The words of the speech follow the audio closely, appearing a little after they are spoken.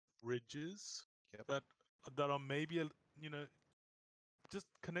bridges Yep. that are maybe just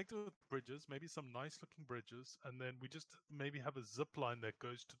connected with bridges, maybe some nice looking bridges, and then we just maybe have a zip line that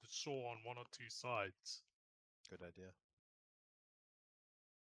goes to the shore on one or two sides Good idea.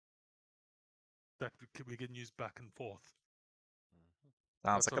 that we can use back and forth. Hmm.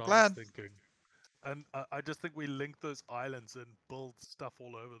 Sounds That's like what a I was plan. thinking. And I just think we link those islands and build stuff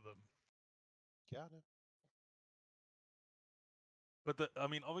all over them. Yeah, no. But I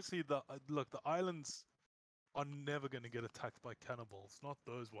mean, obviously, look, the islands are never going to get attacked by cannibals. Not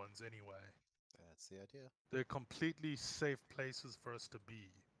those ones, anyway. That's the idea. They're completely safe places for us to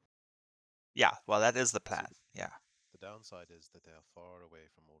be. Yeah, well, that is the See, plan. Yeah. the downside is that they are far away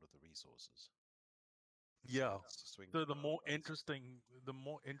from all of the resources. So Yeah. it's swing The for the our more guys.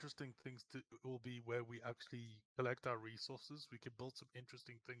 interesting things will be where we actually collect our resources. We can build some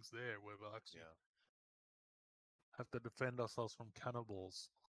interesting things there where we'll actually Yeah. have to defend ourselves from cannibals.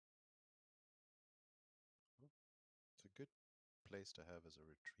 Mhm. It's a good place to have as a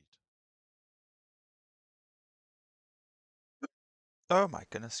retreat. Oh my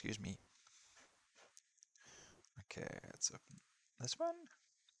goodness, excuse me. Okay, let's open this one.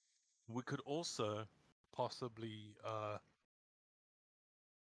 We could also possibly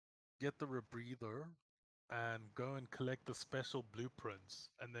get the rebreather and go and collect the special blueprints,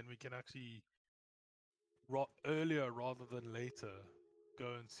 and then we can actually earlier rather than later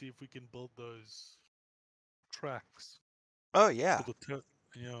go and see if we can build those tracks Oh for yeah. the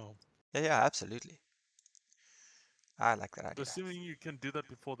you know. Yeah, yeah, absolutely. I like that idea. Assuming you can do that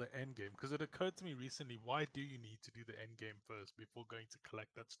before the end game, because it occurred to me recently, why do you need to do the end game first before going to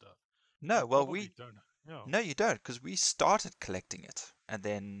collect that stuff? You No, well, probably don't. Yeah. no, you don't, because we started collecting it, and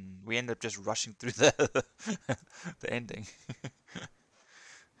then we ended up just rushing through the the ending.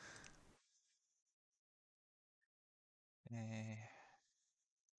 Eh,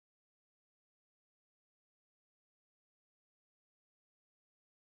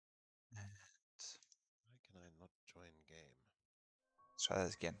 let's Why can I not join game? try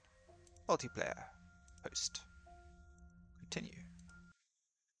this again. Multiplayer. Host. Continue.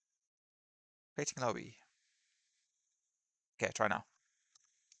 Creating lobby. Okay, try now.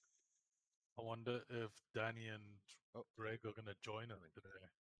 I wonder if Danny and Oh, Greg are going to join us coming. today.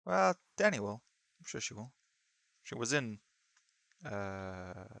 Well, Danny will. I'm sure she will. She was in.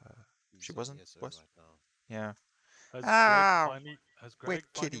 Uh, He's she in wasn't. ESO Was? right now. Yeah. Has Greg Ah, finally wet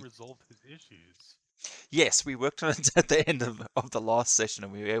kitty. resolved his issues? Yes, we worked on it at the end of the last session,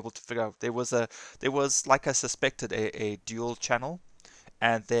 and we were able to figure out there was like I suspected a dual channel,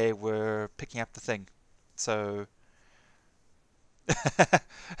 and they were picking up the thing. So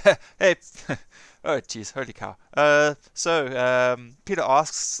hey, oh jeez, holy cow. Peter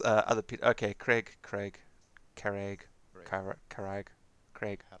asks other Peter. Okay, Craig, Carag, Great. Carag,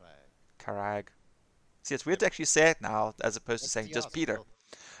 Craig, Hooray. Carag. See, it's weird Yep. to actually say it now as opposed to What's saying the just ask? Peter. Well,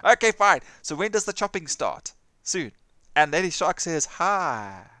 Okay, fine. So when does the chopping start? Soon. And Lady Shark says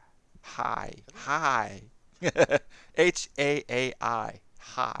hi. Hi. hello. Hi. Haai.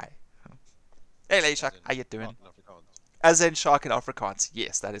 Hi. Hey Lady As Shark, in how you Shark doing? in Afrikaans. As in shark in Afrikaans.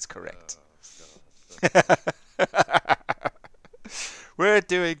 Yes, that is correct. God. We're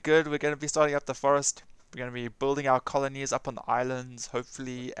doing good. We're going to be starting up the forest. We're going to be building our colonies up on the islands,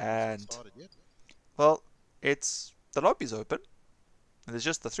 hopefully. Is it And, started yet? well, the lobby's open. And there's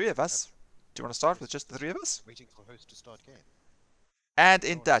just the three of Have, us. Do you want to start yes, with just the three of us? waiting for host to start game. And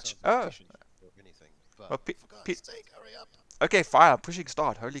in Not to Dutch. sound Oh, impatient or anything, but well, for God's sake, hurry up. okay, fine. I'm pushing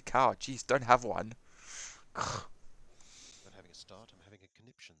start. Holy cow. Jeez, don't have one. Not having a start, I'm having a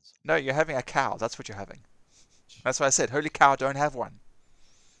conniptions. No, you're having a cow. That's what you're having. That's what I said. Holy cow, don't have one.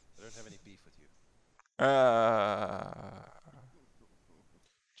 I don't have any beef with you. Uh,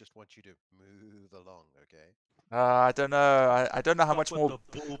 Just want you to move along, okay? I don't know. I don't know how Stop much with more. the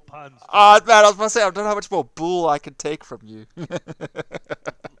bull puns, Ah, John. man, I was about to say, I don't know how much more bull I can take from you.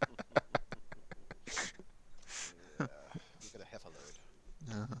 Yeah, you got a heifer load.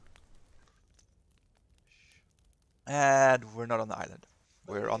 And we're not on the island.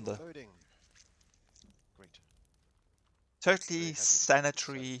 We're on the Loading. Great. totally Very happy to be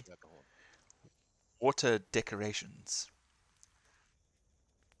sanitary silent alcohol. water decorations.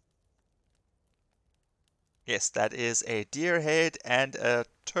 Yes, that is a deer head and a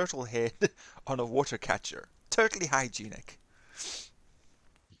turtle head on a water catcher. Totally hygienic.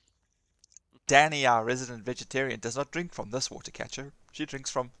 Danny, our resident vegetarian, does not drink from this water catcher. She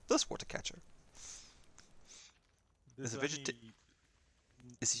drinks from this water catcher. There's There's a vegetarian.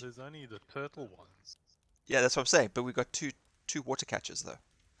 there's only the turtle ones. Yeah, that's what I'm saying. But we got two water catchers though.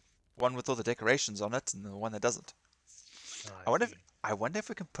 One with all the decorations on it, and the one that doesn't. Oh, I I wonder see. I wonder if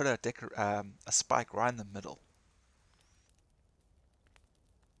we can put a spike right in the middle.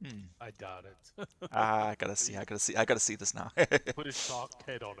 I doubt it. I gotta see. I gotta see this now. Put a shark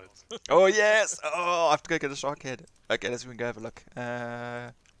head on it. Oh yes! Oh, I have to go get a shark head. Okay, let's go have a look.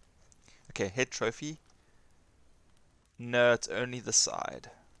 Okay, head trophy. No, it's only the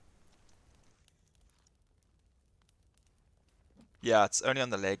side. Yeah, it's only on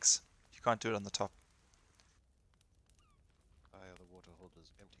the legs. You can't do it on the top. Are the water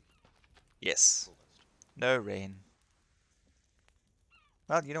holders empty? Yes. Almost. No rain.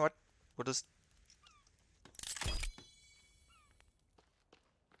 Well, you know what? We'll just...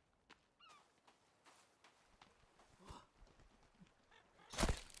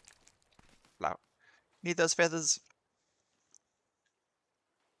 Flower. Need those feathers.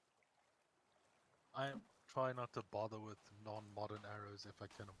 I try not to bother with non-modern arrows if I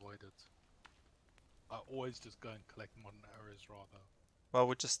can avoid it. I always just go and collect modern arrows rather. Well,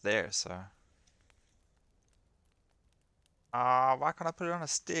 we're just there, so... why can't I put it on a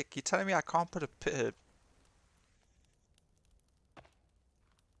stick? You're telling me I can't put a pit?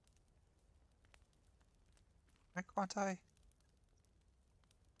 Why can't I?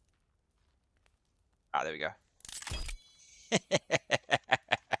 Ah, there we go.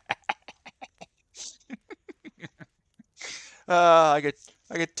 I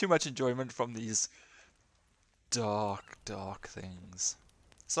get too much enjoyment from these dark things.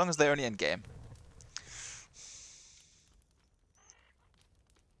 As long as they're only in game.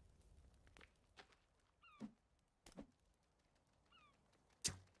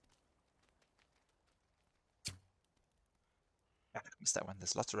 Ah, I missed that one.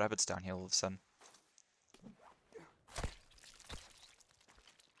 There's lots of rabbits down here all of a sudden.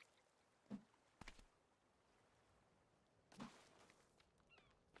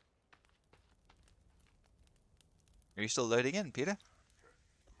 Are you still loading in, Peter?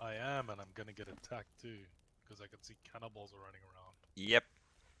 I am, and I'm gonna get attacked too, because I can see cannibals are running around. Yep.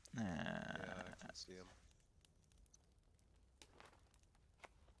 Yeah, I can see them.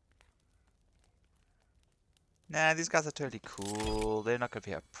 Nah, these guys are totally cool. They're not gonna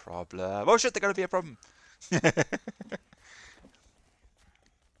be a problem. Oh shit, they're gonna be a problem.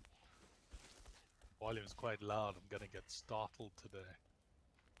 Volume's quite loud. I'm gonna get startled today.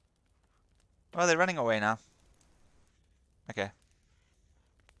 Oh, they're running away now. Okay.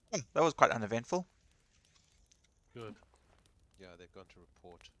 That was quite uneventful. Good. Yeah, they've gone to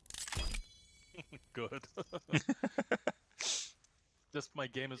report. Good. Just my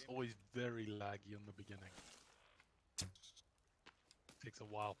game is always very laggy in the beginning. Takes a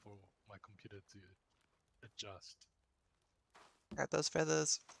while for my computer to adjust. Got those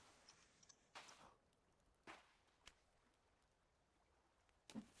feathers.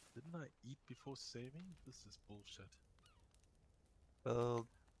 Didn't I eat before saving? This is bullshit. Well,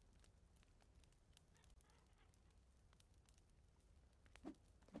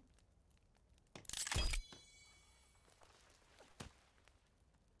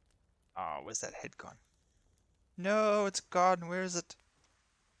 oh, where's that head gone? No, it's gone. Where is it?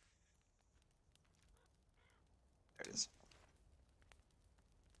 There it is.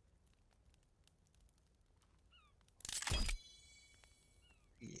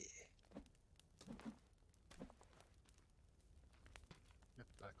 Yeah. Get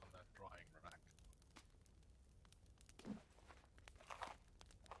back on that drying rack.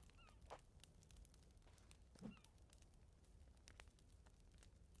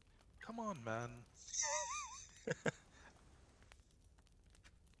 Come on, man.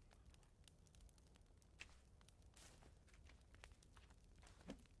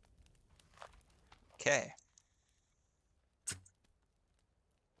 Okay.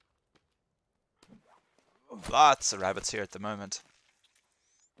 Lots of rabbits here at the moment.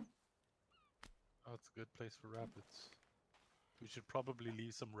 Oh, it's a good place for rabbits. We should probably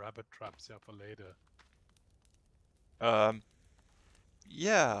leave some rabbit traps here for later.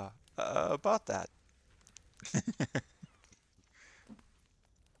 Yeah, about that.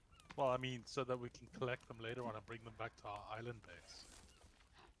 Well, I mean, so that we can collect them later on and bring them back to our island base.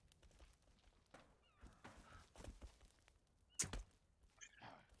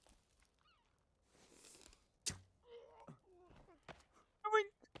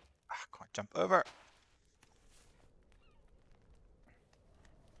 Ah, can't jump over.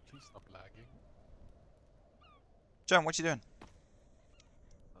 Please stop lagging. John, what you doing?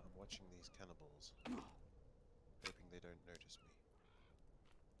 I'm watching these cannibals, hoping they don't notice me.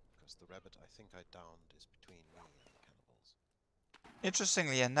 Because the rabbit I think I downed is between me and the cannibals.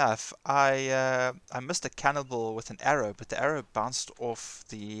 Interestingly enough, I missed a cannibal with an arrow, but the arrow bounced off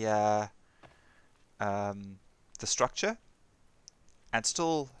the structure, and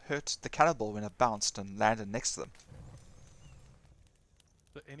still hurt the cannibal when it bounced and landed next to them.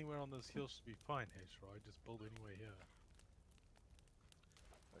 But anywhere on this hill should be fine, Hesh, right? Just build anywhere here.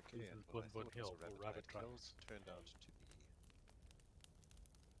 Okay, This and is what I Bun thought Hill was a for rabbit, rabbit I killed traps. turned out to be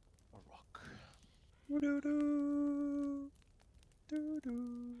a rock. Doo-doo-doo.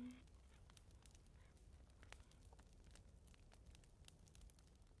 Doo-doo.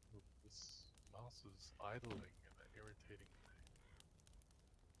 Look, this mouse is idling in an irritating way.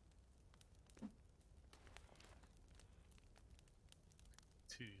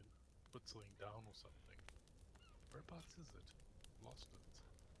 To put something down or something. Whereabouts is it? Lost it.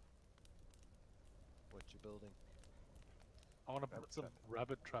 What you building? I want to Rabbit put some trap.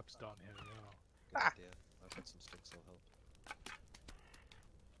 rabbit traps down here, yeah. Good Ah. idea. I've got some sticks that'll help.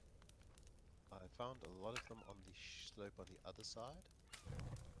 I found a lot of them on the slope on the other side.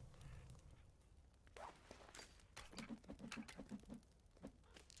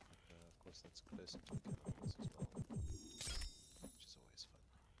 Of course, that's closer to the cannibals as well, which is always fun.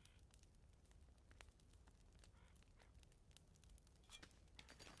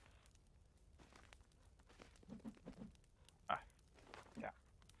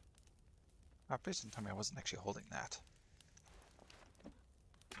 Please don't tell me I wasn't actually holding that.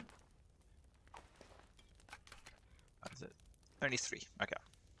 What is it? Only 3. Okay.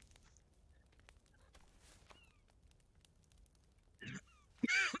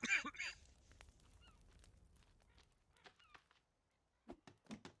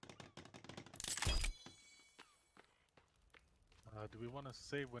 Do we want to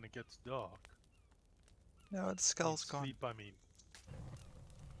save when it gets dark? No, the I mean, skull's gone. sleep, I mean.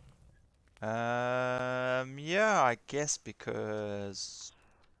 Yeah, I guess because...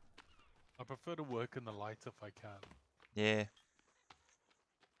 I prefer to work in the light if I can. Yeah.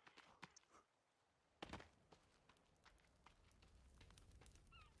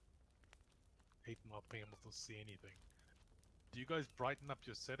 Hate not being able to see anything. Do you guys brighten up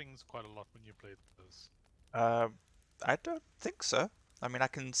your settings quite a lot when you play this? I don't think so. I mean, I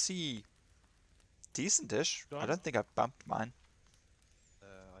can see decent-ish. I Don't? don't think I've bumped mine.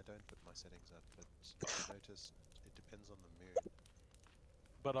 I don't put my settings up, but if you notice, it depends on the moon.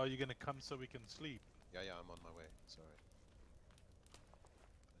 But are you going to come so we can sleep? Yeah, I'm on my way. Sorry.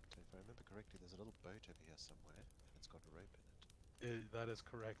 But if I remember correctly, there's a little boat over here somewhere, and it's got a rope in it. That is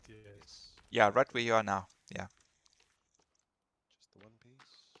correct, yes. Yeah, right where you are now. Yeah. Just the one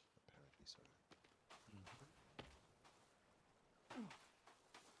piece? Apparently so. Mhm.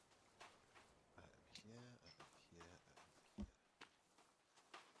 I am here, I am here, I am here.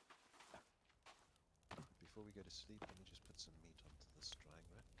 Before we go to sleep, let me just put some meat onto this drying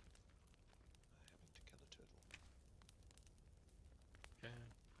rack. Having to kill a turtle. Okay.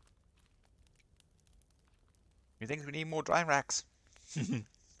 You think we need more drying racks?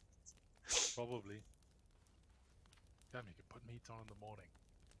 Probably. Damn, you can put meat on in the morning.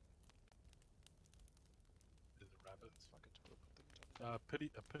 There's a rabbit. Fuck it, we'll put the meat on. A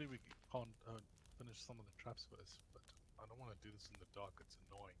pity we can't finish some of the traps first, but I don't want to do this in the dark, it's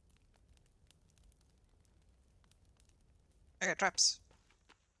annoying. Okay, traps.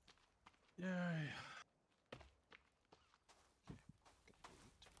 Yay. Get the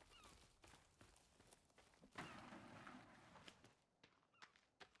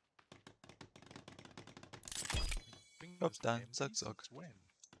meat. Oops, done. Empty Zug, zug. since when?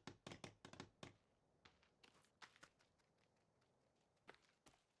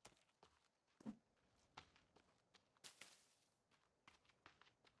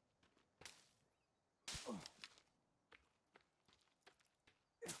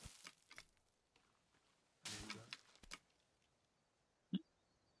 There you go.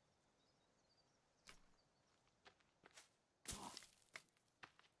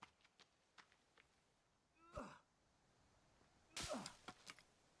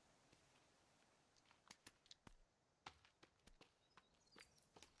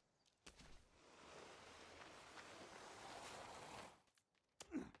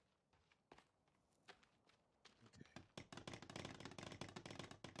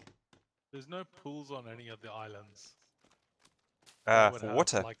 There's no pools on any of the islands. That would For have,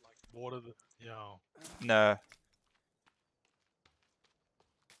 water? like water. Yeah. No.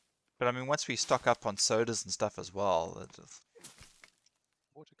 But I mean, once we stock up on sodas and stuff as well,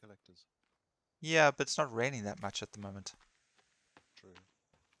 Water collectors. yeah, but it's not raining that much at the moment. True.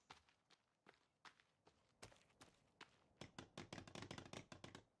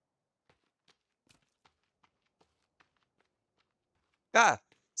 Ah,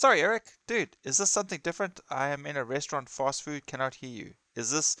 sorry, Eric. Dude, is this something different? I am in a restaurant, fast food, cannot hear you.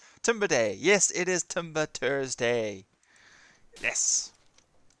 Is this Timber Day? Yes, it is Timber Thursday. Yes.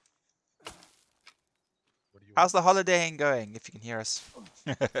 What do you How's want? the holidaying going? If you can hear us.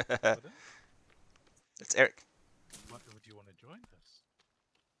 Pardon? It's Eric. Would you want to join us?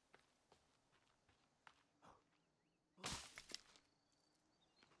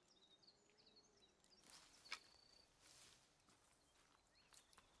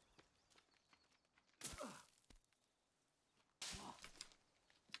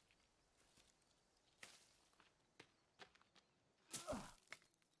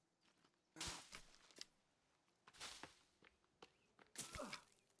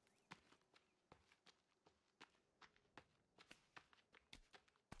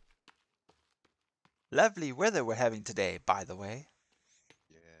 Lovely weather we're having today, by the way.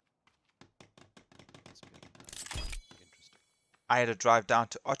 Yeah. It's been interesting. I had to drive down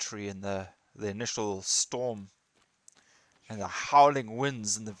to Ottery in the initial storm and the howling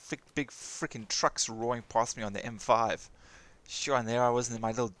winds and the big freaking trucks roaring past me on the M5. Sure, and there I was in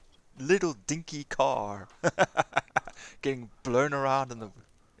my little dinky car, getting blown around in the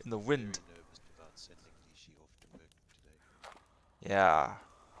wind. Very nervous about sending Nishi off to work today. Yeah,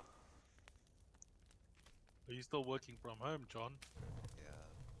 Are you still working from home, John? Yeah.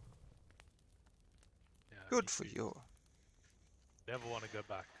 Yeah, me good for too. you. Never want to go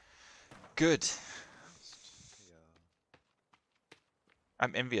back. Good. Yeah.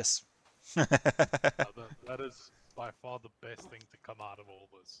 I'm envious. That is by far the best thing to come out of all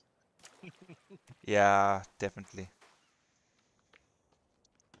this. Yeah, definitely.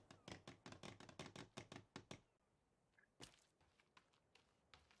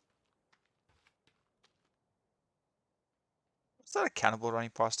 Is that a cannibal running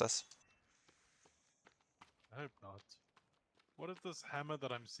past us? I hope not. What is this hammer that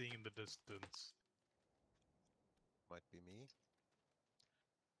I'm seeing in the distance? Might be me.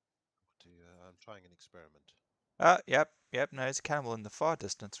 I'm trying an experiment. Yep. No, it's a cannibal in the far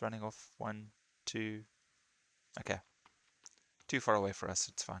distance, running off 1, 2. Okay, too far away for us.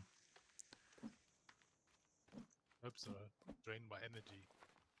 It's fine. Hope so. Drain my energy.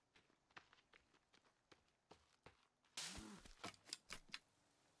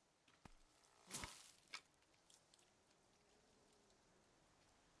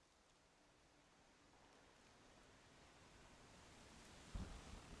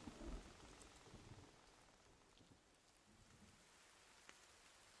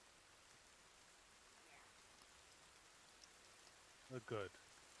 Oh, good.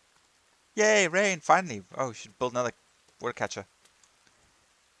 Yay, rain! Finally. Oh, we should build another water catcher.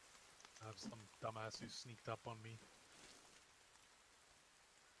 I have some dumbass who sneaked up on me.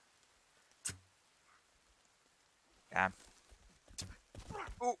 Damn.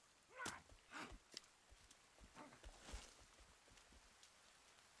 Oh,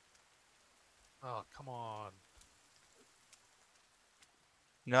 Oh, come on.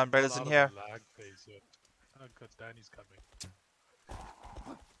 no Not umbrellas out in of here. the lag phase yet. Oh, good. Danny's coming.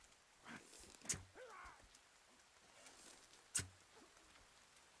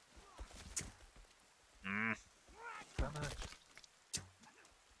 Mm. Damn it.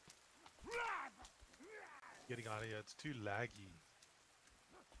 Getting out of here. It's too laggy.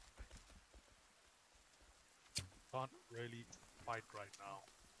 Can't really fight right now.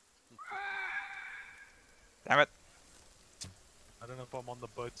 Damn it. I don't know if I'm on the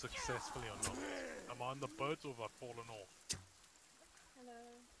boat successfully or not. Am I on the boat or have I fallen off?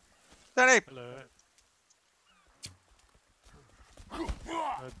 Danny! Hello.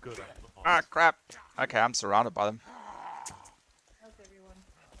 Oh, good. I'm not. Ah, crap. Okay, I'm surrounded by them. How's everyone?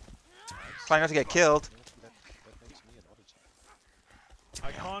 Trying not to get killed. You know, that makes me an oddity.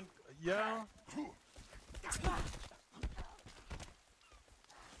 I can't. Yeah.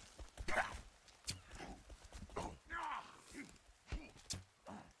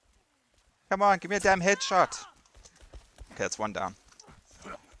 Come on, give me a damn headshot. Okay, that's one down.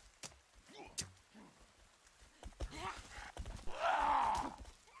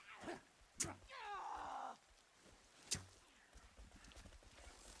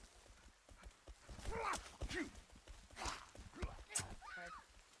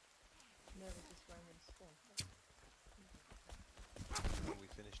 Nervous is going in spawn. When we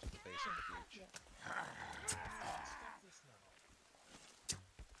finished at the base of the beach.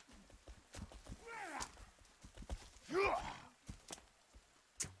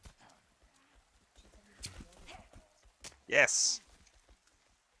 Yes.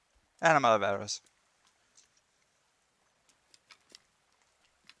 And I'm out of arrows.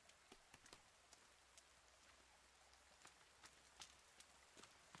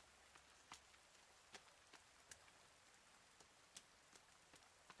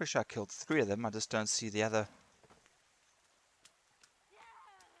 Wish I killed 3 of them. I just don't see the other.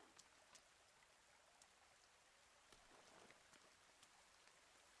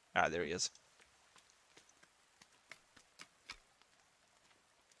 Ah, there he is.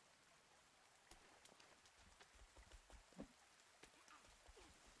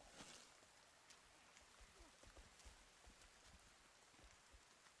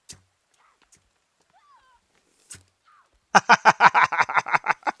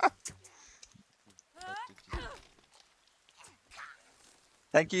 What did you...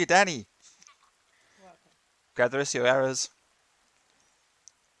 Thank you, Danny. Welcome. Grab the rest of your arrows.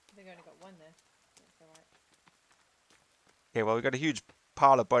 I think I only got one there. That's alright. Okay, well, we've got a huge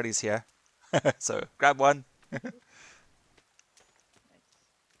pile of bodies here. So, grab one. Nice.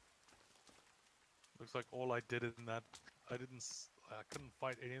 Looks like all I did in that, I couldn't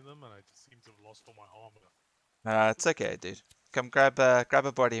fight any of them, and I just seem to have lost all my armor. It's okay, dude. Come grab grab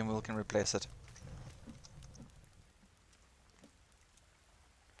a body and we can replace it.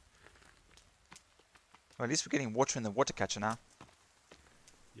 Well, at least we're getting water in the water catcher now.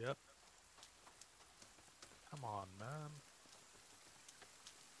 Yep. Come on, man.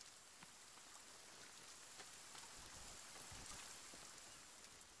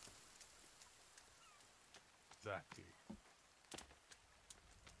 Exactly.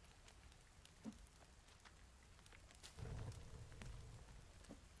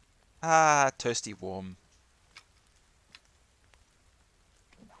 Ah, toasty warm.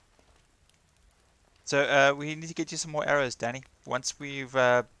 So we need to get you some more arrows, Danny. Once we've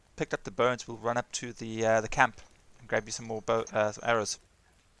picked up the bones, we'll run up to the camp and grab you some more arrows.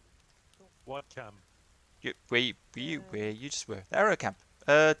 What cam? Where you just were? The arrow camp.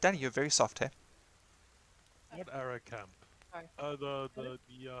 Danny, you're very soft here. What arrow camp? Sorry. The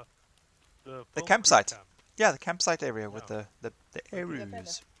The film campsite. crew camp. Yeah, the campsite area with Yeah. the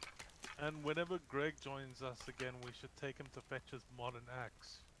arrows. And whenever Greg joins us again, we should take him to fetch his modern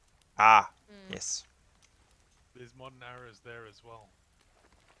axe. Ah, Mm. yes. There's modern arrows there as well.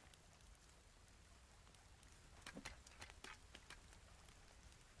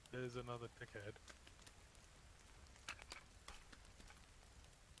 There's another dickhead.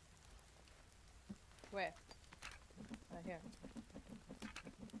 Where? Here.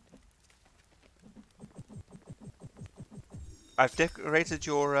 I've decorated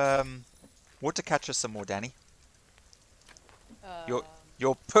your water catcher some more, Danny. Um,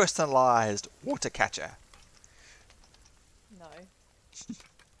 Your personalized water catcher. No.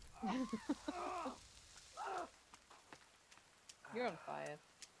 You're on fire.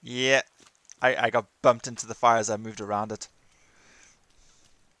 Yeah, I got bumped into the fire as I moved around it.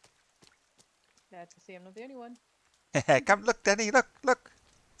 Glad to see I'm not the only one. Come, look, Danny, look.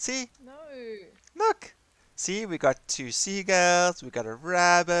 See, No. look. See, we got 2 seagulls, we got a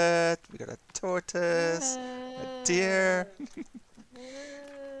rabbit, we got a tortoise, a deer.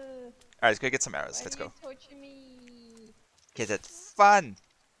 Alright, let's go get some arrows. Why Let's do go. you torture me? Get it fun.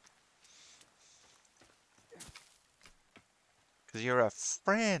 Because you're a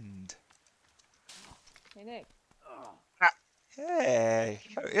friend. Hey, Nick. Hey,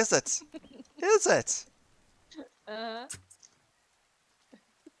 how is it? Is it? Uh-huh. Let's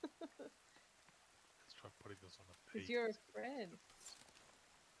try putting this on a Because page. you're a friend.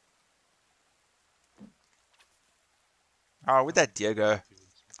 Oh, where'd that deer go?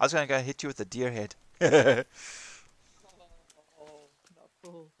 I was going to go hit you with the deer head. Oh, not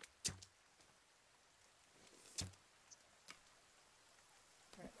cool.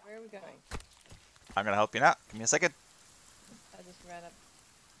 Right, where are we going? I'm going to help you now. Give me a second. I just ran up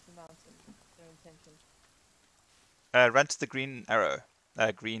the mountain. No intention. Run to the green arrow.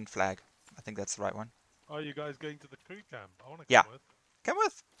 Green flag. I think that's the right one. Oh, you guys going to the crew camp? I want to Yeah. come with. Come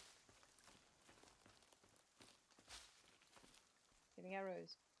with. Getting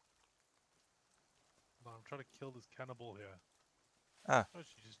arrows. No, I'm trying to kill this cannibal here. Ah. Oh,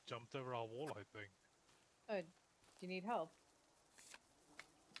 she just jumped over our wall, I think. Oh, do you need help?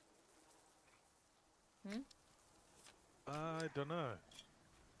 I don't know.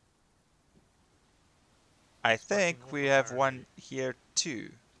 I It's fucking think we awful, have apparently. one here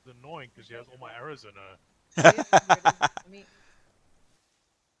too. It's annoying because she has all my arrows in her. Oh, yeah, here it is. Let me...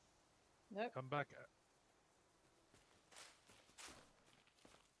 Nope. Come back.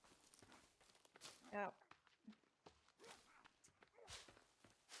 Out.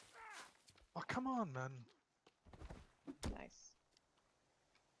 Oh, come on, man. Nice.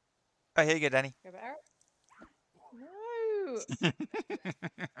 Oh, here you go, Danny. Grab an arrow. No!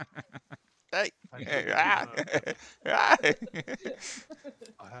 Hey. Actually, Ah. no. Ah.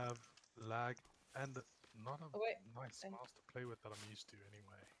 I have lag and not a Oh, wait. nice And- mouse to play with that I'm used to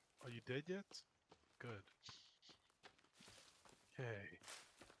anyway. Are you dead yet? Good. Okay.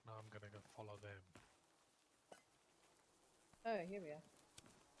 Now I'm gonna go follow them. Oh, here we are.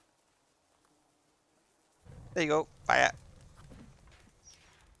 There you go. Fire.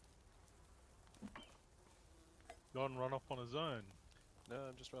 Gone run off on his own. No,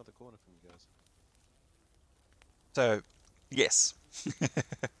 I'm just around the corner from you guys. So, yes. I'm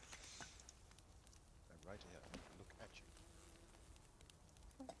right here. Look at you.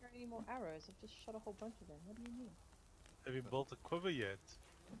 I don't carry any more arrows. I've just shot a whole bunch of them. What do you mean? Have you built a quiver yet?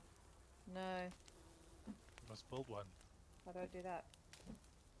 No. You must build one. How do I do that?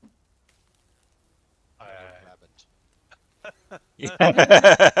 Rabbit.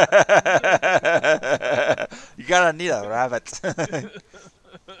 You gotta need a rabbit.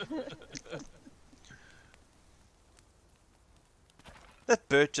 That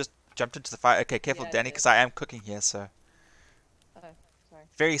bird just jumped into the fire. Okay, careful, Yeah, it Danny, did. because I am cooking here, so Oh, sorry.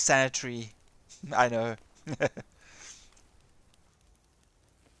 very sanitary. I know.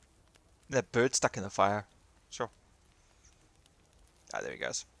 That bird stuck in the fire. Sure. Ah, there he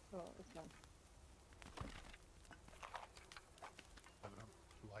goes. Oh, it's gone. I don't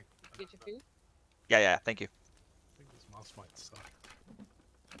like. Get your food? Yeah, yeah. Thank you. I think this mouse might suck.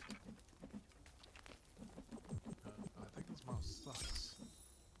 I think this mouse sucks.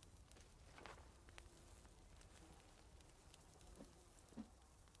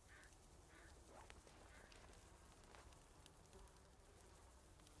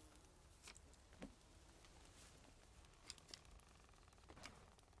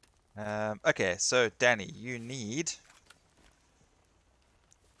 Okay, so Danny, you need.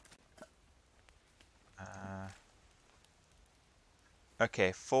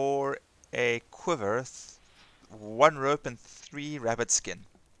 Okay, for a quiver, 1 rope and 3 rabbit skin.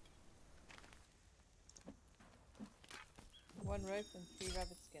 1 rope and 3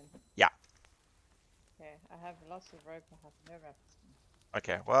 rabbit skin. Yeah. Okay, I have lots of rope. I have no rabbit skin.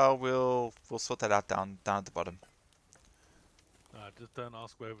 Okay, well we'll sort that out down at the bottom. Just don't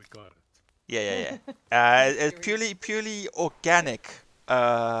ask where we got it. Yeah. It's Curious. purely organic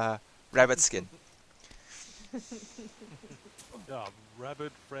rabbit skin. Yeah,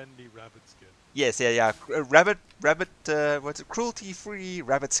 rabbit-friendly rabbit skin. Yes, yeah. Rabbit. What's it? Cruelty-free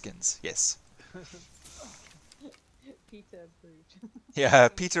rabbit skins. Yes. Peter approved. Yeah,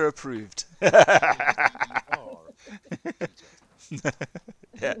 Peter approved. Or Peter.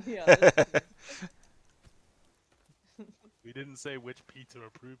 Yeah. Yeah, that's true. We didn't say which Peter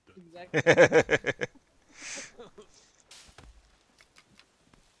approved it. Exactly.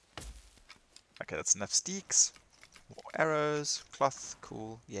 Okay, that's enough sticks. More arrows, cloth,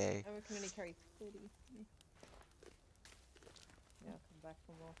 cool, yay. And we can only carry 30. Yeah, I'll come back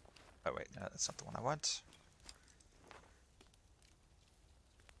for more. Oh wait, no, that's not the one I want.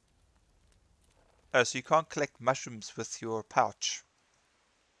 Oh, so you can't collect mushrooms with your pouch.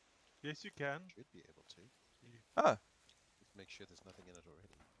 Yes, you can. Should be able to. Oh, Just make sure there's nothing in it already.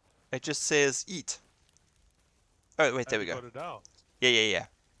 it just says eat. Oh wait, there we Have go. you got it out? Yeah.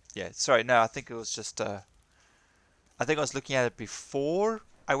 Yeah, sorry, no, I think it was just I think I was looking at it before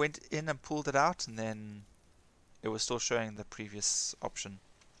I went in and pulled it out, and then it was still showing the previous option.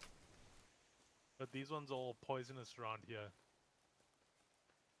 But these ones are all poisonous around here.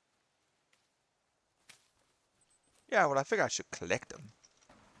 Yeah, well, I figure I should collect them.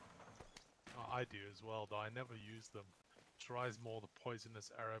 I do as well, though I never use them. Tries more the poisonous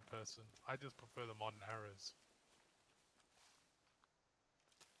arrow person. I just prefer the modern arrows.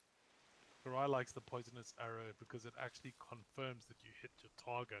 Karai likes the poisonous arrow because it actually confirms that you hit your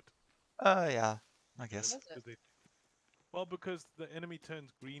target. Oh, yeah, I guess. Does it? 'Cause well, because the enemy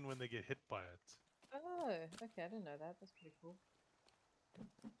turns green when they get hit by it. Oh, okay, I didn't know that. That's pretty cool.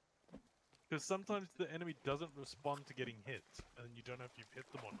 Because sometimes the enemy doesn't respond to getting hit, and you don't know if you've hit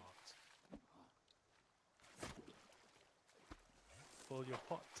them or not. Fill your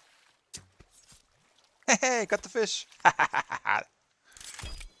pot. Hey, got the fish!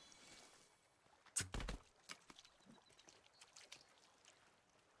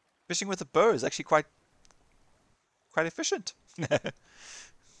 Fishing with a bow is actually quite efficient. Good.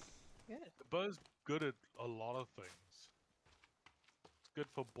 The bow's good at a lot of things. It's good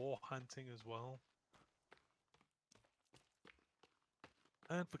for boar hunting as well.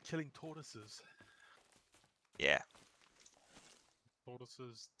 And for killing tortoises. Yeah.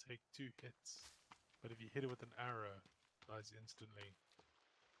 Tortoises take 2 hits. But if you hit it with an arrow, it dies instantly.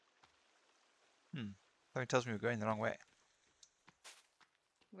 Something tells me we're going the wrong way.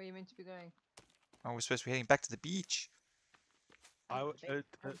 Where are you meant to be going? Oh, we're supposed to be heading back to the beach. Oh, the bait.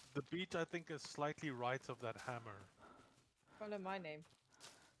 The beach, I think, is slightly right of that hammer. Follow my name.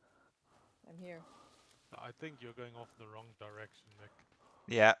 I'm here. I think you're going off in the wrong direction, Nick.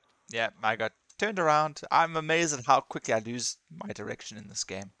 Yeah, I got turned around. I'm amazed at how quickly I lose my direction in this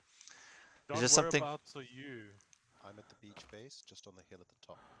game. John, just something- whereabouts are you? I'm at the beach base, just on the hill at the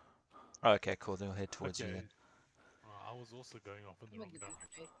top. Oh, okay, cool. Then we'll head towards you Okay. then. I was also going off in the I'm wrong at the beach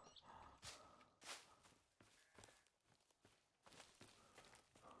direction. base.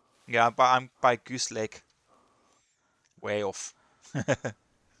 Yeah, I'm by Goose Lake. Way off.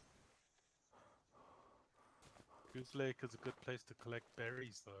 Goose Lake is a good place to collect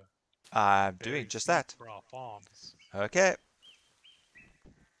berries, though. I'm Berry doing just seeds that. for our farms. Okay.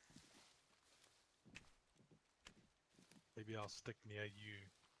 Maybe I'll stick near you,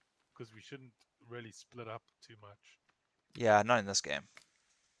 because we shouldn't really split up too much. Yeah, not in this game.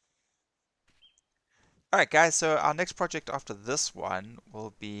 Alright guys, so our next project after this one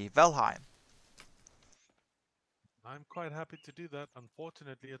will be Valheim. I'm quite happy to do that.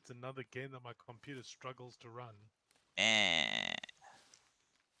 Unfortunately, it's another game that my computer struggles to run. Eh.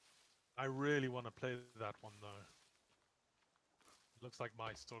 I really want to play that one, though. Looks like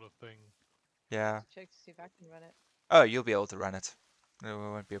my sort of thing. Yeah. Check to see if I can run it. Oh, you'll be able to run it. It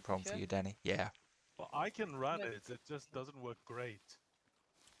won't be a problem for Sure. you, Danny. Yeah. Well, I can run No. it. It just doesn't work great.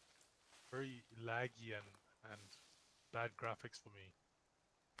 Very laggy and bad graphics for me.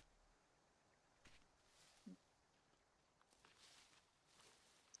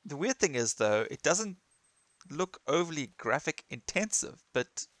 The weird thing is, though, it doesn't look overly graphic intensive,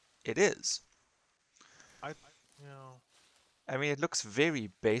 but it is. You know, I mean, it looks very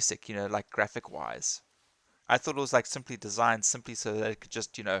basic, you know, like graphic-wise. I thought it was like simply designed simply so that it could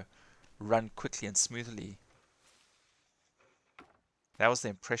just, you know, run quickly and smoothly. That was the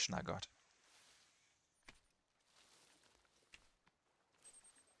impression I got.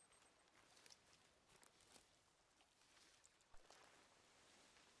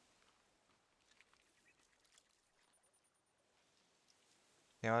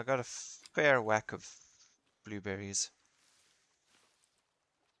 Yeah, I got a fair whack of blueberries.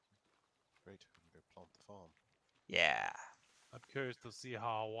 Great, we can go plant the farm. Yeah. I'm curious to see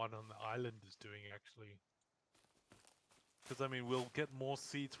how one on the island is doing, actually. Because, I mean, we'll get more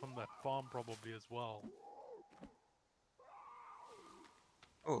seeds from that farm probably as well.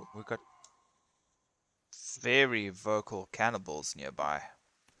 Oh, we've got very vocal cannibals nearby.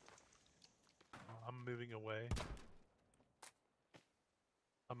 I'm moving away.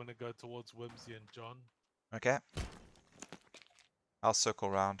 I'm going to go towards Whimsy and John. Okay. I'll circle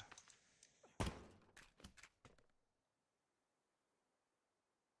round.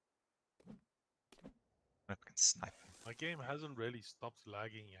 I can snipe him. My game hasn't really stopped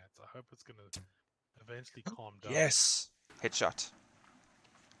lagging yet. I hope it's going to eventually calm down. Yes! Headshot.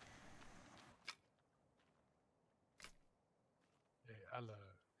 Hey, hello.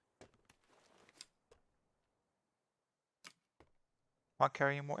 Can't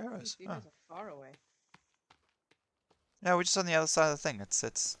carry any more These arrows. you Oh. guys are far away. No, we're just on the other side of the thing. It's Oh,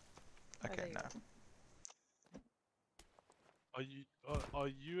 there okay, you no. go. Are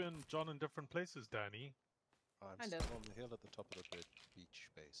you and John in different places, Danny? I'm Kind still of. on the hill at the top of the beach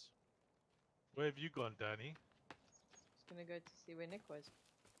base. Where have you gone, Danny? Just gonna go to see where Nick was.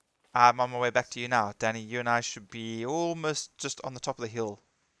 I'm on my way back to you now. Danny, you and I should be almost just on the top of the hill.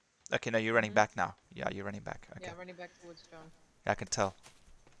 Okay, no, you're running Mhm. back now. Yeah, you're running back. Okay. Yeah, running back towards John. Yeah, I can tell.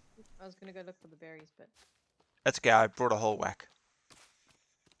 I was gonna go look for the berries, but That's okay, I brought a whole whack.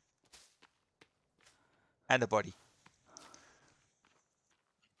 And a body.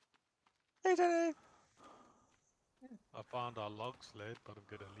 Hey, Danny! I found our log sled, but I'm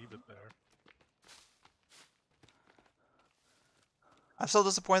going to leave it there. I'm still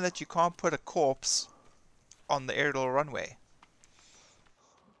disappointed that you can't put a corpse on the aerial runway.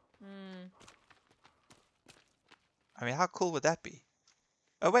 I mean, how cool would that be?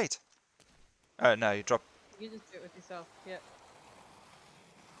 Oh, wait! Oh, no, you dropped... you can just do it with yourself. Yeah.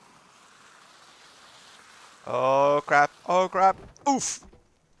 Oh, crap! Oh, crap! Oof!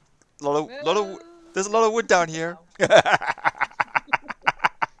 There's a lot of wood down here. Oh,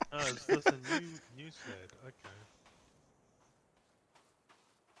 is this a new sled? Okay.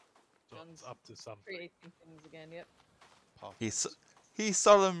 John's up to something. Creating things again. Yep. Pathways. He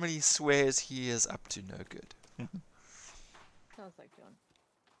solemnly swears he is up to no good. Sounds like John.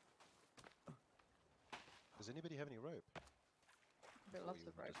 Does anybody have any rope? I've got Or lots you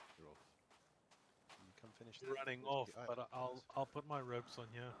of wanna rope. just clear off? Can you come finish You're that? running Go to off, the but island. I'll put my ropes on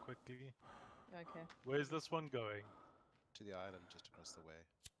here quickly. Okay. Where's this one going? To the island just across the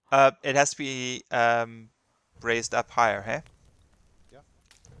way. It has to be raised up higher, hey?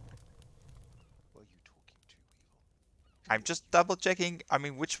 What are you talking to, Weevil? I'm just double checking. I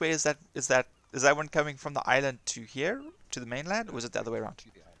mean, which way is that? Is that one coming from the island to here, to the mainland, or is it the other way around? To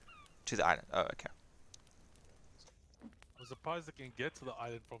the island. To the island. Oh, okay. I'm surprised I can get to the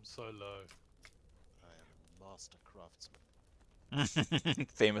island from so low. I am a master craftsman.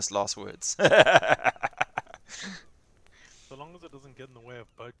 Famous last words. So long as it doesn't get in the way of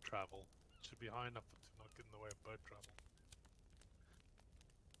boat travel. It should be high enough to not get in the way of boat travel.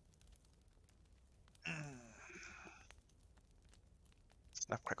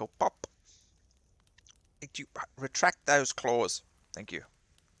 Snap, crackle, pop. Did you retract those claws? Thank you.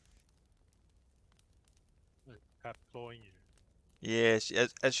 Cat clawing you. Yeah,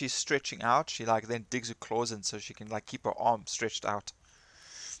 as she's stretching out, she like then digs her claws in so she can like keep her arm stretched out.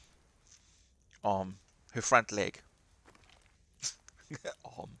 Her front leg.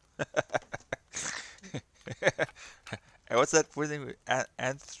 Arm. And what's that word?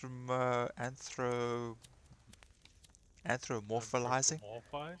 Anthropomorphizing?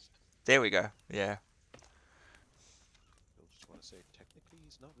 Anthropomorphized? There we go. Yeah. You'll just want to say, technically,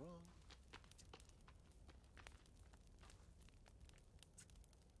 he's not wrong.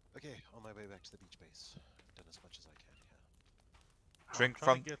 Okay, on my way back to the beach base. I've done as much as I can here. Drink I'm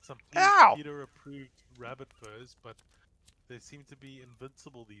trying from. to get some Ow! Peter-approved rabbit furs, but they seem to be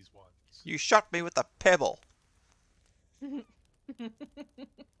invincible, these ones. You shot me with a pebble.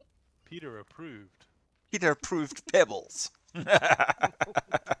 Peter-approved. Peter approved pebbles. Are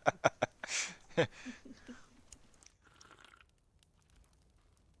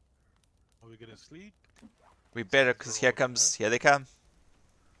we gonna sleep? We better, Since because we're all here they come.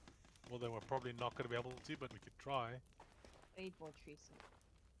 Well, then we're probably not gonna be able to, but we could try. I need more trees.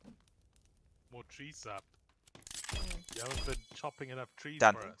 More tree sap. Mm. You haven't been chopping enough trees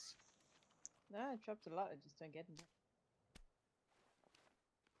Done. for us. No, I chopped a lot. I just don't get them.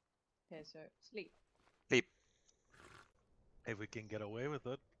 Okay, so sleep. Sleep. If we can get away with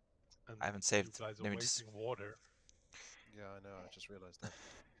it. And I haven't saved. You guys are Let me just. wasting water. Yeah, I know, I just realized that.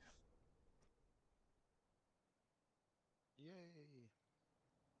 Yay!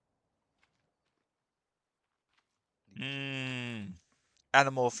 Mmm.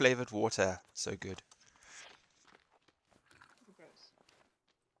 Animal flavored water. So good. Gross.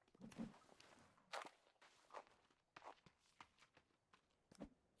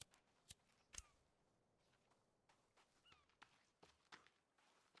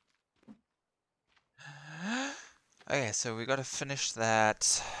 Okay, so we got to finish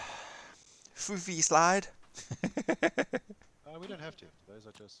that foofy slide. We don't have to. Those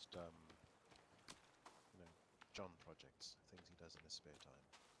are just, John projects. Things he does in his spare time.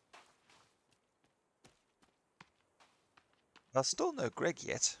 Well, still no Greg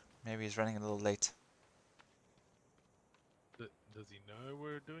yet. Maybe he's running a little late. Does he know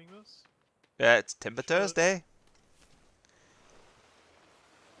we're doing this? Yeah, it's Timber Sure. Thursday.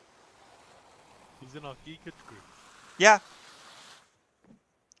 He's in our Geekage group. Yeah.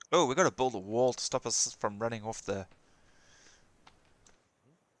 Oh, we got to build a wall to stop us from running off the.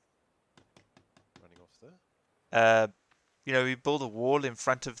 Running off there? We build a wall in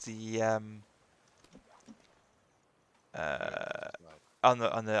front of the Slide. on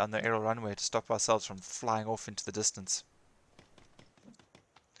the aerial runway to stop ourselves from flying off into the distance.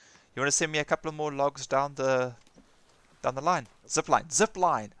 You want to send me a couple of more logs down the line? Zip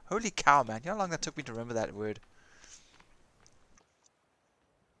line. Holy cow, man! You know how long that took me to remember that word?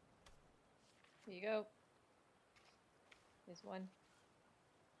 Here you go. There's one.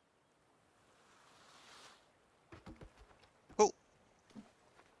 Cool.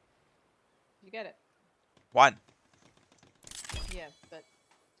 Did you get it? One. Yeah, but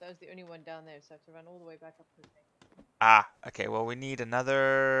that was the only one down there, so I have to run all the way back up to the thing. Ah, okay. Well, we need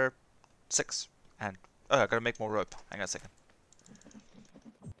another 6. And oh, I gotta make more rope. Hang on a second.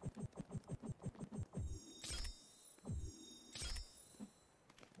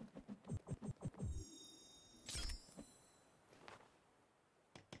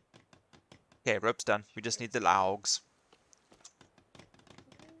 Okay, rope's done. We just need the logs.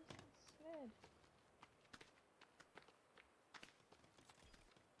 Sled.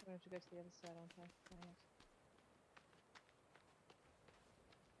 I'm going to have to go to the other side, aren't I?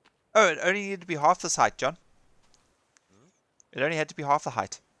 Oh, it only needed to be half this height, John. Hmm? It only had to be half the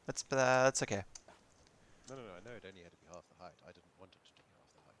height. That's okay. No, I know it only had to be half the height. I didn't want it to be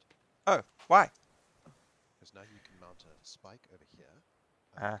half the height. Oh, why? Because now you can mount a spike over here.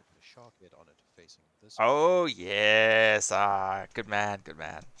 Ah. Put a shark head on it facing this way. Oh, yes. Ah, good man, good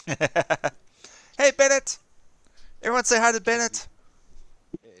man. Hey, Bennett! Everyone say hi to Bennett.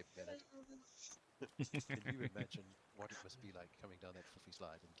 Hey, Bennett. Can you imagine what it must be like coming down that fluffy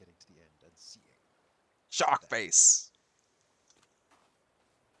slide and getting to the end and seeing? Shark face.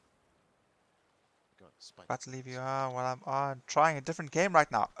 Go on, spike. About to leave you while I'm on trying a different game right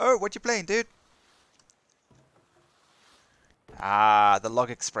now. Oh, what you playing, dude? Ah, the Log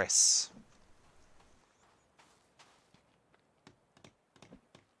Express.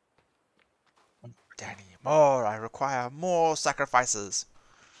 Danny, more! I require more sacrifices.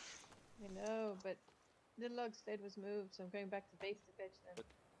 You know, but the log state was moved, so I'm going back to base to fetch them. But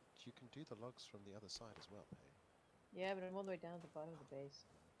you can do the logs from the other side as well, hey? Yeah, but I'm all the way down at the bottom of the base.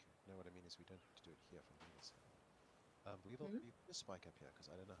 Okay. No, what I mean is we don't have to do it here from the other side. Will Hmm? you put a spike up here? Because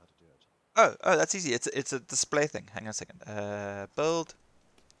I don't know how to do it. Oh, that's easy. It's a display thing. Hang on a second. Build.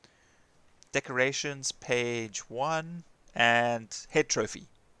 Decorations, page 1, and head trophy.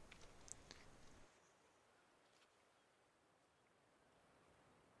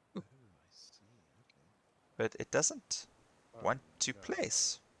 Oh, I see. Okay. But it doesn't want to No.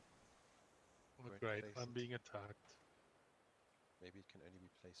 place. Oh, Won't great, place I'm it. being attacked. Maybe it can only be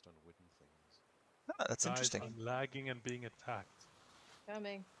placed on wooden things. Oh, that's Guys, interesting. I'm lagging and being attacked.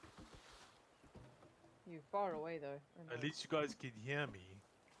 Coming. You're far away though. or At no? least you guys can hear me.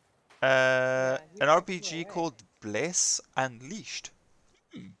 An you're not too RPG away. called Bless Unleashed.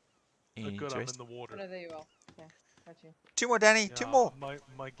 Oh, good, I'm in Interesting. the Oh water. no, there you are. Okay, got you. 2 more, Danny. 2 Yeah, more.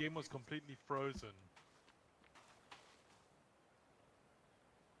 my game was completely frozen.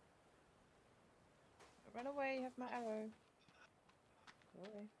 Run away, you have my arrow. Go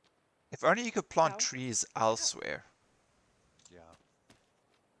away. If only you could plant Ow. trees elsewhere. Yeah.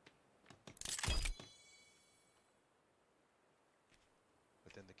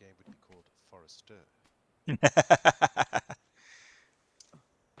 But then the game would be called Forester.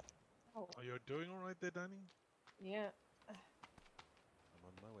 Oh, Are you doing alright there, Danny? yeah. I'm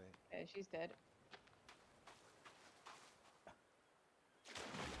on my way. Yeah, she's dead.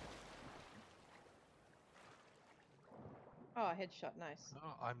 Oh, headshot, nice.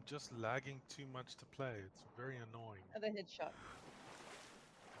 No, I'm just lagging too much to play. It's very annoying. Another headshot.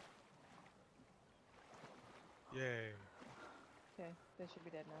 Yay. Okay, they should be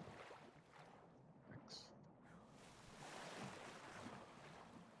dead now. Thanks.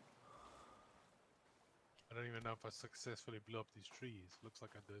 I don't even know if I successfully blew up these trees. Looks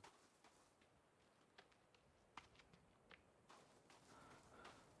like I did.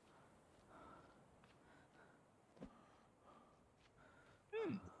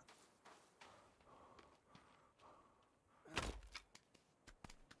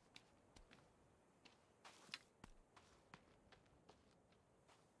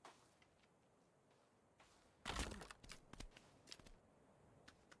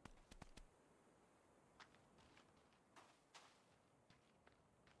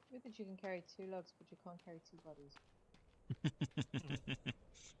 Good that you can carry 2 logs, but you can't carry 2 bodies.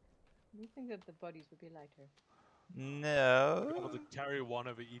 You think that the bodies would be lighter? Be No. able to carry one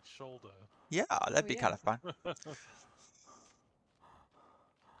over each shoulder. Yeah, that'd Oh, be yeah. kind of fun.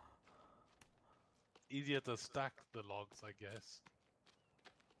 Easier to stack the logs, I guess.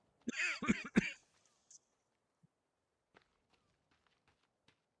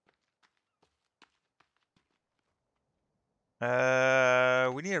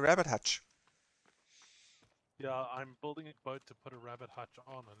 We need a rabbit hutch. Yeah, I'm building a boat to put a rabbit hutch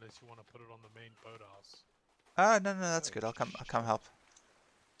on, unless you want to put it on the main boathouse. Ah, no, that's Oh, good. I'll come shit. help.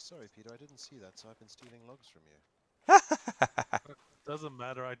 Sorry, Peter, I didn't see that, so I've been stealing logs from you. Doesn't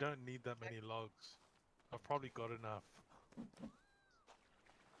matter, I don't need that many logs. I've probably got enough.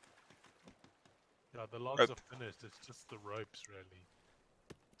 Yeah, the logs Rope. are finished, it's just the ropes, really.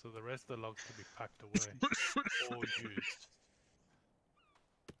 So the rest of the logs can be packed away or used.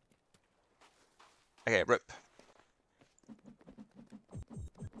 Okay, rope.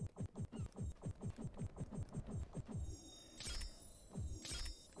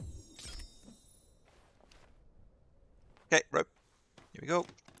 Okay, rope. Here we go.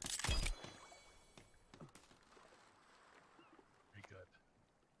 Very good.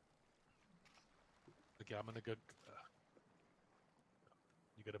 Okay, I'm gonna go.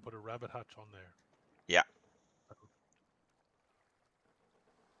 You gotta put a rabbit hutch on there. Yeah.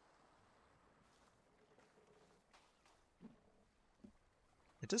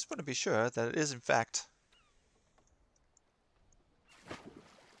 I just want to be sure that it is in fact.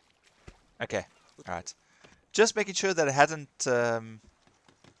 Okay, alright. Just making sure that it hadn't,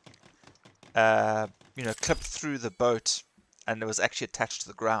 clipped through the boat and it was actually attached to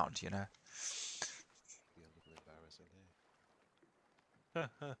the ground, you know. Be a little embarrassing, eh?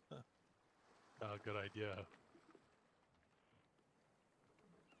 Oh, good idea.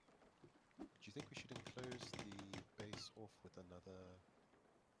 Do you think we should enclose the base off with another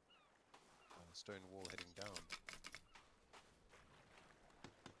stone wall heading down?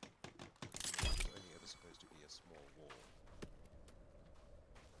 It's only ever supposed to be a small wall.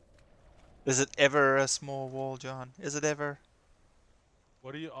 Is it ever a small wall, John? Is it ever?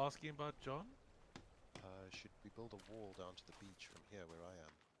 What are you asking about, John? Should we build a wall down to the beach from here where I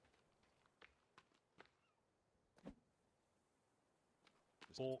am?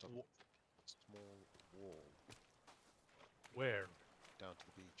 Just Or a small wall where? down to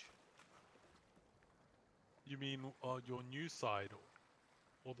the beach. You mean your new side,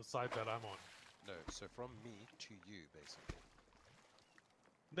 or the side that I'm on? No, so from me to you, basically.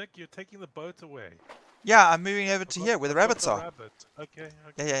 Nick, you're taking the boat away. Yeah, I'm moving over to I've here where the got rabbits are. Rabbit. Okay,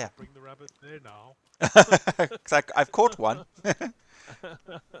 okay. Yeah, yeah, yeah. I'll bring the rabbit there now. 'Cause I've caught one.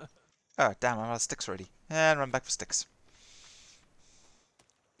 Oh, damn, I'm out of sticks already. And run back for sticks.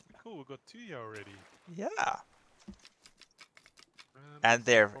 Cool, we've got 2 here already. Yeah. And And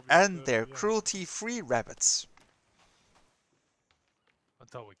probably they're yeah, cruelty-free rabbits.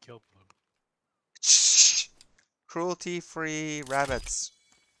 until we killed them. Shh. Cruelty-free rabbits.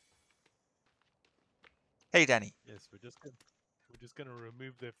 Hey, Danny. Yes, we're just gonna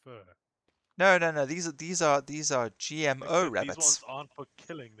remove their fur. No, no, no. These are GMO Except rabbits. these ones aren't for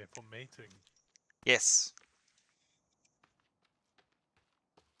killing; they're for mating. Yes.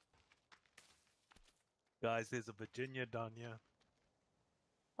 Guys, there's a Virginia down here.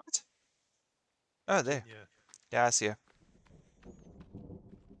 What? Oh, there. Virginia. Yeah, I see her.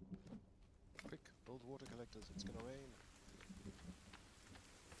 Quick, build water collectors, it's gonna rain.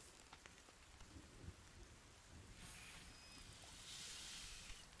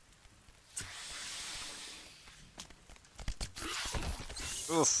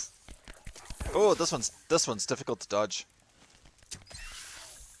 Oof. Oh, this one's difficult to dodge.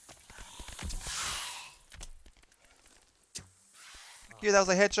 Yeah, that was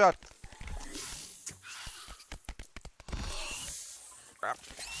a headshot. Crap.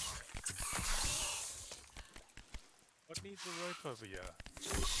 What needs a rope over here?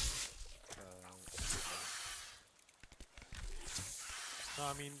 No,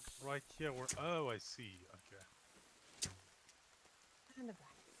 I mean right here. Where? Oh, I see. Okay. And the back.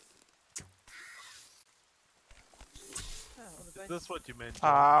 Oh, well, the Is boat- this what you meant?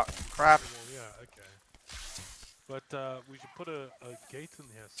 Ah, crap. Well, yeah. Okay. But we should put a gate in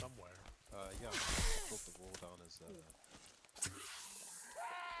here somewhere. Yeah, build the wall down as Nice.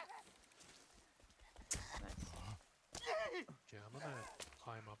 Okay, I'm gonna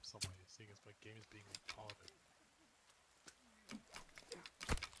climb up somewhere, seeing as my game is being retarded.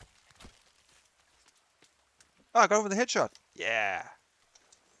 Oh, I got over the headshot. Yeah.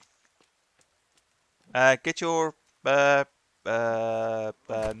 Get your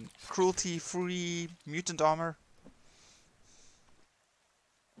cruelty-free mutant armor.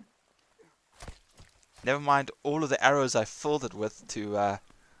 Never mind all of the arrows I filled it with to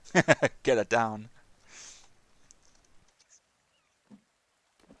get it down.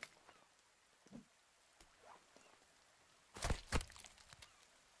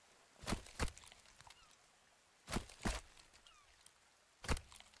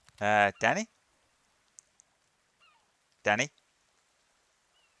 Danny? Danny?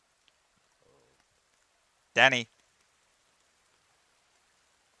 Danny?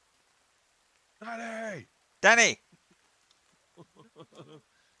 Daddy! Danny!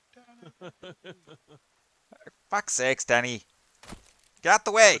 Fuck's sakes, Danny. Get out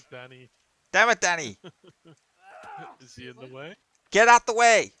the way! Danny, Damn it, Danny! is he in the way? Get out the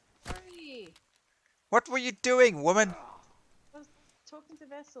way! Sorry. What were you doing, woman? I was talking to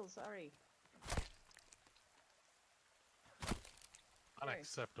Vessel, sorry.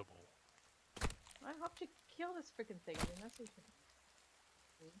 Unacceptable. I hope to kill this freaking thing. I mean, that's what you should.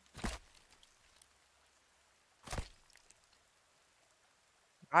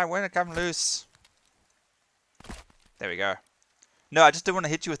 I want to come loose. There we go. No, I just didn't want to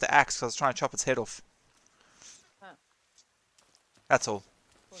hit you with the axe because I was trying to chop its head off. Huh. That's all.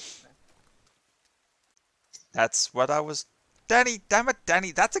 Of course, no. That's what I was... Danny, damn it,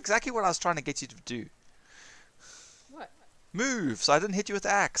 Danny. That's exactly what I was trying to get you to do. What? Move, so I didn't hit you with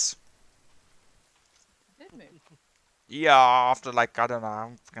the axe. I did move. Yeah, after like, I don't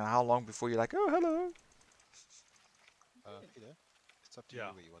know how long before you're like, oh, hello. Peter, it's up to Yeah.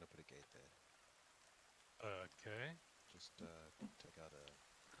 you where you want to put a gate there. Okay. Just take out a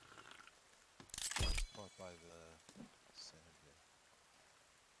part by the sand here.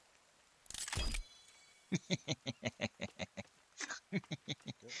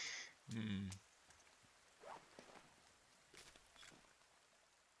 Good. Hmm.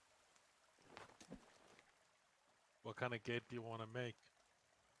 What kind of gate do you want to make?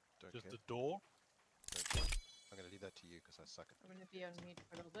 Don't Just care. a door? Don't care. I'm going to leave that to you because I suck at I'm gonna be on mute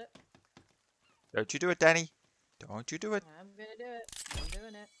for a little bit. Don't you do it, Danny. Don't you do it. I'm gonna do it. I'm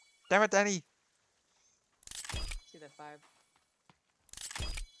doing it. Damn it, Danny. See that fire?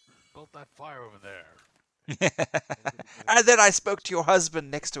 Built that fire over there. And then I spoke to your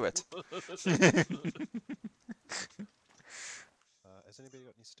husband next to it. Has anybody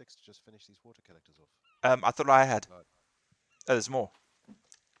got any sticks to just finish these water collectors off? I thought I had. Uh, Oh, there's more.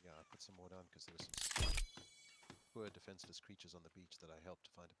 Yeah, I put some more down because there were some poor defenseless creatures on the beach that I helped to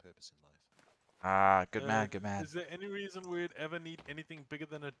find a purpose in life. Ah, good man, good man. Is there any reason we'd ever need anything bigger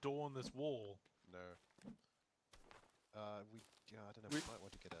than a door on this wall? No. I don't know. We might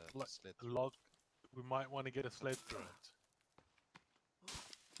want to get a sled. Log. We might want to get a sled through it.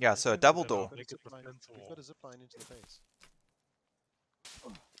 Yeah, so a And double then I'll door. make it We've defensible. got a zip line into the base.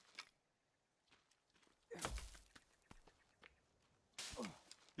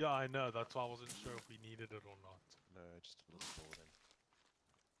 Yeah, I know. That's why I wasn't sure if we needed it or not. No, just a little door then.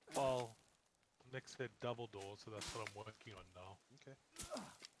 Well, Nick said double door, so that's what I'm working on now. Okay.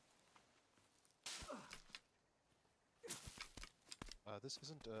 This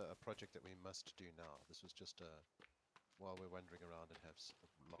isn't a project that we must do now. This was just while we're wandering around and have stuff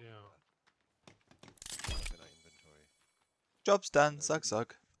in our inventory. Job's done, No, suck really.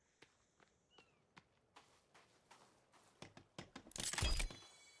 suck.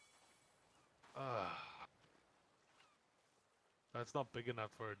 That's not big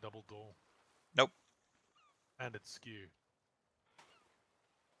enough for a double door. Nope. And it's skew.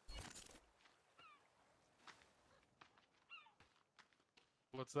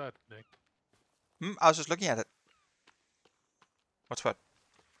 What's that, Nick? I was just looking at it. What's what?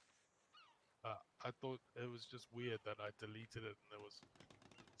 I thought it was just weird that I deleted it and there was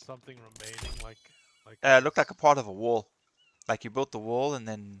something remaining, like. It looked like a part of a wall. Like you built the wall and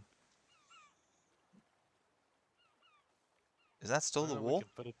then... Is that still the we wall? can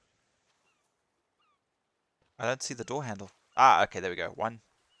put it. I don't see the door handle. Ah, okay, there we go. 1,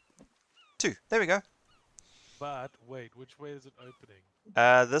 2. There we go. But wait, which way is it opening?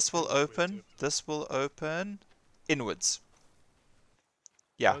 This will Which way to open. This will open inwards.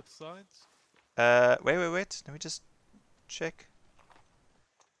 Yeah. Both sides? Wait. Let me just check.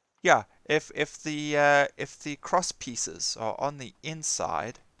 Yeah, if the cross pieces are on the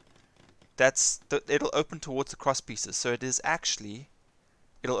inside, it'll open towards the cross pieces. So it is actually,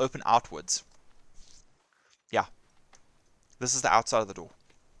 it'll open outwards. Yeah. This is the outside of the door.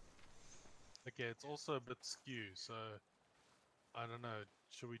 Okay, it's also a bit skew, so I don't know.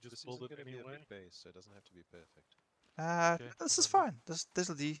 Should we just This build isn't it going to be a anyway? big base, so it doesn't have to be perfect. Okay, This well is then fine.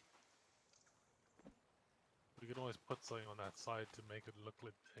 This'll do. we can always put something on that side to make it look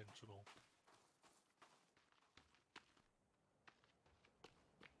intentional.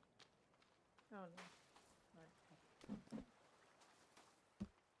 Oh no. Right.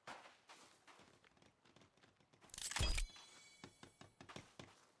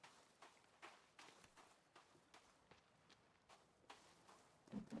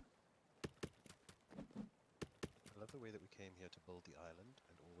 I love the way that we came here to build the island,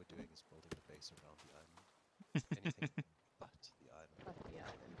 and all we're doing is building the base around the island. Anything but the island. That's the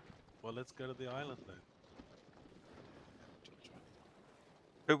island. Well, let's go to the island then.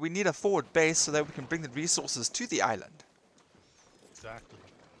 But we need a forward base so that we can bring the resources to the island. Exactly.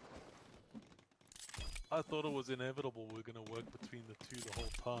 I thought it was inevitable we're going to work between the two the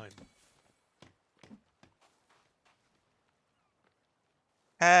whole time.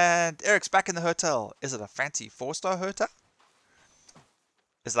 And Eric's back in the hotel. Is it a fancy 4-star hotel?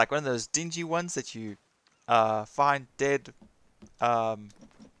 It's like one of those dingy ones that you find dead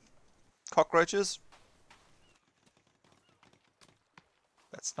cockroaches.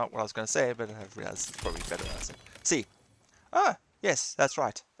 That's not what I was going to say, but I realized it's probably better than I said. See. Ah, yes, that's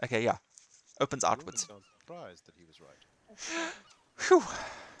right. Okay, yeah. Opens You almost outwards. sound surprised that he was right. Whew.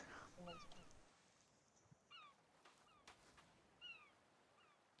 Someone's back.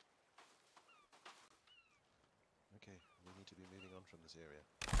 Okay, we need to be moving on from this area.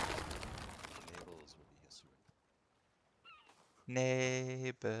 The neighbors will be here soon.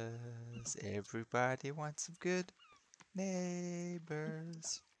 Neighbors, everybody wants some good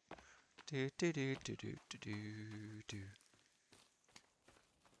neighbors. Do do do do do do do do.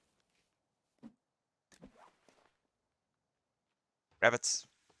 Rabbits.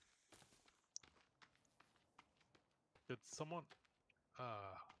 Did someone...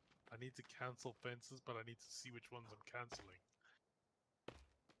 I need to cancel fences, but I need to see which ones I'm cancelling.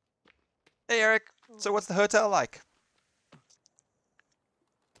 Hey Eric. So what's the hotel like?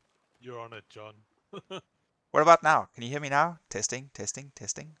 You're on it, John. What about now? Can you hear me now? Testing, testing,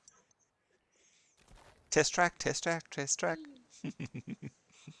 testing. Test track, test track, test track.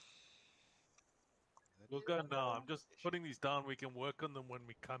 We'll go now. I'm just putting these down. We can work on them when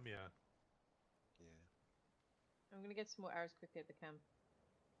we come here. Yeah. I'm gonna get some more arrows quickly at the camp.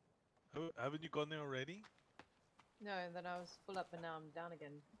 Haven't you gone there already? No, and then I was full up, and now I'm down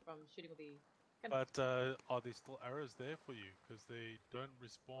again from shooting all the cannons. But are there still arrows there for you? Because they don't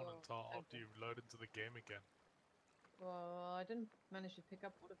respawn Oh, until after okay. you've loaded into the game again. Well, I didn't manage to pick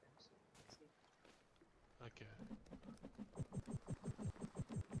up all of them, so let's see. Okay.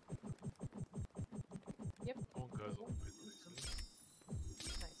 Yep. One goes Yep. on bit nicely.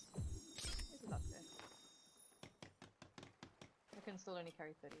 Nice. There's a lot there. I can still only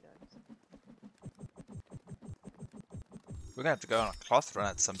carry 30 though. So. We're gonna have to go on a cloth run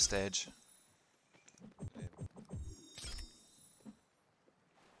at some stage. Same.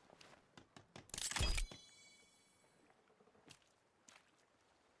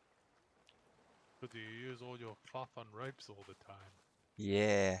 But you use all your cloth on ropes all the time.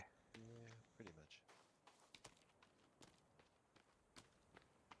 Yeah. Yeah, pretty much.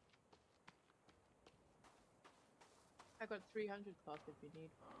 I got 300 cloth if you need.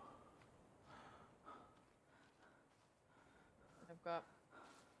 And I've got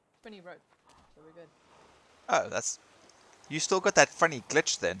 20 rope, so we're good. Oh, that's... You still got that funny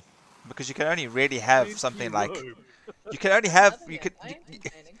glitch then. Because you can only really have 20 something like... rope. You can only have... Another You game, could... I ain't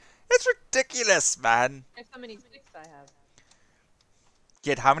complaining. It's ridiculous, man. Guess how many sticks I have?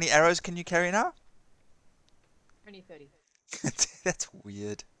 Yet how many arrows can you carry now? Only 30. That's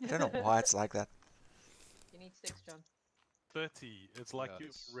weird. I don't know why it's like that. You need sticks, John. 30. It's like Yeah, you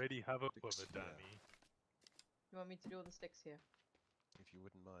it's already have a sticks, quiver, yeah. Danny. You want me to do all the sticks here? If you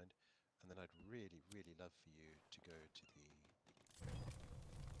wouldn't mind. And then I'd really, really love for you to go to the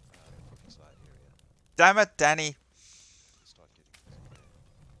cookie side area Damn it, Danny. and start getting busy there.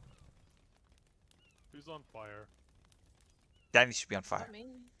 Who's on fire? Danny should be on fire. Not me.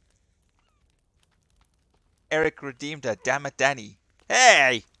 Eric redeemed her. Damn it, Danny.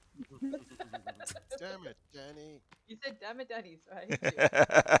 Hey! Damn it, Danny! You said damn it, Danny, so I hate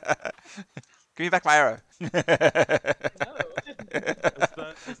you. Give me back my arrow. No.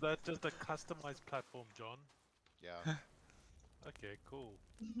 Is that just a customized platform, John? Yeah. Okay, cool.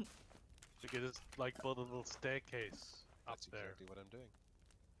 You can just like build a little staircase up That's there. exactly what I'm doing.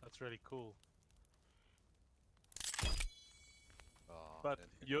 That's really cool. Oh, But don't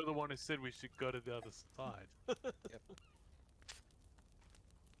hit you're me. the one who said we should go to the other side. Yep.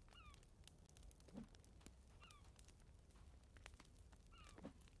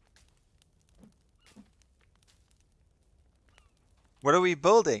 What are we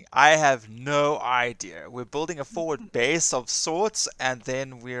building? I have no idea. We're building a forward base of sorts, and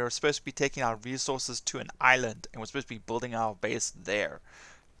then we're supposed to be taking our resources to an island, and we're supposed to be building our base there.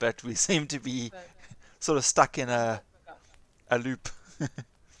 But we seem to be But sort of stuck in a loop.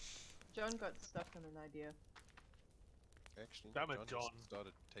 John got stuck on an idea. Actually, Damn it, John John. just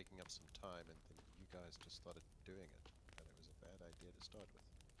started taking up some time, and then you guys just started doing it, and it was a bad idea to start with.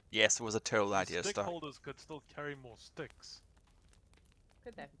 Yes, it was a terrible The idea to stick start. holders could still carry more sticks.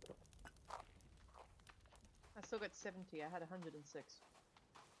 Good there. I still got 70. I had 106.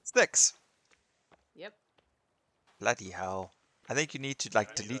 Sticks. Yep. Bloody hell. I think you need to like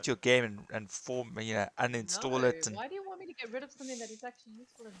Yeah, delete your game and form, uninstall No, it. And why do you want me to get rid of something that is actually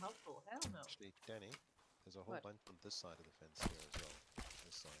useful and helpful? Hell no. Actually, Danny, there's a whole What? bunch on this side of the fence here as well.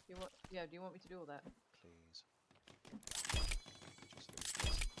 This side, Do you want? Yeah. Do you want me to do all that? please. Just so we've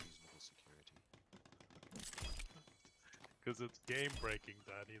got some reasonable security. Because it's game breaking,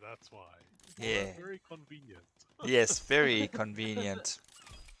 Danny, that's why. Yeah. Very convenient. yes, very convenient.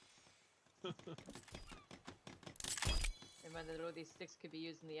 Remember that all these sticks could be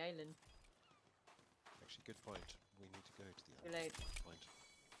used in the island. Actually, good point. We need to go to the Too other late. point.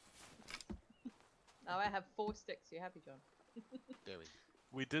 Now I have 4 sticks. You happy, John? Very.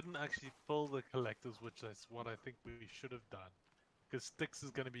 We didn't actually fill the collectors, which is what I think we should have done. Because sticks is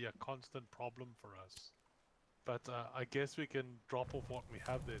going to be a constant problem for us. But I guess we can drop off what we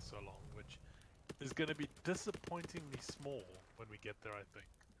have there so long, which is going to be disappointingly small when we get there, I think.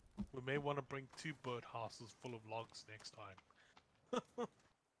 We may want to bring 2 birdhouses full of logs next time.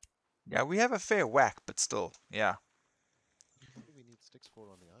 Yeah, we have a fair whack, but still, yeah. What do we need sticks for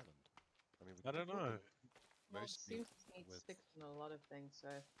on the island? I mean, we I could don't build know. them Well, it mostly seems to need with sticks on a lot of things, so...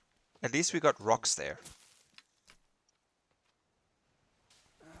 At least we Yeah. got rocks there.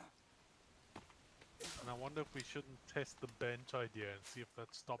 And I wonder if we shouldn't test the bench idea and see if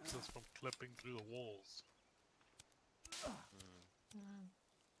that stops us from clipping through the walls. Mm.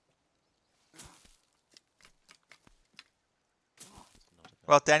 It's not a bad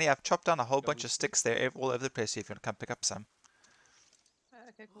Well, Danny, I've chopped down a whole Yeah, bunch we of see. sticks there all over the place if you want to come pick up some.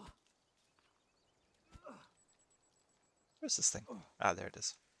 Okay, cool. Where's this thing? Ah, there it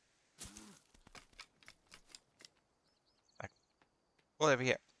is. Back. Well, over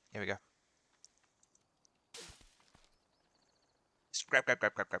here. Here we go. Just grab, grab,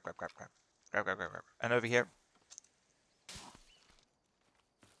 grab, grab, grab, grab, grab, grab, grab, grab, grab, grab. And over here.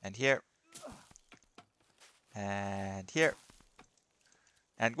 And here. And here.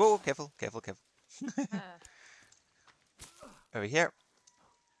 And whoa, careful, careful, careful. Ah, Over here.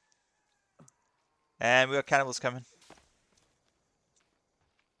 And we got cannibals coming.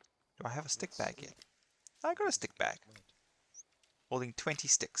 Do I have a stick bag yet? I got a stick bag. Holding 20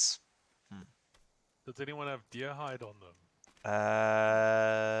 sticks. Does anyone have deer hide on them?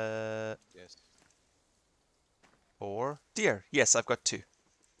 Yes. Or deer. Yes, I've got 2.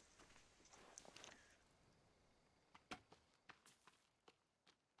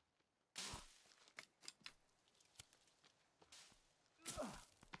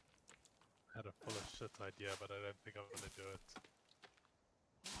 I had a full of shit idea, but I don't think I'm gonna do it.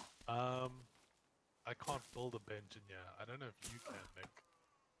 I can't build a bench in here. I don't know if you can, Nick.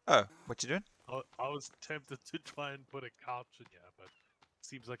 Oh, what you doing? I was tempted to try and put a couch in here, but it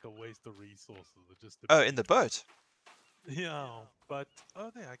seems like a waste of resources. Just to Oh, in the boat. yeah, but oh,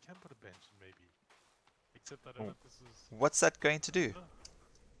 there I can put a bench in maybe. Except I don't know if this is. What's that going to do?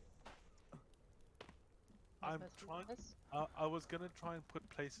 I'm must be trying. this. I was gonna try and put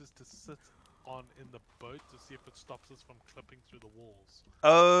places to sit on in the boat to see if it stops us from clipping through the walls.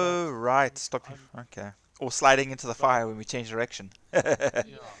 Oh, But right. Stop you. I'm- Okay. Or sliding into the But- fire when we change direction.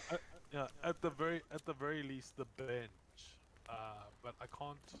 Yeah, at the very least the bench. But I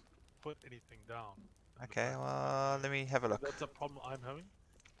can't put anything down. in the Okay, back. well, let me have a look. That's a problem I'm having.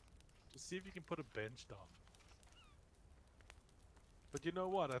 Just see if you can put a bench down. But you know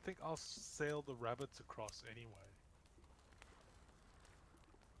what? I think I'll sail the rabbits across anyway.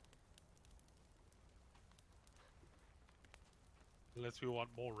 Unless we want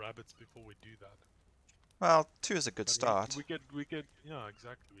more rabbits before we do that. Well, 2 is a good But start. we could, yeah,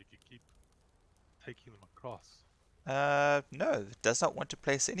 exactly. We could keep taking them across. No, it does not want to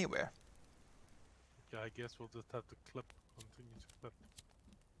place anywhere. Okay, I guess we'll just have to continue to clip.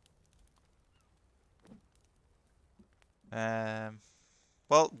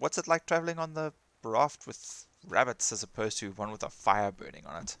 Well, what's it like traveling on the raft with rabbits as opposed to one with a fire burning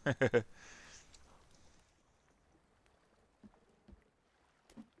on it?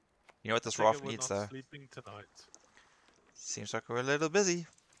 You know what this Take it raft we're needs, not though? sleeping tonight. Seems like we're a little busy.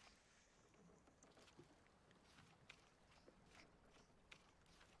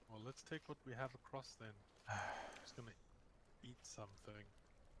 Well, let's take what we have across then. Just gonna eat something.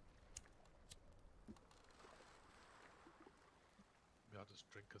 Maybe I'll just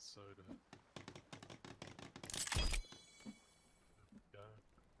drink a soda. There we go.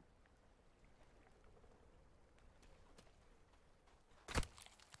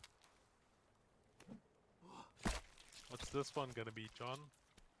 What's this one gonna be, John?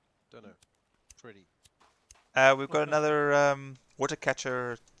 Don't know. Pretty. We've got another water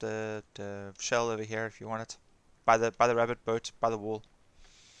catcher, the shell over here if you want it. By the rabbit boat, by the wall.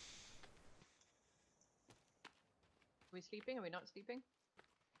 Are we sleeping? Are we not sleeping?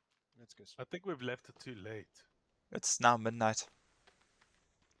 Let's go. I think we've left it too late. It's now midnight.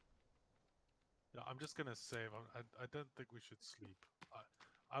 Yeah, I'm just gonna save. I don't think we should sleep.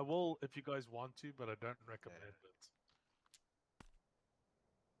 I will if you guys want to, but I don't recommend it.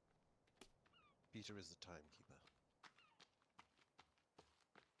 Peter is the timekeeper.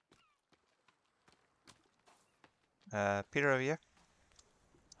 Peter over here.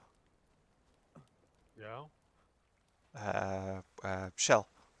 Yeah. Shell.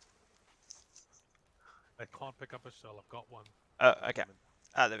 I can't pick up a shell. I've got one. Oh, okay.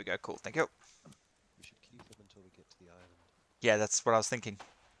 Ah, there we go. Cool. Thank you. We should keep them until we get to the island. Yeah, that's what I was thinking.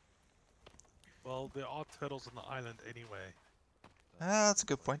 Well, there are turtles on the island anyway. Ah, that's a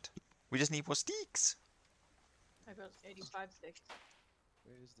good point. We just need more sticks. I got 85 sticks.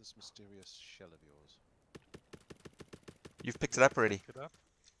 Where is this mysterious shell of yours? You've picked it up already. Pick it up.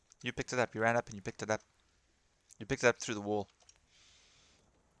 You picked it up. You ran up and you picked it up. You picked it up through the wall.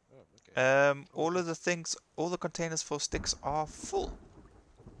 Oh, okay. All of the things, all the containers for sticks are full.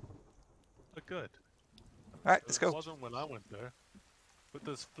 Oh, good. Alright, let's It go. wasn't when I went there. With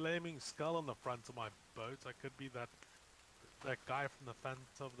this flaming skull on the front of my boat, I could be that guy from the Phantom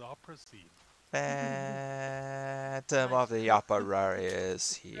of the Opera scene. Phantom of the Opera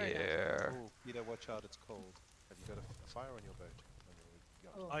is here. Oh, Peter, watch out, it's cold. Have you got a fire on your boat? On your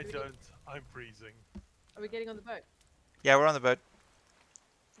yacht? Oh, I really? don't. I'm freezing. Are we getting on the boat? Yeah, we're on the boat.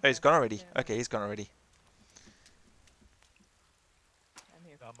 Oh, he's Okay, gone already. yeah, Okay, he's gone already. I'm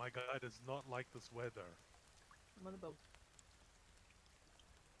here. My guy does not like this weather. I'm on the boat.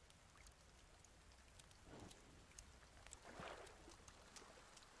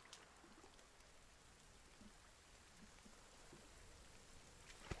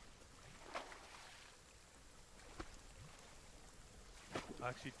 I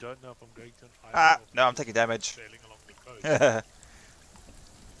actually don't know if I'm going to an island Ah, or no, I'm just taking damage. sailing along the coast.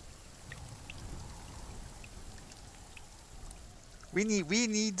 we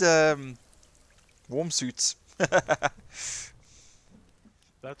need warm suits.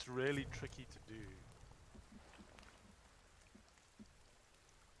 That's really tricky to do.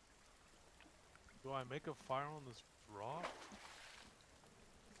 Do I make a fire on this raft?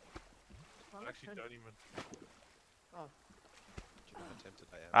 Well, I actually good. don't even. Oh, Do you know how tempted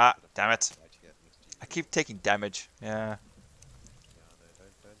I am Ah, to put a damn fire it. right here next to you? I keep taking damage. Yeah. Yeah, no,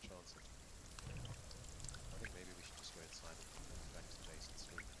 don't chance it. I think maybe we should just go inside and go back to the base and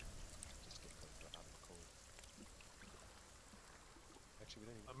sleep. Just get out of the cold. Actually, we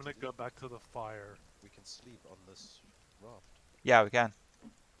don't even I'm need gonna to go leave. back to the fire. We can sleep on this raft. Yeah, we can.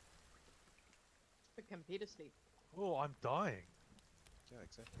 but can Peter sleep? Oh, I'm dying. Yeah,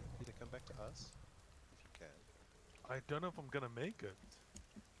 exactly. Peter, come back to us if you can. I don't know if I'm gonna make it.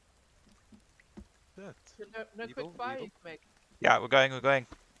 Shit. No quick Evil, fire evil. you can make. Yeah, we're going. Can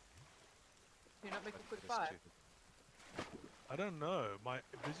you not make I a quick think it is fire? too. I don't know. My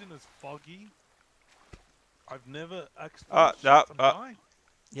vision is foggy. I've never actually. Oh, shit, no, I'm oh. dying.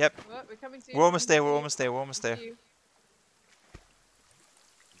 Yep. What? We're coming to you. We're almost there. We're coming almost there. We're almost to there. you.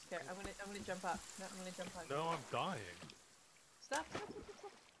 Okay, I'm gonna jump up. No, I'm gonna jump up. No, I'm dying. Stop.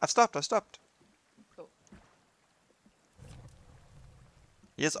 I've stopped. I've stopped. Cool.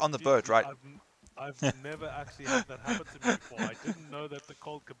 He is on the See, boat, right? I've never actually had that happen to me before. I didn't know that the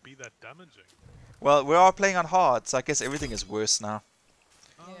cold could be that damaging. Well, we are playing on hard, so I guess everything is worse now.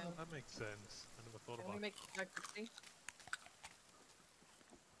 Oh, Yeah. that makes sense. I never thought Can about we it. make it quickly?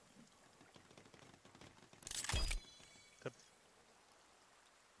 Tip.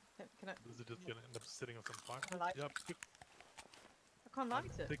 Can I? Is it just gonna end up sitting on some fire? Can I light Yep. I can't light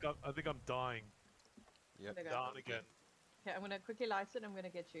it. I think I'm dying. Yep. There you go. Down again. Okay, I'm gonna quickly light it. I'm gonna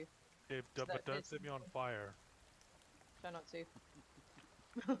get you. Okay, So but that don't it's- set me on fire. Try not to.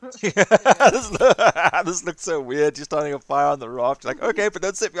 This looks so weird. You're starting a fire on the raft. You're like, okay, but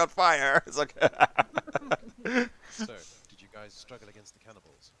don't set me on fire. It's like, So, did you guys struggle against the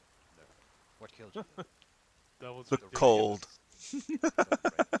cannibals? No. What killed you? That was The ridiculous. cold.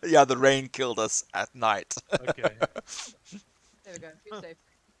 Right. Yeah, the rain killed us at night. Okay. There we go. You're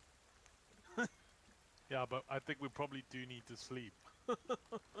safe. Yeah, but I think we probably do need to sleep.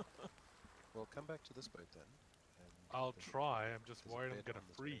 Well, come back to this boat then. And I'll there's a- try. I'm just there's a worried I'm bed gonna on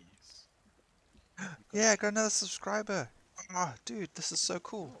this boat. freeze. You've got Yeah, a- got another subscriber. Oh, dude, this is so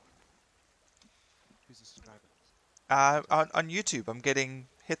cool. Who's a subscriber? On YouTube, I'm getting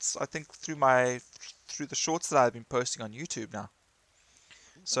hits. I think through the shorts that I've been posting on YouTube now.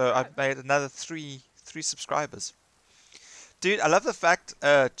 So I've made another three subscribers. Dude, I love the fact,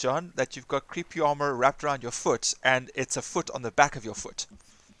 John, that you've got creepy armor wrapped around your foot, and it's a foot on the back of your foot.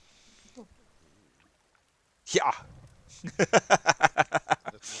 Yeah.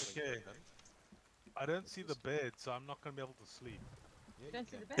 That's Okay. I don't see the bed, so I'm not gonna be able to sleep. Yeah, You don't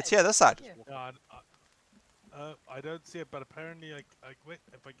see can. the bed. It's here, this side. Yeah. Yeah, I don't see it, but apparently I wait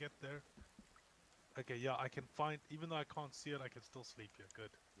if I get there. Okay, yeah, I can find. Even though I can't see it, I can still sleep here.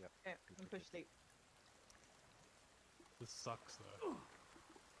 Good. Okay, I'm push sleep. This sucks though.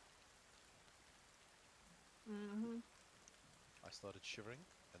 Mm-hmm. I started shivering,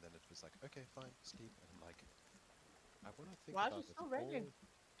 and then it was like, okay, fine, sleep. And I'm like, I want to think Why is about it it still all raining?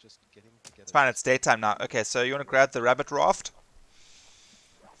 just getting together. It's fine, it's daytime now. Okay, so you want to grab the rabbit raft?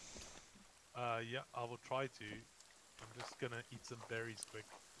 Yeah, I will try to. I'm just gonna eat some berries quick.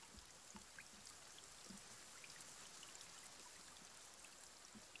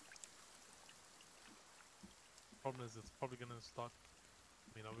 Problem is, it's probably gonna start.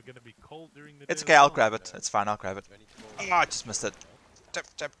 I mean, are we gonna be cold during the day? It's as okay, I'll well? grab it. It's fine, I'll grab it. It's only Oh, 12 I just missed it. Tip,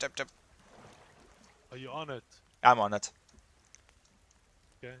 tip, tip, tip. Are you on it? I'm on it.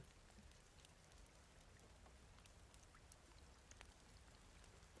 Okay.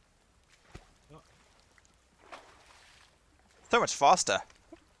 So much faster.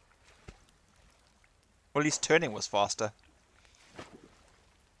 Well, at least turning was faster. I'm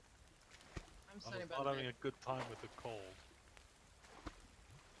I sorry was about not having that. a good time with the cold.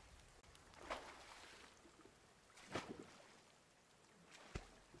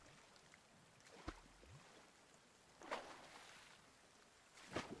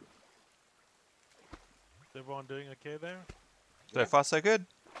 Is everyone doing okay there? So far, so good.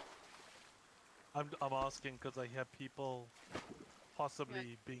 I'm asking because I hear people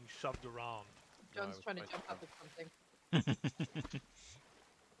possibly being shoved around. No, I John's was trying to trying to jump up jump. with something.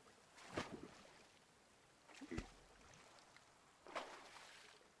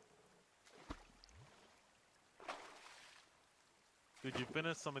 Did you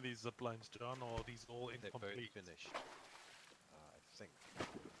finish some of these zip lines, John, or are these all They're both incomplete? finished, I think.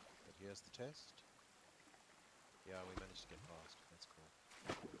 But here's the test. Yeah, we managed to get past. That's cool.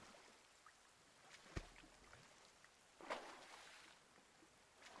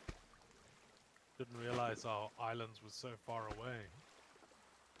 Didn't realize our islands were so far away.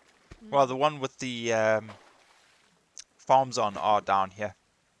 Well, the one with the farms on are down here.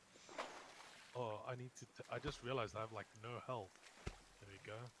 Oh, I need to. I just realized I have like no health. There we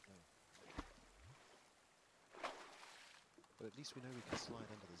go. But at least we know we can slide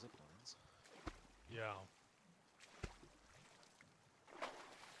under the zip lines. Yeah.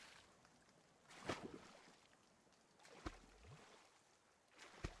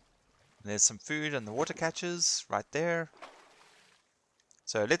 There's some food and the water catchers right there.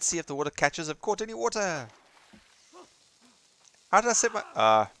 So let's see if the water catchers have caught any water. How did I set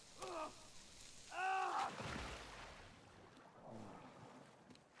my...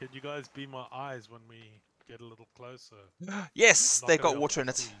 Can you guys be my eyes when we get a little closer? Yes, Not they've gonna got be able water to in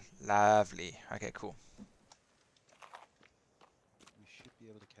it. see. Lovely. Okay, cool. We should be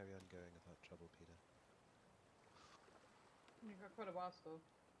able to carry on going without trouble, Peter. You got quite a while still.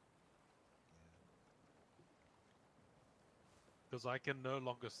 Because I can no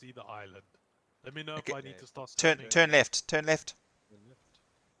longer see the island. Let me know Okay. if I need to start Turn, turning. turn left. Turn left. Turn left.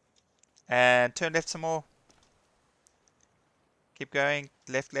 And turn left some more. Keep going.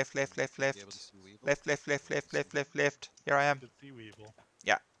 Left, left, left, left, Be able to left. see Weevil. Left, left, left, left, left, left, left. Here I I am. can see Weevil.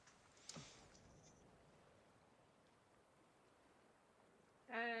 Yeah.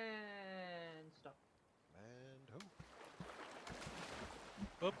 And stop. And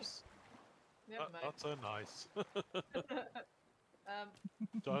Oops. Never mind. Not so nice. Um,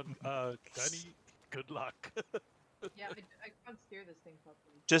 John, Danny, good luck. yeah, I can't steer this thing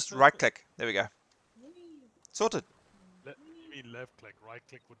properly. Just right click. There we go. Whee! Sorted. You mean left click, right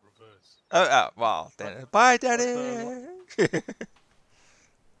click would reverse. Oh, well, then. Bye, Daddy.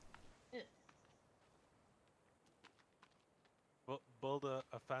 Build a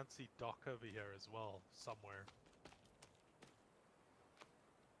fancy dock over here as well, somewhere.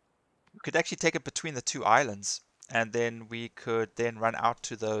 We could actually take it between the two islands, and then we could then run out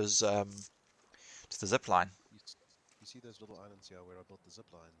to those to the zip line. you see those little islands here where I built the zip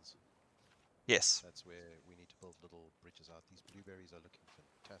lines? Yes. That's where we need to build little bridges out. These blueberries are looking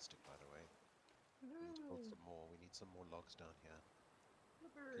fantastic, by the way. We need to build some more. We need some more logs down here.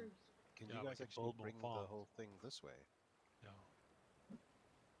 Flippers. Can Yeah, you we guys can actually build more bring the farms. whole thing this way? Yeah.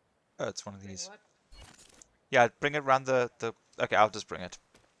 Oh, it's one of Bring these. what? Yeah, bring it around the... Okay, I'll just bring it.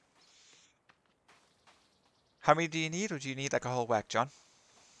 How many do you need, or do you need like a whole whack, John?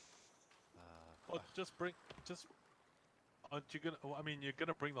 Or just bring, aren't you gonna, I mean, you're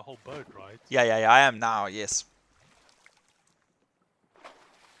gonna bring the whole boat, right? Yeah, I am now, yes.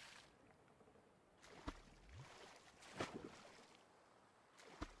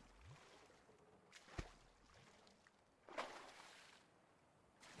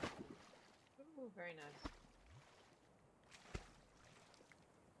 Ooh, very nice.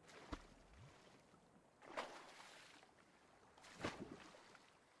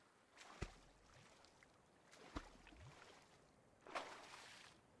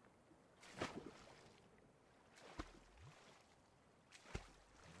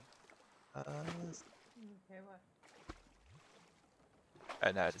 Okay, what?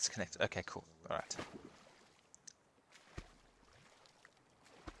 Oh no, it's connected. Okay, cool. All right.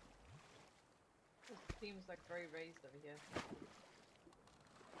 This seems like very raised over here.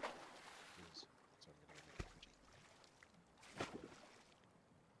 Yes. So I'm going to make it pretty.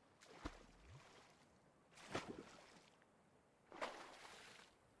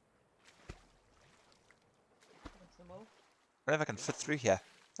 Want some more? I wonder if I can fit through here.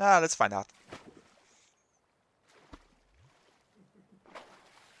 Ah, let's find out.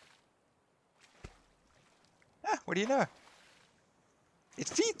 Ah, what do you know? It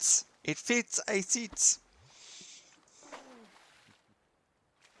fits! It fits a seat!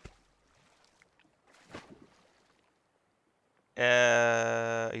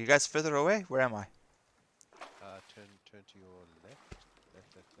 Are you guys further away? Where am I? Turn to your left.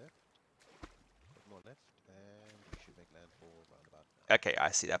 Left. A bit more left, and you should make landfall round about now. Okay, I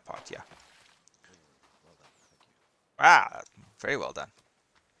see that part, yeah. Well done, thank you. Ah, very well done.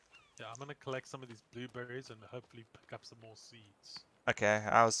 Yeah, I'm gonna collect some of these blueberries and hopefully pick up some more seeds. Okay,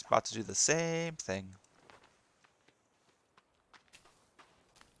 I was about to do the same thing.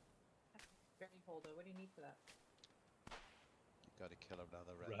 Berry holder. What do you need for that? You've got to kill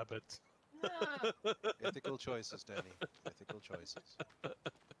another rabbit. Rabbit. Ah! Ethical choices, Danny. Ethical choices.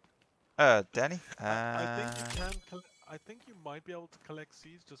 Danny? I think you can. I think you might be able to collect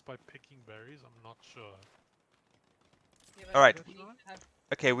seeds just by picking berries. I'm not sure. Yeah, but Alright. you need to have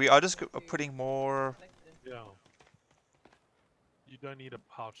Okay, we are just somewhere to putting more. collect it in. Yeah. You don't need a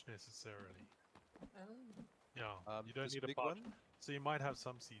pouch necessarily. Oh. Yeah. You don't This need a big pouch. one, So you might have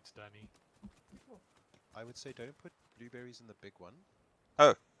some seeds, Danny. I would say don't put blueberries in the big one.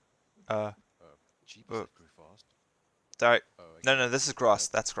 Uh, Oh, jeepers, uh, that grew fast. sorry. Oh, No, okay. no, this is grass.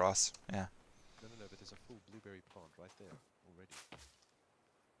 That's grass. Yeah. No, but there's a full blueberry plant right there already.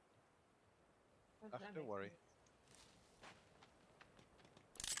 How does that Don't make worry. sense?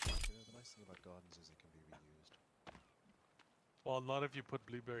 You know, the nice thing about gardens is they can be reused. Well, not if you put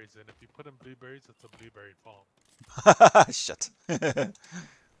blueberries in. If you put in blueberries, it's a blueberry farm. Shit.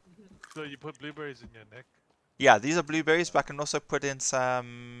 So you put blueberries in your neck. Yeah, these are blueberries, but I can also put in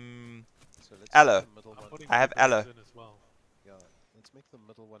some So let's aloe. make the middle I'm one. putting I have blueberries aloe. in as well. Yeah, let's make the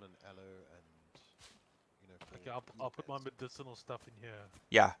middle one an aloe and for Okay, I'll put my beds. medicinal stuff in here.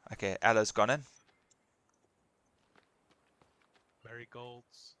 Yeah, okay, aloe's gone in.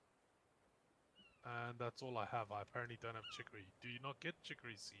 Marigolds. And that's all I have. I apparently don't have chicory. Do you not get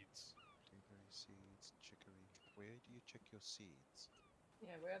chicory seeds? Blueberry seeds, chicory. Where do you check your seeds?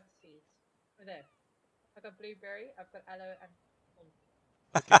 Yeah, where are the seeds? Oh, there. I've got blueberry, I've got aloe, and pumpkin.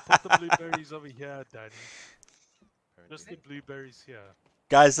 Okay, put the blueberries over here, Danny. Apparently Just the blueberries here.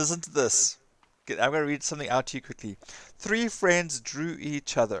 Guys, listen to this. Okay, I'm going to read something out to you quickly. 3 friends drew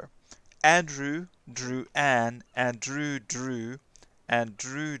each other. Andrew drew Anne, and Drew drew, and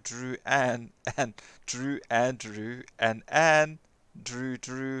Drew drew Anne, and Drew Andrew, and Anne drew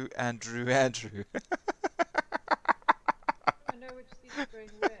Drew, and Drew Andrew. I know which seeds are going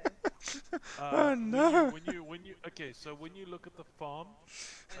where. Oh, no. When you okay, so when you look at the farm,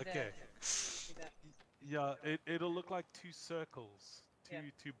 Oh, okay, there. See that? yeah, it'll look like 2 circles, Yeah.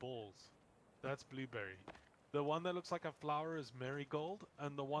 two balls. That's blueberry. The one that looks like a flower is marigold,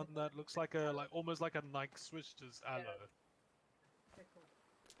 and the one that looks like almost like a Nike Swish is aloe. Okay, cool.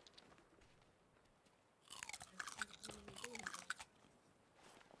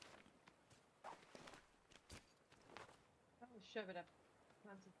 Oh, shove it up.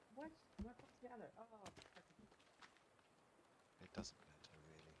 What? What was the other? Oh, okay. it doesn't matter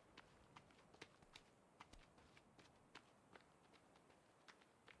really.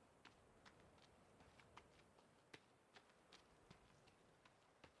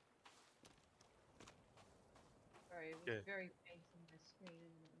 Sorry, it was Okay. very faint on my screen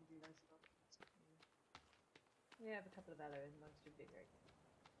and I didn't realize it all. Yeah, I have a couple of aloe and most of blueberry.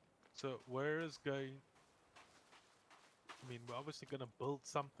 So where is going? I mean, we're obviously going to build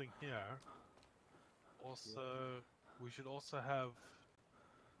something here. Also, we should also have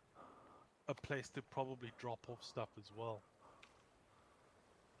a place to probably drop off stuff as well.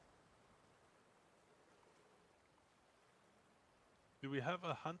 Do we have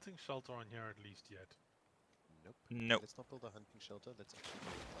a hunting shelter on here at least yet? Nope. Nope. Let's not build a hunting shelter. Let's actually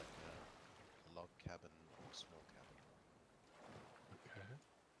build like a log cabin or a small cabin. Okay.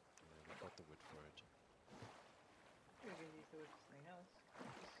 We've got the wood for it. We can use the wood for something else.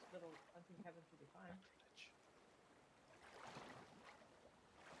 This little hunting cabin should be fine. Lich.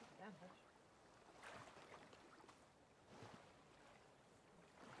 Damn much.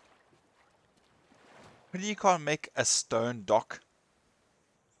 What do you can't make a stone dock?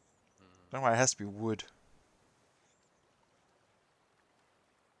 Mm. I don't know why it has to be wood.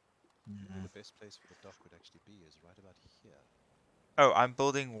 Maybe the best place for the dock would actually be is right about here. Oh, I'm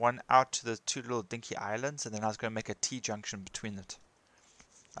building one out to the 2 little dinky islands, and then I was going to make a T-junction between it.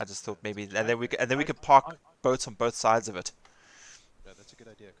 I just thought maybe, and then we could park boats on both sides of it. Yeah, that's a good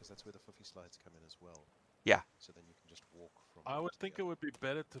idea because that's where the fluffy slides come in as well. Yeah. So then you can just walk from. I one would to think the it would be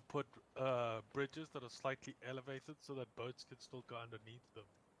better to put bridges that are slightly elevated so that boats can still go underneath them.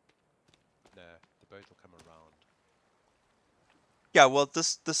 Nah, the boat will come around. Yeah, well,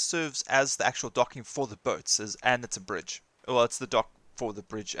 this serves as the actual docking for the boats, and it's a bridge. Well, it's the dock for the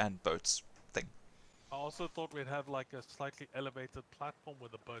bridge and boats thing. I also thought we'd have like a slightly elevated platform where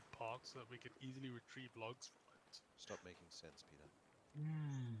the boat parks so that we could easily retrieve logs from it. Stop making sense, Peter.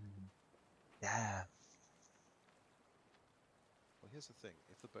 Yeah. Well, here's the thing.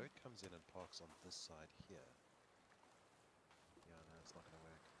 If the boat comes in and parks on this side here... Yeah, no, it's not going to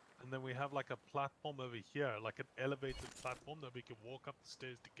work. And then we have like a platform over here, like an elevated platform that we can walk up the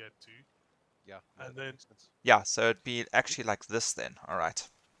stairs to get to. Yeah, no, And that then- makes sense. Yeah, so it'd be actually like this then. All right.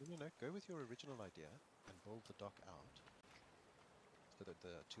 No, go with your original idea and build the dock out so that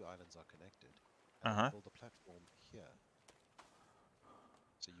the 2 islands are connected. And then build a platform here.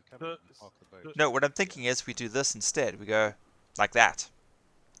 So you come in, you park the boat. No, what I'm thinking is we do this instead. We go like that.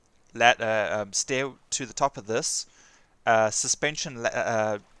 Stair to the top of this, suspension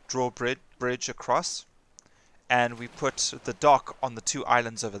drawbridge across, and we put the dock on the 2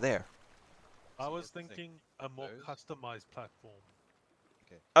 islands over there. I was thinking a more customized platform.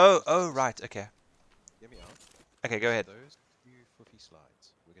 Okay. Oh, right. Okay. Hear me out. Okay, go ahead. Those few fluffy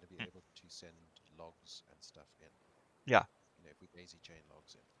slides, we're going to be able to send logs and stuff in. Yeah. You know, if we daisy chain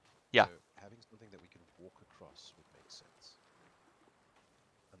logs in. Yeah. So having something that we can walk across would make sense.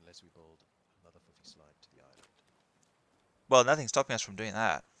 Unless we build another fluffy slide to the island. Well, nothing's stopping us from doing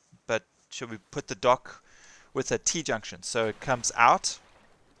that. But should we put the dock with a T-junction so it comes out?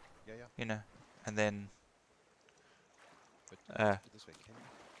 Yeah, yeah. You know, and then... But let's put it this way,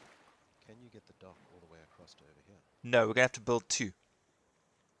 can you get the dock all the way across to over here? No, we're going to have to build 2.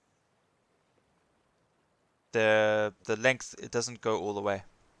 The length, it doesn't go all the way.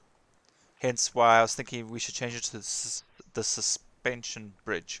 Hence why I was thinking we should change it to the suspension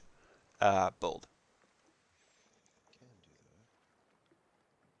bridge build. Can do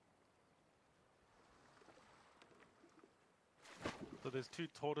though. So there's 2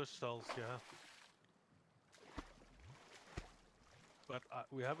 tortoise shells here. But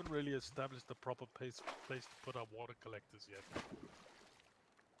we haven't really established the proper place to put our water collectors yet.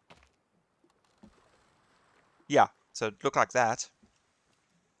 Yeah, so it look like that.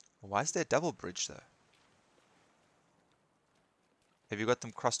 Why is there a double bridge though? Have you got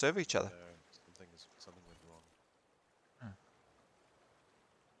them crossed over each other? No, something went wrong. Hmm.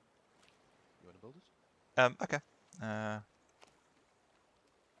 You want to build it? Okay.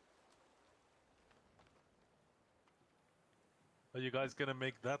 Are you guys gonna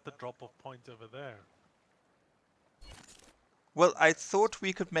make that the drop-off point over there? Well, I thought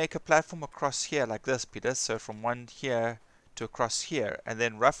we could make a platform across here like this, Peter. So from one here to across here, and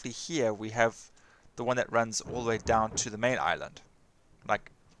then roughly here we have the one that runs all the way down to the main island,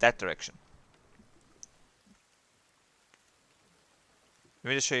 like that direction. Let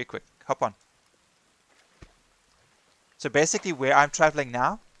me just show you quick. Hop on. So basically where I'm traveling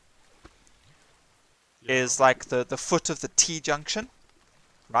now is like the foot of the T-junction,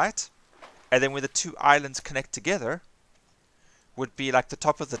 right? And then where the 2 islands connect together would be like the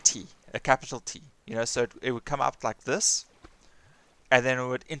top of the T, a capital T. You know, so it would come up like this, and then it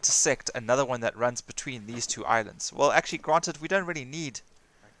would intersect another one that runs between these 2 islands. Well, actually, granted, we don't really need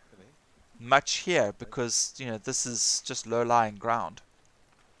much here because, you know, this is just low-lying ground.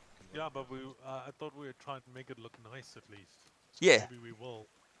 Yeah, but I thought we were trying to make it look nice at least. So Yeah. maybe we will.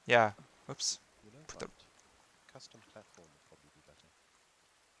 Yeah. Oops. You know what? Custom platform would probably be better.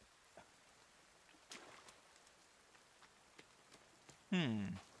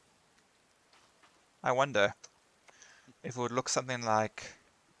 I wonder if it would look something like...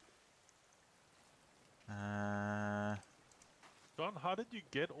 John, how did you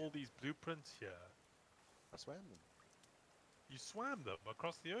get all these blueprints here? I swam them. You swam them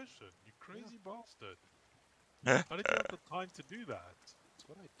across the ocean, you crazy bastard. Huh? How did you have the time to do that? That's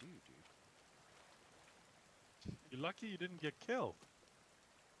what I do, dude. You're lucky you didn't get killed.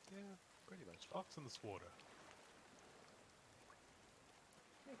 Yeah, pretty much. Sharks in this water.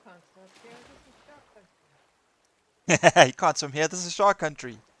 You can't stop here. This is shark country. You can't swim here, this is shark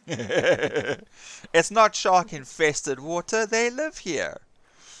country. It's not shark infested water, they live here.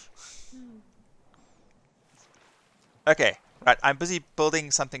 Okay, right, I'm busy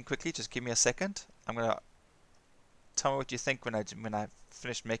building something quickly, just give me a second. I'm gonna tell me what you think when I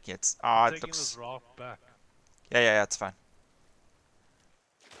finish making it. Ah, I'm it taking looks... this raft back. Yeah, it's fine.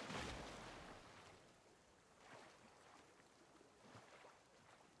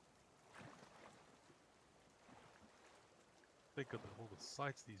 Think of all the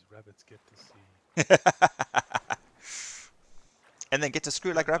sights these rabbits get to see. And then get to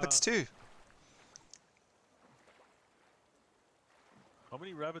screw like rabbits too. How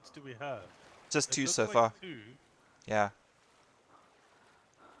many rabbits do we have? Just It 2 looks so like far. 2. Yeah.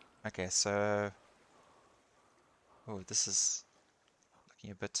 Okay, so... Oh, this is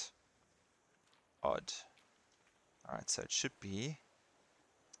looking a bit odd. Alright, so it should be...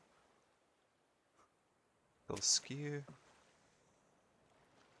 little skew.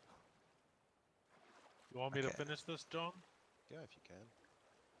 You want me to Okay. finish this, John? Yeah, if you can.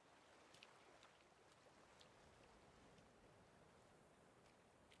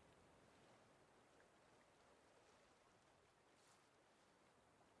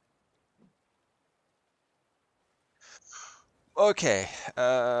 Okay,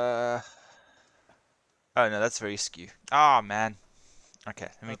 oh no, that's very skew. Ah, man. Okay,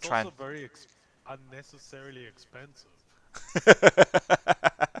 let me It's try also very unnecessarily expensive. You know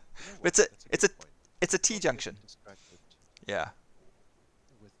what? It's a That's good point. it's a Not to get T-junction. distracted Yeah.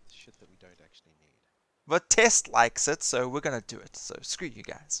 with shit that we don't actually need. But Test likes it, so we're gonna do it. So screw you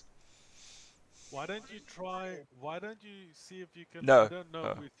guys. Why don't you try? Why don't you see if you can? I No. don't know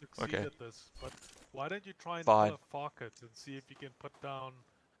if Oh, we succeed okay. at this, but why don't you try and Fine. pull a Farkut and see if you can put down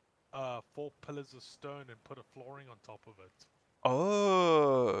 4 pillars of stone and put a flooring on top of it.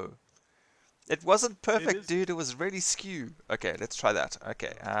 Oh. It wasn't It perfect, is. dude. It was really skew. Okay, let's try that.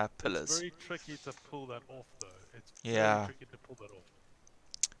 Okay, It's pillars. very tricky to pull that off, though. It's very Yeah. tricky to pull that off.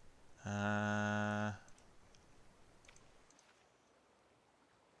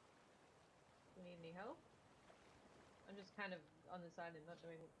 Do you need any help? I'm just kind of on the side and not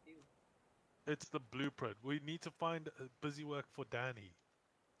knowing what to do. It's the blueprint. We need to find busy work for Danny.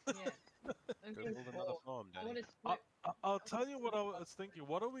 Yeah. I'm Go just build another bored. farm, I Danny. want to split. I'll tell you what I was thinking.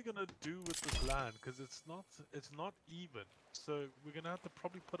 What are we gonna do with this land? Because it's not even. So we're gonna have to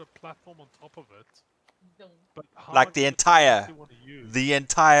probably put a platform on top of it. But how Like much the of it do we entire, actually want to use? the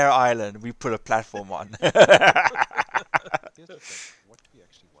entire island, we put a platform on. Here's the thing. What do we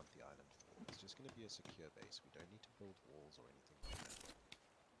actually want the island for? It's just going to be a secure base. We don't need to build walls or anything like that.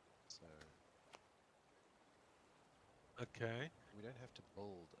 So Okay. we don't have to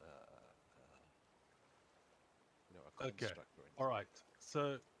build, a Okay. construct or anything. All right.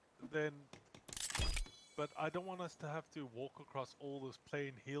 So then, but I don't want us to have to walk across all this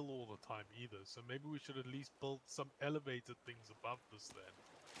plain hill all the time either. So maybe we should at least build some elevated things above this then,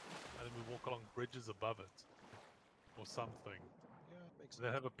 and then we walk along bridges above it, or something. Yeah, it makes They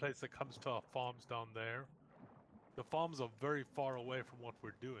sense. have a place that comes to our farms down there. The farms are very far away from what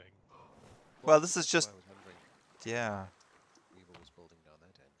we're doing. Well, this is that's just, why I was wondering yeah. Weevil was building down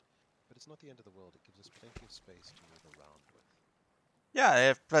that end. But it's not the end of the world. It gives us plenty of space to move around with.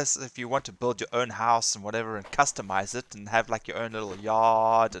 Yeah, plus if you want to build your own house and whatever and customize it and have like your own little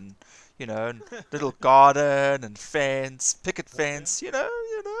yard and, you know, and little garden and fence, picket fence, you know,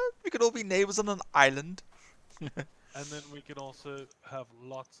 we could all be neighbors on an island. And then we can also have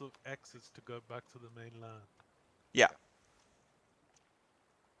lots of exits to go back to the mainland. Yeah.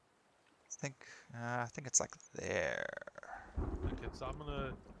 I think it's like there. Okay, so I'm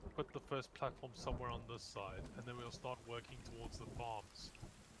gonna put the first platform somewhere on this side, and then we'll start working towards the farms.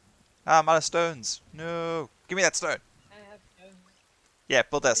 Ah, I'm out of stones. No. Give me that stone. I have no. Yeah,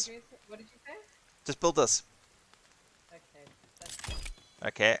 build this. What did you say? Just build this. Okay. That's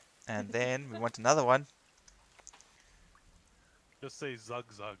Okay. And then we want another one. Just say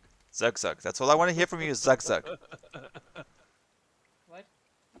zug zug. Zug zug. That's all I want to hear from you is zug zug. what?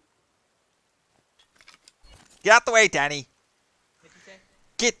 Get out the way, Danny. What did you say?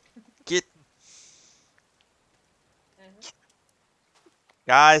 Get. Uh-huh.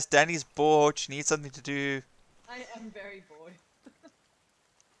 Guys, Danny's bored. She needs something to do. I am very bored.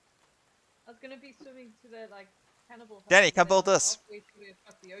 I was gonna be swimming to the cannibal. Danny, come build this.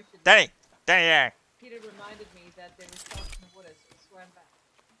 Across the ocean. Danny. Yeah. Peter reminded me that there was sharks in the water, so I swam back.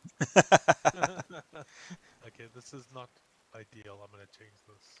 Okay, this is not ideal. I'm gonna change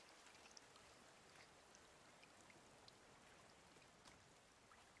this.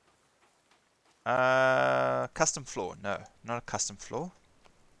 Custom floor. No, not a custom floor.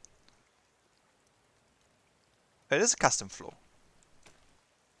 It is a custom floor.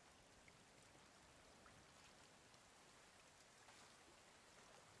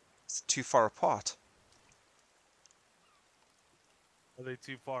 It's too far apart. Are they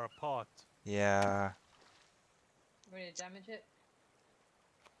too far apart? Yeah. We're gonna damage it.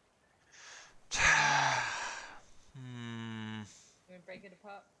 Hmm. We're gonna break it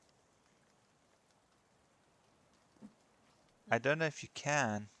apart. I don't know if you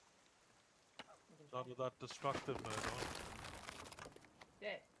can. Not without destructive mode on. Yeah.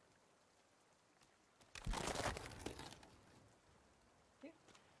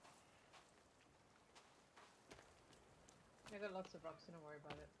 I got lots of rocks, so don't worry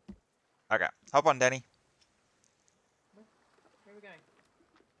about it. Okay, hop on, Danny. Where are we going?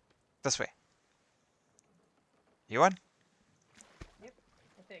 This way. You on? Yep,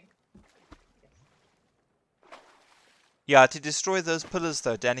 I think. Yes. Yeah, to destroy those pillars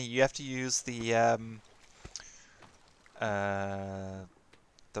though, Danny, you have to use the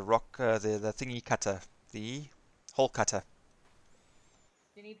rock, the thingy cutter, the hole cutter.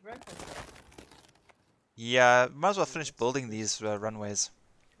 Do you need rope on there? Yeah, might as well finish building these runways.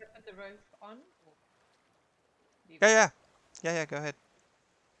 Should I put the rope on? Or leave it? Yeah, go ahead.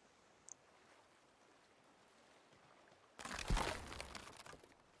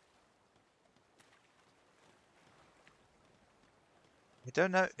 I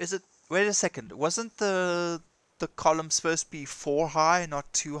don't know, is it, wait a second, wasn't the column supposed to be 4 high,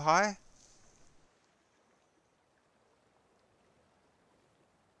 not 2 high?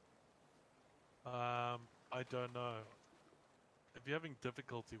 Um, I don't know. If you're having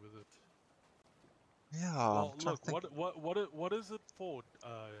difficulty with it. Yeah. Well, I'm trying look, to think. what is it for,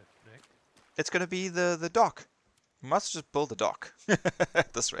 Nick? It's going to be the dock. We must just build a dock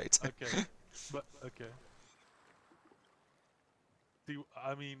at this rate. Okay, but okay. See,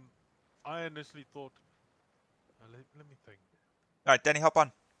 I mean, I initially thought. Let me think. All right, Danny, hop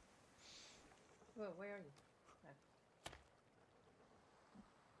on. Whoa, where are you? Oh.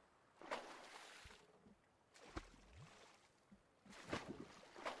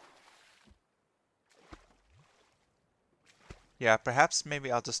 Yeah, perhaps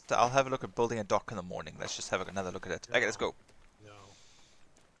maybe I'll have a look at building a dock in the morning. Let's just have another look at it. Okay, let's go. Yeah.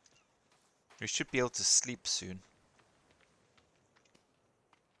 We should be able to sleep soon.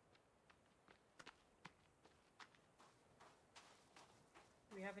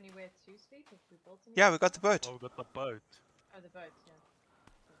 Do we have anywhere to sleep if we built anything? Yeah, we got the boat. Oh, we got the boat. Oh, the boat, yeah.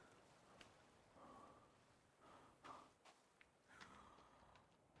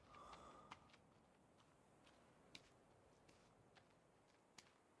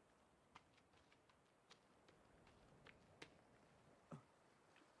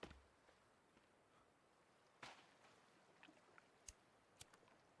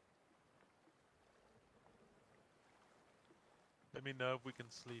 Let me know if we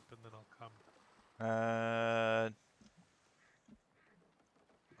can sleep, and then I'll come.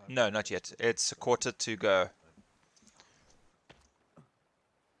 No, not yet. It's a quarter to go.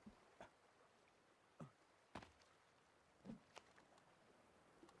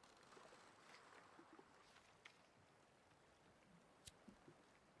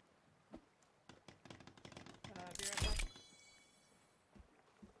 Be right back.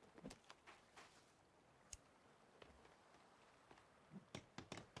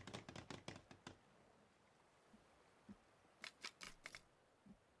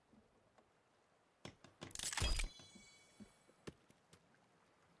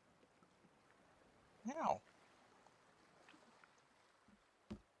 Now.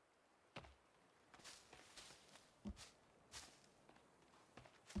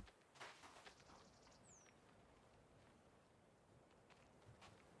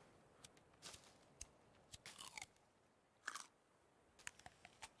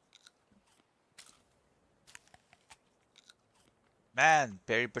 Man,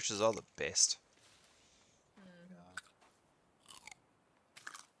 berry bushes are the best.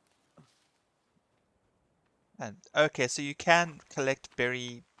 And okay, so you can collect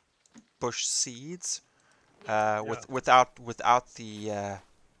berry bush seeds, Yeah. without the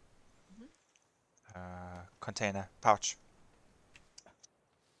Mhm. container pouch.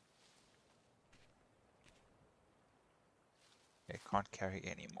 Okay, can't carry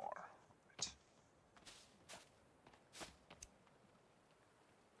anymore. Right.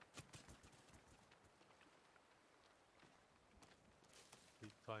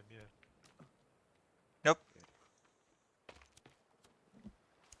 Sleep time, yeah. Nope.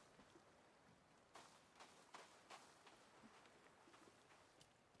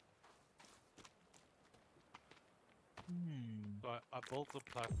 So I built a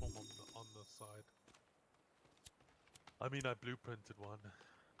platform on the side. I mean, I blueprinted one.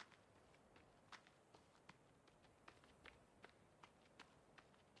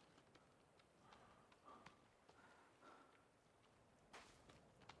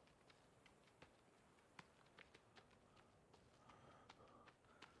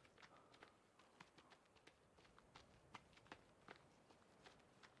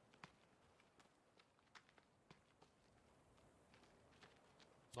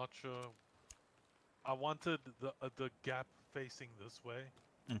 Not sure. I wanted the gap facing this way,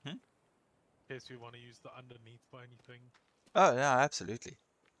 Mm-hmm. in case we want to use the underneath for anything. Oh yeah, absolutely.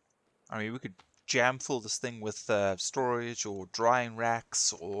 I mean, we could jam fill this thing with storage or drying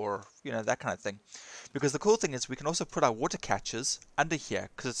racks or that kind of thing. Because the cool thing is we can also put our water catchers under here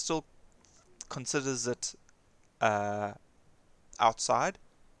because it still considers it outside.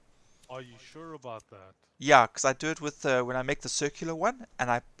 Are you sure about that? Yeah, because I do it with when I make the circular one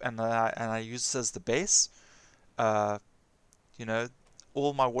and I use it as the base. Uh, you know,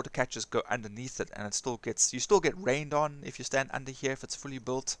 all my water catchers go underneath it, and you still get rained on if you stand under here if it's fully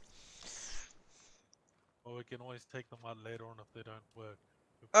built. Or we can always take them out later on if they don't work.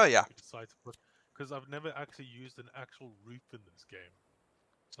 If Oh yeah. we decide to put, because I've never actually used an actual roof in this game,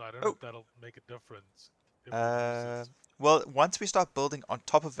 so I don't know Oh. if that'll make a difference if we use it. Well, once we start building on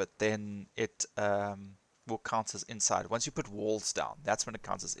top of it, then it will count as inside. Once you put walls down, that's when it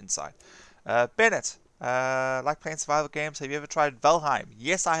counts as inside. Bennett, like playing survival games. Have you ever tried Valheim?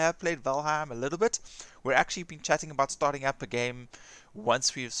 Yes, I have played Valheim a little bit. We're actually been chatting about starting up a game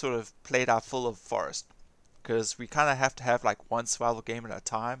once we've sort of played our full of forest. because we kind of have to have like one survival game at a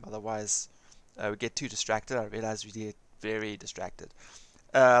time, otherwise we get too distracted. I realize we get very distracted.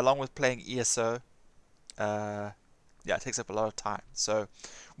 Along with playing ESO, yeah, it takes up a lot of time. So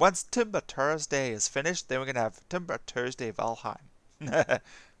once Timber Thursday is finished, then we're gonna have Timber Thursday Valheim.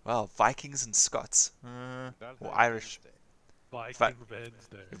 Well, Vikings and Scots, or Valheim Irish. Wednesday. Viking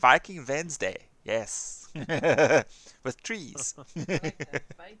Wednesday. Viking Wednesday, yes, with trees. I like that.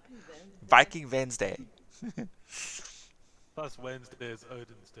 Vikings then. Viking Wednesday. Plus Wednesday is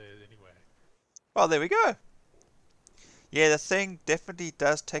Odin's Day anyway. Well, there we go. Yeah, the thing definitely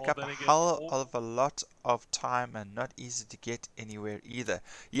does take Well, up a then again, hell of a lot of time and not easy to get anywhere either.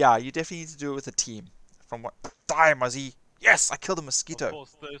 Yeah, you definitely need to do it with a team. From what? Die, Muzzy! Yes, I killed a Of mosquito.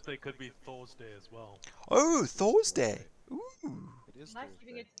 course, Thursday could be Thor's Day as well. Oh, Thor's Day. Thursday. Ooh. It is I like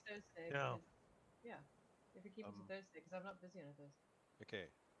keeping Thursday. it to Thursday. Yeah. because- Yeah. If we keep it to Thursday, because I'm not busy on a Thursday. Okay,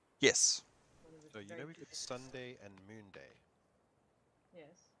 Yes. One of the so you know very we've few got days. Sunday and Moon Day.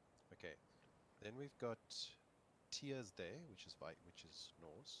 Yes. Okay, then we've got Tia's Day, which is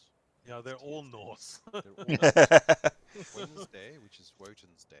Norse. Yeah, they're all Tuesday. Norse. They're all Norse. Wednesday, which is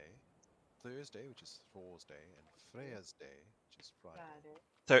Wotan's Day. Thursday, which is Thor's Day, and Freya's Day, which is Friday. Friday.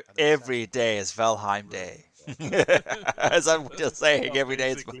 So And then every Saturday day is Valheim is Day. Rowan As I'm just saying, Yeah, every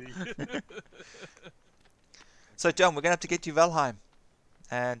day is. basically. So, John, we're gonna have to get you Valheim.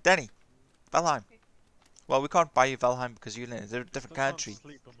 And Danny, Valheim. Okay. Well, we can't buy you Valheim because you're in a different Still can't country.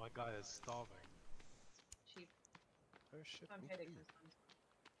 sleep and my guy is starving. Cheap. Oh shit, I'm me headache too. this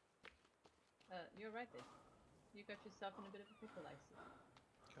one. You're right there. You got yourself in a bit of a pickle, I see.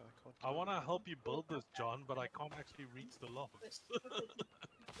 Okay, I can't I do want to it. help you build this, John, but I can't actually reach the logs.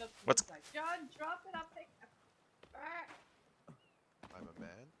 What's- John, drop it, I'll pick up. Ah! I'm a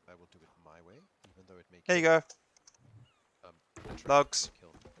man. I will do it my way, even though it may Here you kill go. literally Logs. may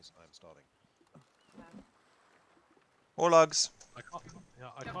kill because I'm starving. More logs. I can't. Yeah,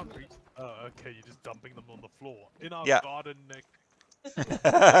 I can't reach. Oh, okay. You're just dumping them on the floor in our Yeah. garden, Nick.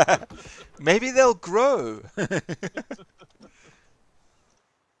 Maybe they'll grow. Why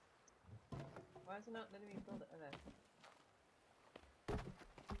is it not letting me build it? Oh, there.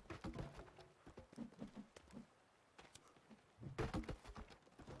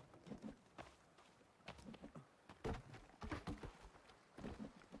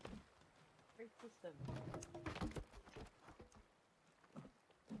 Great system.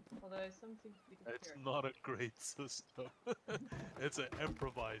 Although some seem to be It's disappearing. not a great system. It's an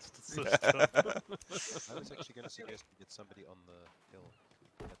improvised system. I was actually going to suggest we get somebody on the hill.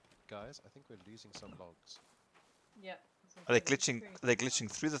 But guys, I think we're losing some logs. Yeah. Are they glitching? Are they glitching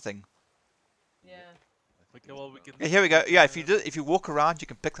through the thing? Yeah. I think Okay, well, we there's can- Yeah, here we go. Yeah, if you walk around, you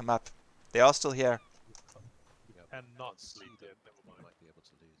can pick them up. They are still here. yeah, And but I not can't see sleep them. yet, never We mind. might be able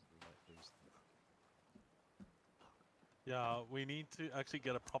to lose. We might lose them. Yeah, we need to actually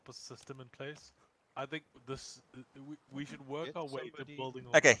get a proper system in place. I think this we should work Get our way to somebody- building.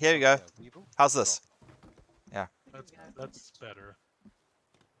 all Okay, that. here we go. Yeah, Weevil, How's this? drop. That's better.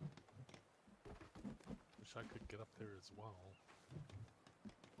 Wish I could get up there as well.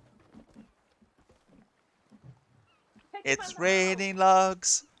 It's raining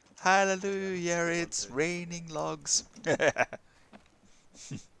logs. Hallelujah, it's raining logs. So what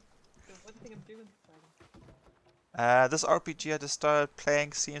do you think I'm doing this time? This RPG I just started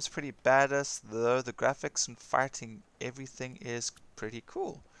playing seems pretty badass, though the graphics and fighting, everything is pretty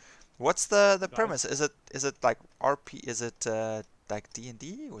cool. What's the Guys. premise? Is it like RP? Is it like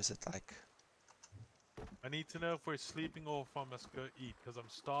D&D, or is it like? I need to know if we're sleeping or if I must go eat, because I'm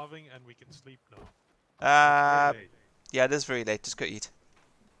starving and we can sleep now. It's Uh, very late. yeah, it is very late. Just go eat.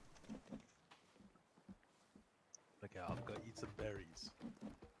 Okay, I'll go eat some berries.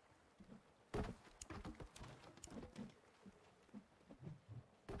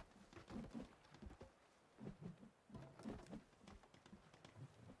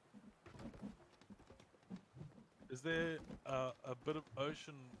 Is there a bit of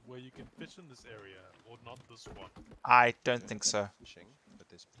ocean where you can fish in this area, or not this one? I don't Don't think have so. Fishing, but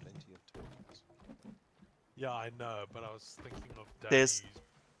there's plenty of turtles. Yeah, I know, but I was thinking of There's- Danny.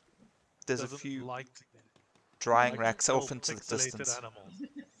 There's a doesn't few like to drying like racks kill off into the pixelated distance. animals.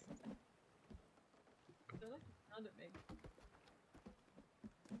 Don't like the sound it makes.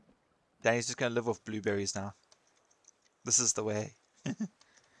 Danny's just gonna live off blueberries now. This is the way.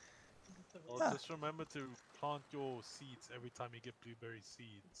 Well, Ah. just remember to plant your seeds every time you get blueberry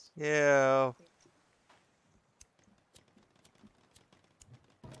seeds. Yeah.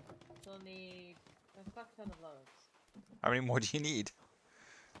 Still need a fuck ton of logs. How many more do you need?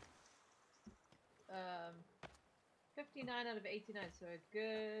 59 out of 89, so a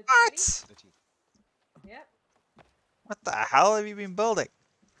good 20? What? 30. Yep. What the hell have you been building?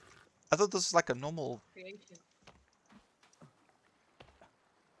 I thought this was like a normal... Creation.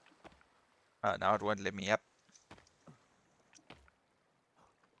 Oh, now it won't let me up.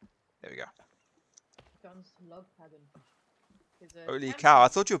 There we go. John's log cabin. There's a Holy camping cow, I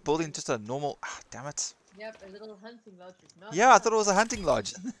thought you were lodge. building just a normal... Ah, damn it. Yep, a little hunting lodge is not Yeah, I enough. thought it was a hunting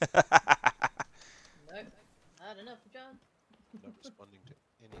lodge. Nope, not enough for John. Not responding to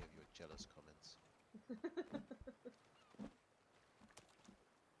any of your jealous comments.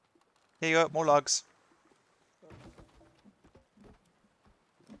 Here you go, more logs.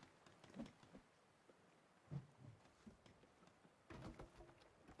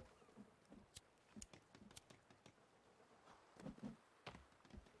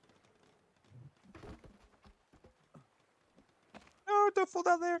 No, don't fall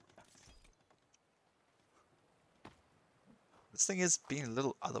down there. This thing is being a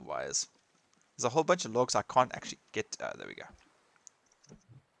little otherwise. There's a whole bunch of logs I can't actually get. There we go.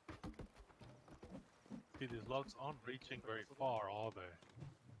 See, these logs aren't reaching very far, are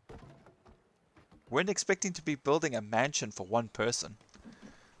they? Weren't expecting to be building a mansion for one person.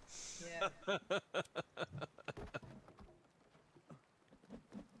 Yeah.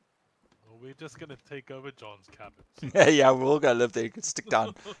 Well, we're just gonna take over John's cabin. Yeah, we're all gonna live there. You can stick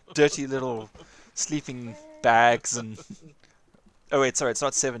down dirty little sleeping bags and... Oh wait, sorry, it's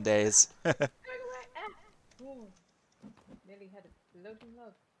not 7 days. Going away. Ah. Oh. Nearly had a floating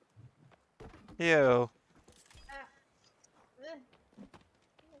log. Ew. Ah. Eh.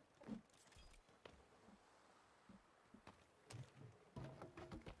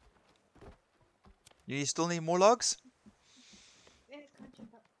 You still need more logs? Yeah, can't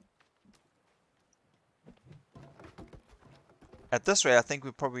jump up. At this rate, I think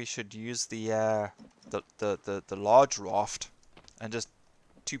we probably should use the large raft and just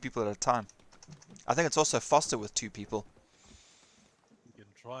 2 people at a time. I think it's also faster with 2 people. You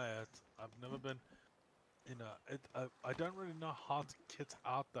can try it. I've never been in a. I don't really know how to kit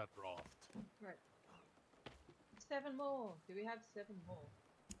out that raft. Right. 7 more. Do we have 7 more?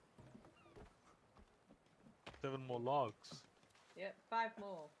 7 more logs. Yep, 5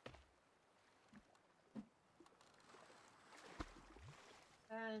 more.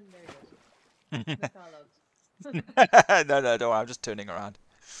 And there he goes. With our logs. No, don't worry, I'm just turning around.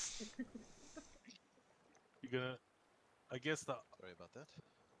 You're gonna. I guess the. Sorry about that.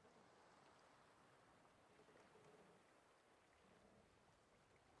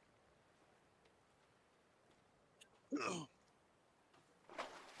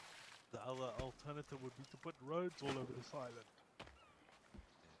 The other alternative would be to put roads all over this island.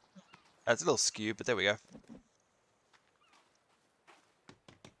 It's a little skewed, but there we go.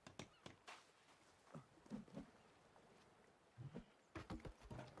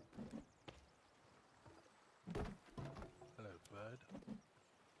 Hello, bird.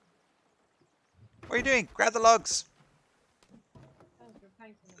 What are you doing? Grab the logs. Oh, we're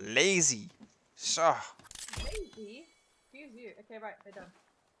playing something. Lazy. So. Lazy? Excuse you. Okay, right, they're done.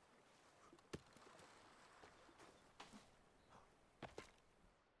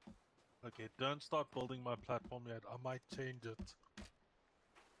 Okay, don't start building my platform yet. I might change it.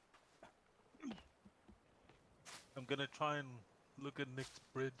 I'm gonna try and look at Nick's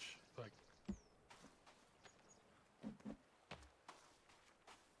bridge. Like,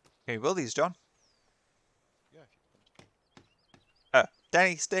 Can you build these, John? Yeah, if you want.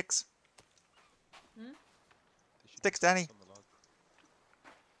 Danny, sticks. Hmm? There should Sticks, be Danny. on the log.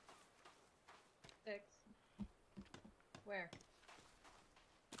 6. Where?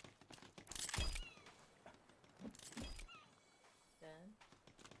 Done.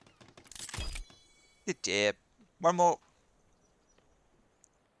 Good job. One more.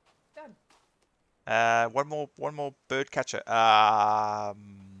 Done. One more bird catcher. guys,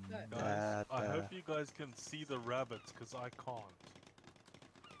 Uh, I hope you guys can see the rabbits, because I can't.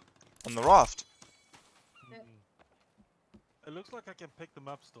 on the raft. Yeah. It looks like I can pick them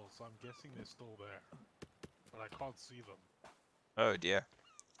up still, so I'm guessing they're still there. But I can't see them. Oh dear.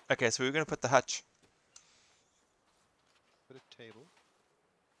 Okay, so we're gonna put the hutch. Put a table,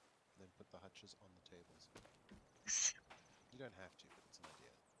 then put the hutches on the tables. You don't have to, but it's an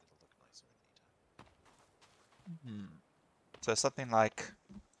idea. It'll look nicer and neater. So something like...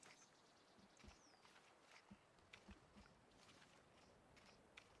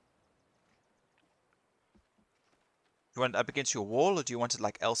 You want it up against your wall, or do you want it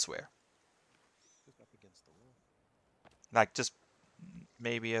like elsewhere? Just up against the wall. Like just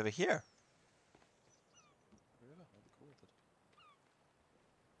maybe over here? Wherever, I'll be cool with it.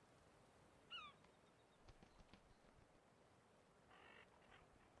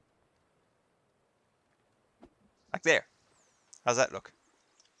 Like there. How's that look?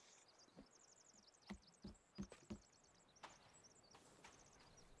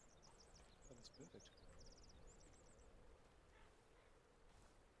 Oh, that's perfect.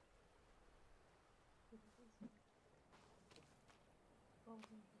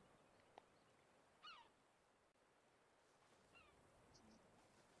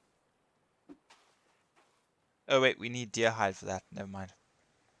 Oh wait, we need deer hide for that. Never mind.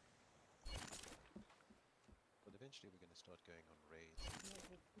 Well, eventually we're going to start going on raids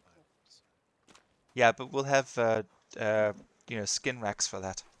and islands. Yeah, but we'll have you know, skin racks for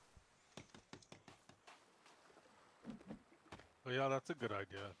that. Oh yeah, that's a good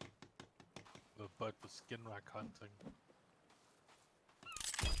idea. The boat for skin rack hunting.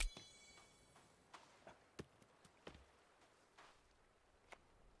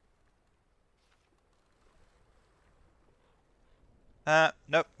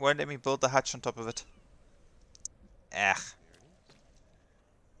 Nope, won't let me build the hutch on top of it. Ah, Berries.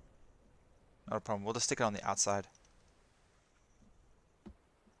 not a problem. We'll just stick it on the outside.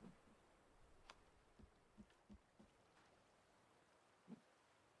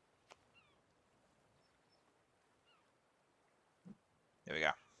 There we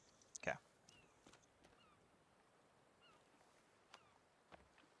go. Okay.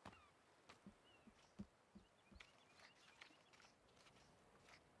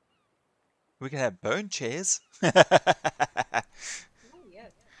 We can have bone chairs. Oh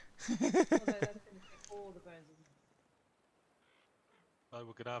yes. Although that's going to take all the bones, isn't it? Oh,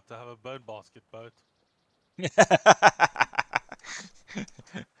 we're gonna have to have a bone basket boat.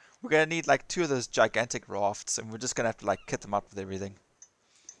 We're gonna need like 2 of those gigantic rafts, and we're just gonna have to like kit them up with everything.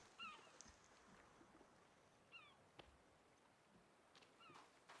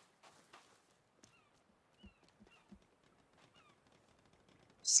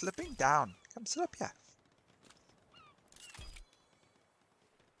 Slipping down. Come sit up here.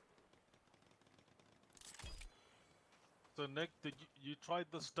 So Nick, did you tried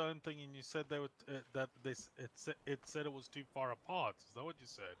the stone thing and you said they would that it said it was too far apart? Is that what you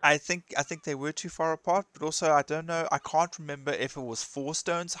said? I think they were too far apart, but also I don't know. I can't remember if it was 4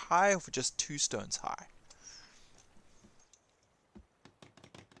 stones high or just 2 stones high.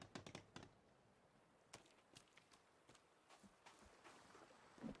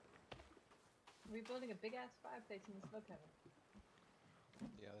 Are we building a big ass fireplace in the smoke cabin?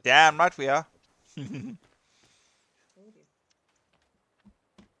 Yeah, that's Damn right we are. Told you.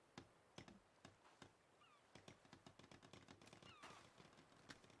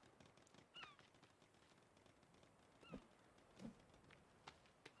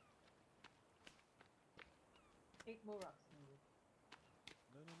 Eight more rocks needed.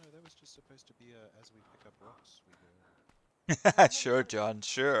 No. That was just supposed to be as we pick up rocks, we go. Sure, John,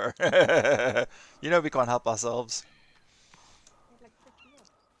 sure. You know we can't help ourselves. We have like 50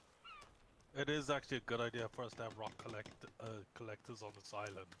 rocks. It is actually a good idea for us to have rock collectors on this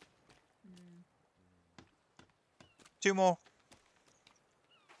island. Mm. 2 more.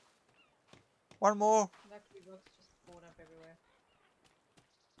 1 more. Luckily, rocks just spawn up everywhere.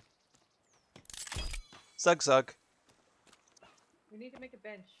 Zug zug. We need to make a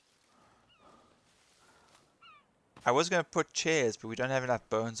bench. I was going to put chairs, but we don't have enough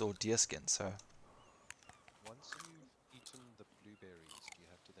bones or deer skin, so... Once you've eaten the blueberries, do you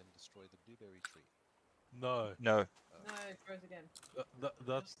have to then destroy the blueberry tree? No, No. No, it grows again.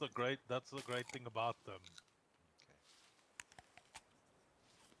 that's the great thing about them.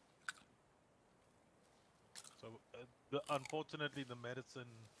 Okay. So unfortunately, the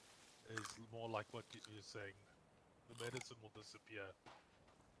medicine is more like what you're saying. The medicine will disappear,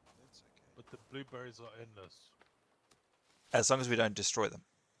 That's okay. but the blueberries are endless. As long as we don't destroy them.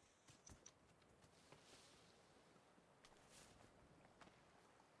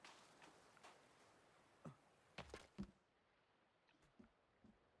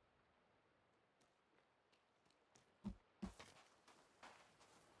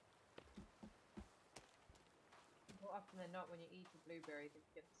 More often than not, when you eat a blueberry, you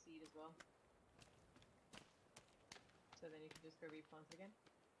get the seed as well. So then you can just go replant it again.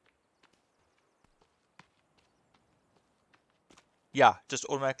 Yeah, just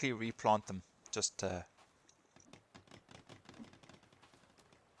automatically replant them. Just,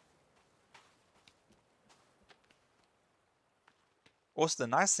 Also, the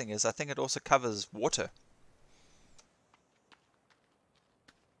nice thing is, I think it also covers water.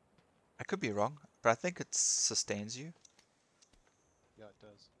 I could be wrong, but I think it sustains you. Yeah, it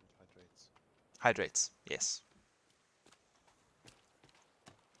does. It hydrates. Hydrates, yes.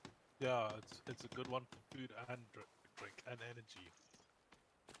 Yeah, it's a good one for food and drink and energy.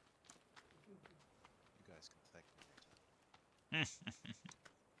 You guys can thank me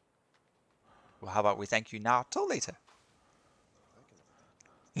Well, how about we thank you now till later?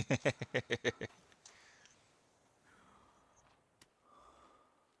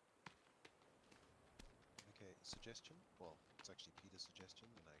 Okay, suggestion. Well, it's actually Peter's suggestion,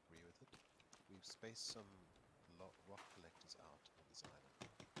 and I agree with it. We've spaced some rock collectors out on this island.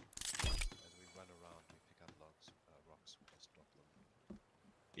 As we run around, we pick up rocks, we just drop them.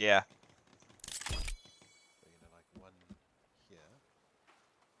 Yeah. So, you know, like one here,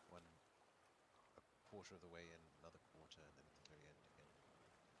 one a quarter of the way in, another quarter, and then at the very end again.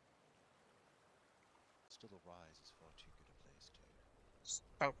 Still, the rise is far too good a place to.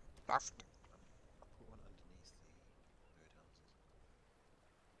 Oh, left. I'll put one underneath the birdhouses.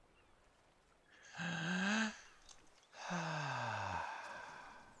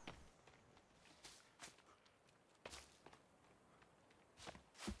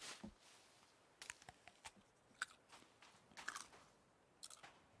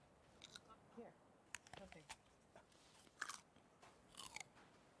 Here. Nothing.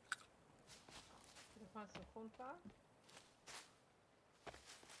 Can I find some cornflower?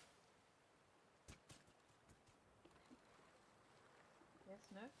 Yes,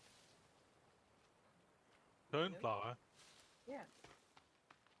 no? Cornflower? Yeah.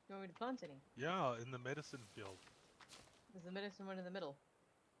 You want me to plant any? Yeah, in the medicine field. There's the medicine one in the middle.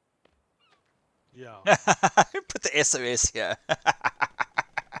 Yeah. Put the SOS here. Good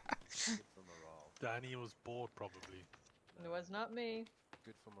for morale. Danny was bored, probably. It was not me.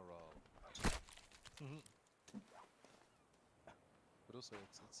 Good for morale. Mhm. But also,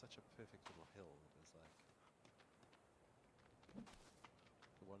 it's such a perfect little hill. It's like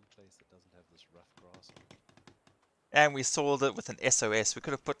the one place that doesn't have this rough grass on it. And we sold it with an SOS. We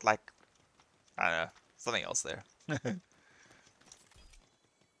could have put like, I don't know, something else there.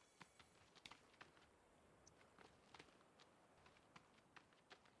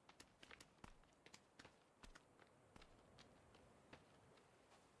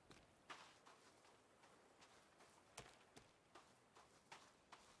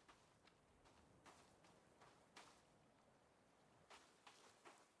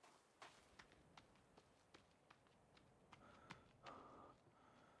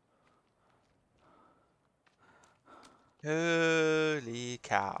 Holy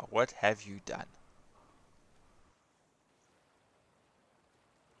cow, what have you done?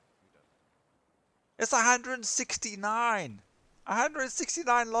 It's 169!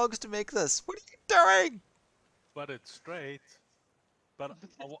 169 logs to make this. What are you doing? But it's straight. But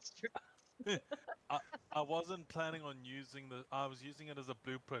I, I wasn't planning on using the. I was using it as a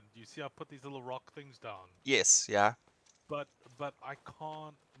blueprint. You see, I put these little rock things down. Yes, yeah. But I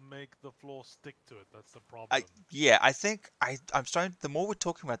can't make the floor stick to it. That's the I problem. yeah, I think I'm starting. The more we're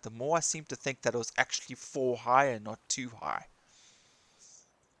talking about, the more I seem to think that it was actually 4 high and not 2 high.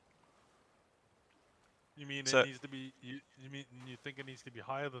 You mean it So needs to be? You mean you think it needs to be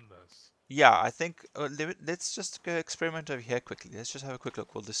higher than this? yeah, I think let's just go experiment over here quickly. Let's just have a quick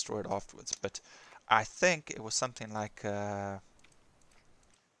look. We'll destroy it afterwards. But I think it was something like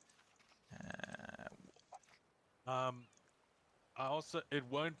I also it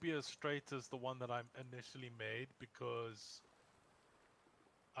won't be as straight as the one that I initially made because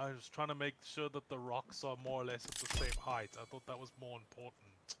I was trying to make sure that the rocks are more or less at the same height. I thought that was more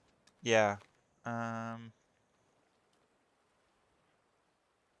important. yeah. That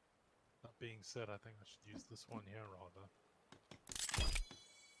being said, I think I should use this one here rather.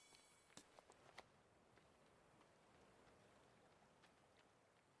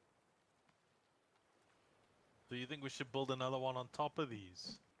 Do you think we should build another one on top of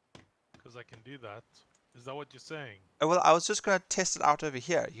these? Because I can do that. Is that what you're saying? Well, I was just going to test it out over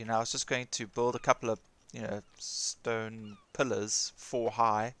here. You know, I was just going to build a couple of, you know, stone pillars 4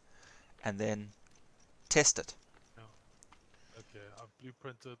 high, and then test it. Yeah. Okay, I've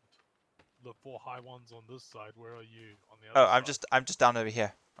blueprinted the 4 high ones on this side. Where are you on the Oh, other side? I'm just down over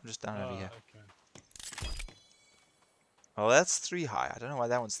here. I'm just down over here. Okay. Oh, that's 3 high. I don't know why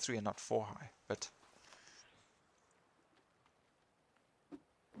that one's 3 and not 4 high, but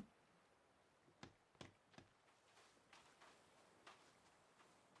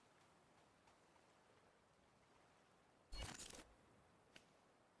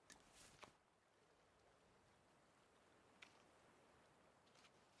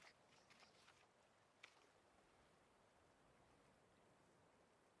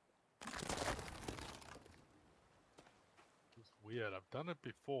It's weird. I've done it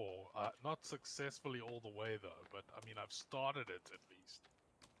before. Not successfully all the way though, but I mean I've started it at least.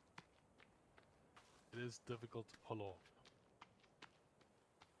 It is difficult to pull off.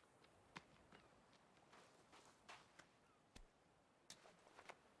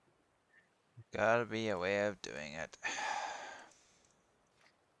 Gotta be a way of doing it.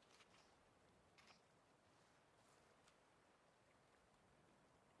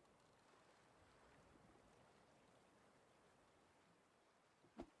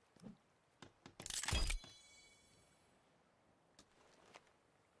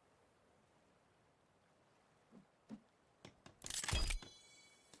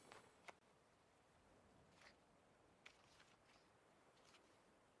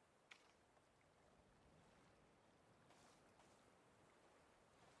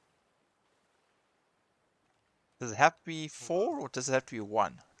 Does it have to be 4 or does it have to be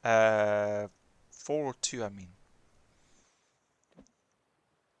 1? 4 or 2, I mean.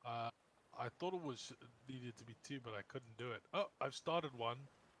 I thought it was needed to be 2, but I couldn't do it. Oh, I've started one.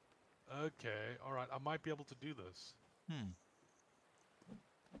 Okay, all right. I might be able to do this.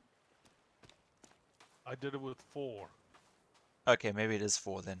 I did it with 4. Okay, maybe it is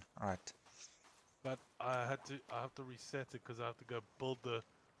 4 then. Alright. But I have to reset it because I have to go build the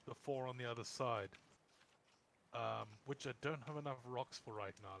 4 on the other side. Which I don't have enough rocks for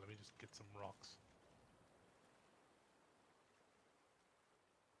right now. Let me just get some rocks.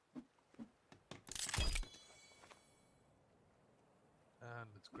 And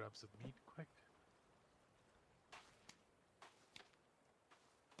let's grab some meat quick.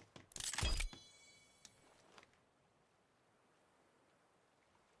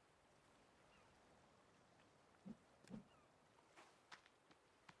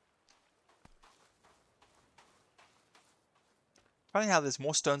 Funny how there's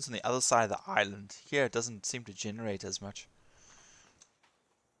more stones on the other side of the island. Here it doesn't seem to generate as much.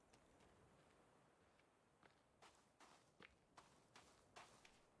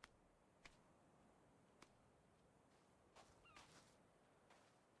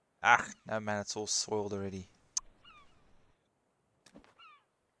 Ah, no man, it's all soiled already.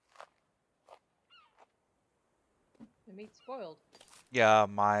 The meat's spoiled. Yeah,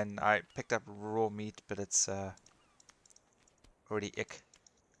 mine. I picked up raw meat, but it's already ick.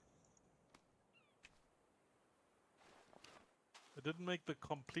 It didn't make the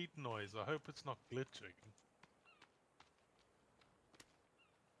complete noise. I hope it's not glitching.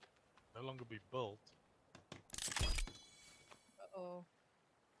 No longer be built. Uh-oh.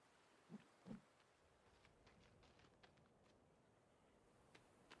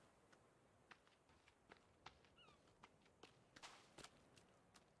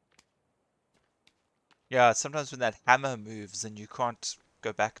 Yeah, sometimes when that hammer moves, then you can't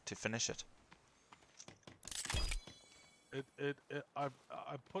go back to finish it. I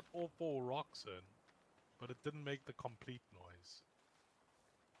put all 4 rocks in, but it didn't make the complete noise.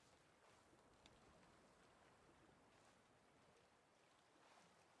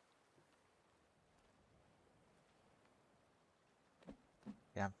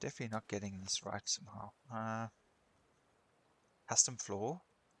 Yeah, I'm definitely not getting this right somehow. Custom floor?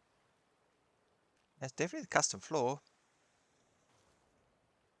 It's definitely the custom floor.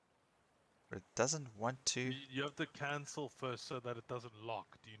 But it doesn't want to. You have to cancel first so that it doesn't lock.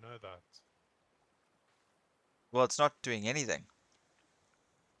 Do you know that? Well, it's not doing anything.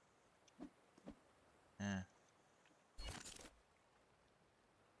 Yeah.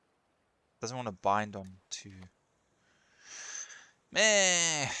 Doesn't want to bind on to.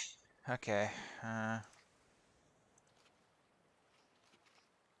 Meh. Okay.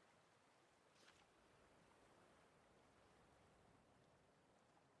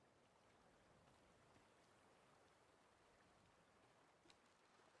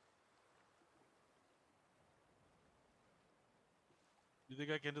 You think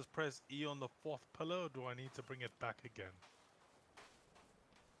I can just press E on the 4th pillar, or do I need to bring it back again?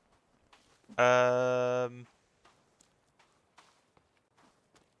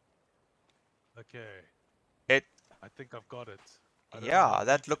 Okay. It. I think I've got it. I don't know how Yeah,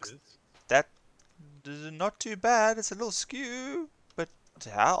 that deep looks. it is. That. Not too bad. It's a little skew, but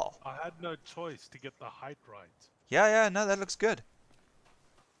hell. I had no choice to get the height right. Yeah, no, that looks good.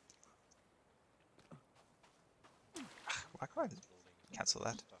 Why can't I cancel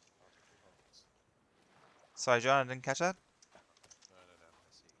that? Sorry, John, I didn't catch that. No,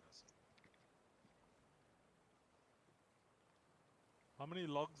 I see. How many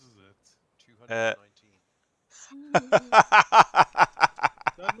logs is it? 219.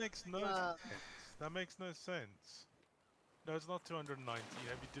 That makes no Wow. sense. That makes no sense. No, it's not 219.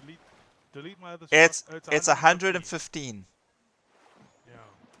 Have you delete my other It's shot? Oh, it's 150. 115. Yeah.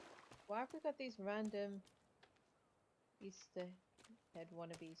 Why have we got these random Easter head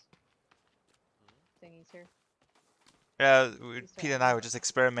wannabes thingies here? Yeah, Easter Peter and I were eggs. just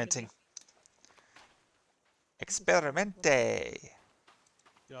experimenting. Experimente.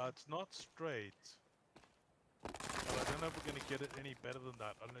 Yeah, it's not straight. But I don't know if we're going to get it any better than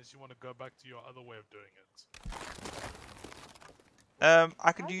that, unless you want to go back to your other way of doing it.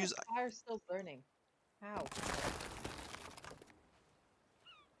 I could How's use. the fire still burning? How?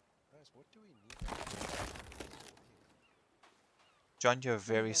 Guys, what do we need that for? John, you're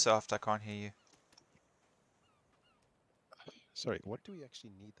very Okay. soft. I can't hear you. Sorry, what do we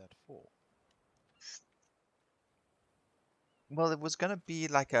actually need that for? Well, it was gonna be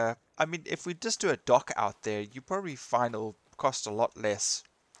like a. I mean, if we just do a dock out there, you probably find it'll cost a lot less.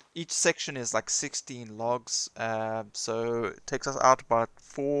 Each section is like 16 logs, so it takes us out about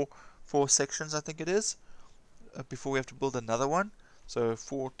four sections, I think it is, before we have to build another one. So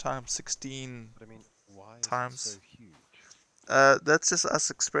 4 times 16 But I mean, why is it so times. huge? That's just us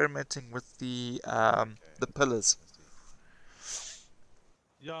experimenting with the pillars. I see.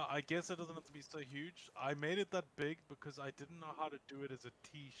 Yeah, I guess it doesn't have to be so huge. I made it that big because I didn't know how to do it as a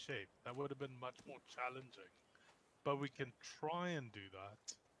T shape. That would have been much more challenging. But we can try and do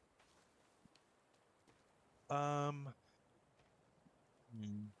that.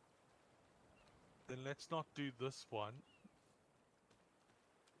 Then let's not do this one.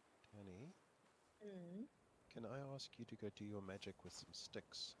 Danny, Hmm. can I ask you to go do your magic with some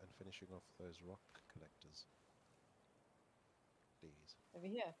sticks and finishing off those rock collectors? Please. Over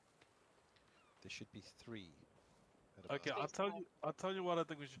here. There should be 3. At a Okay, time. I'll tell you what I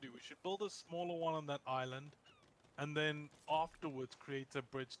think we should do. We should build a smaller one on that island, and then afterwards create a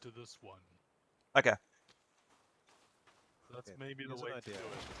bridge to this one. Okay. That's Okay, maybe the here's way an to idea, do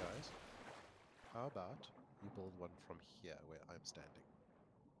it. actually, guys. How about you build one from here, where I'm standing?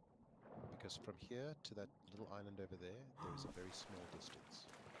 Because from here to that little island over there, there is a very small distance.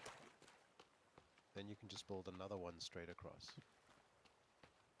 Then you can just build another one straight across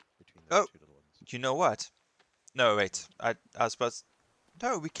between those Oh, two little ones. you know what? No, wait. I was supposed.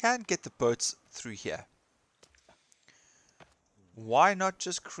 No, we can get the boats through here. Why not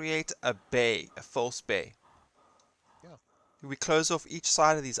just create a bay, a false bay? Yeah. We close off each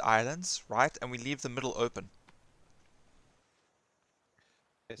side of these islands, right? And we leave the middle open.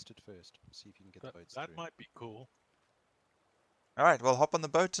 Test it first. See if you can get the boats That through. might be cool. Alright, well, hop on the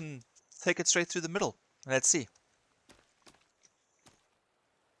boat and take it straight through the middle. Let's see.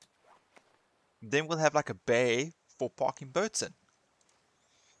 Then we'll have like a bay for parking boats in.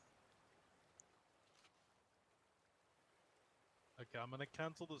 Okay, I'm gonna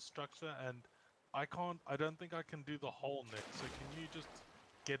cancel the structure, and I don't think I can do the whole net. So can you just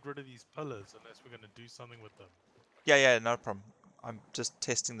get rid of these pillars unless we're gonna do something with them? Yeah, no problem. I'm just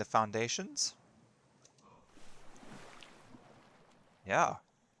testing the foundations. Yeah,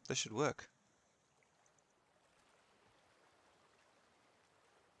 this should work.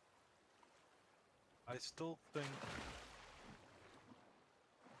 I still think.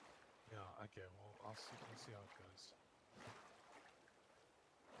 Yeah. Okay. Well, I'll see how it goes.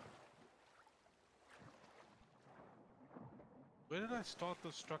 Where did I start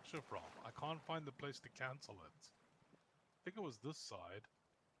the structure from? I can't find the place to cancel it. I think it was this side.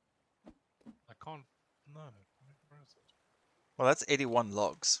 I can't. No. Where is it? Well, that's 81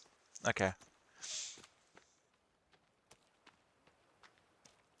 logs. Okay.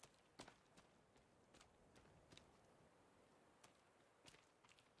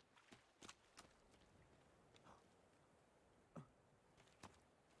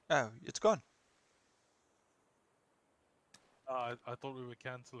 Oh, it's gone. I thought we were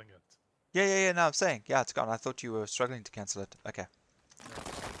cancelling it. Yeah, no, I'm saying. Yeah, it's gone. I thought you were struggling to cancel it. Okay.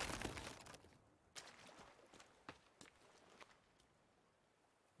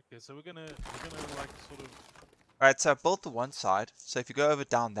 Okay, so we're gonna like sort of. Alright, so I built the one side. So if you go over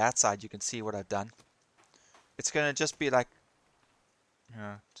down that side, you can see what I've done. It's gonna just be like...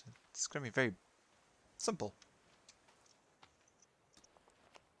 Yeah, it's gonna be very simple.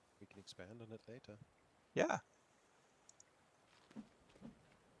 We can expand on it later. Yeah.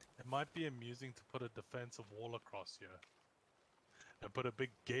 It might be amusing to put a defensive wall across here. And put a big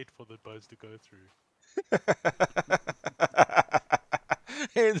gate for the boats to go through.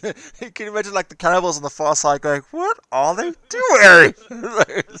 And you can imagine like the cannibals on the far side going, "What are they doing?"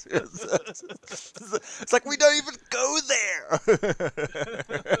 It's like we don't even go there.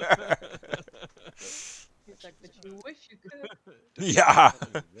 It's like, but you wish you could. Yeah.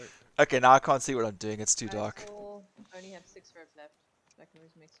 Okay, now I can't see what I'm doing. It's too I dark. still only have 6 rope left. So I can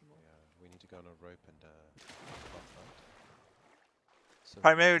always make some more. Yeah, we need to go on a rope and cloth, right? So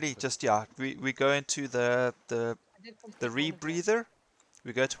Primarily, just yeah, we go into the I did complete one of them. rebreather.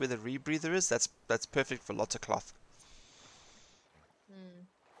 We go to where the rebreather is. That's perfect for lots of cloth. Hmm.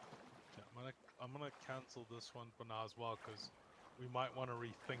 Yeah, I'm gonna cancel this one for now as well, because we might want to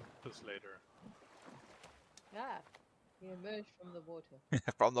rethink this later. Ah, he emerged from the water.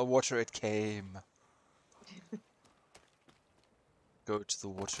 From the water it came. Go to the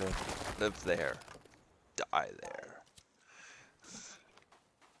water, live there, die there.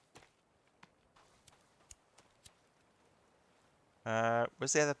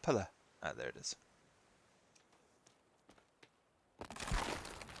 Where's the other pillar? Ah, there it is.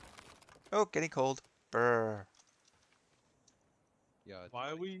 Oh, getting cold. Brr. Yeah, Why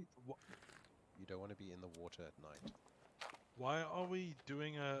are we? you don't want to be in the water at night. Why are we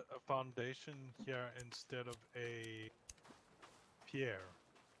doing a foundation here instead of a pier?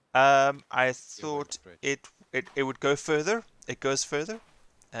 I It won't thought stretch. it would go further. It goes further,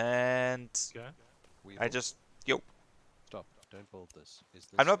 and Okay. I just yo. Stop! Don't build this. Is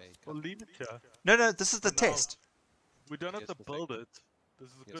this I'm not. Well, leave it here. No. This is the For now. test. We don't have Here's to the thing. build it. This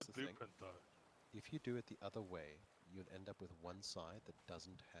is a Here's good the thing. blueprint, though. If you do it the other way, you'll end up with one side that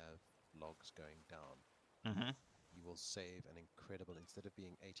doesn't have logs going down. Mm-hmm. You will save an incredible. Instead of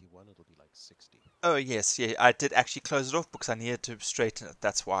being 81, it'll be like 60. Oh yes, yeah. I did actually close it off because I needed to straighten it.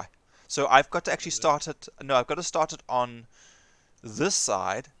 That's why. So I've got to actually start it. No, I've got to start it on this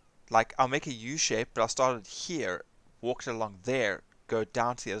side. Like I'll make a U shape, but I'll start it here, walk it along there, go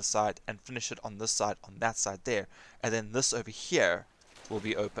down to the other side, and finish it on this side, on that side there, and then this over here will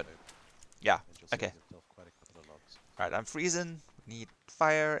be open. Yeah. And you'll save Okay. yourself quite a couple of logs. Right. I'm freezing. Need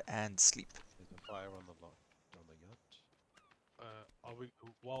fire and sleep. There's a fire on the yacht. Are we?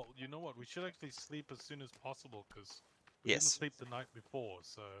 Well, you know what? We should actually sleep as soon as possible because we didn't Yes. sleep the night before.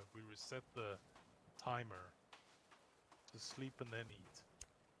 So we reset the timer to sleep and then eat.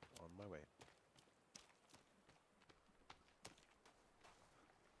 On my way.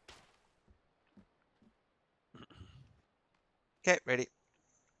 Okay. Ready.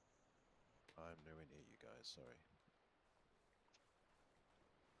 I'm nowhere near you guys. Sorry.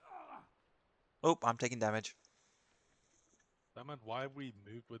 Oh, I'm taking damage. That meant why we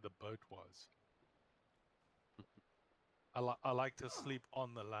moved where the boat was. I like to sleep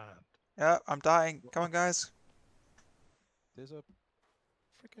on the land. Yeah, I'm dying. Come on, guys. There's a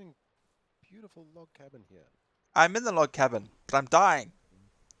freaking beautiful log cabin here. I'm in the log cabin, but I'm dying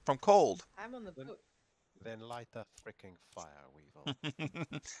from cold. I'm on the Then- boat. Then light the freaking fire, Weevil.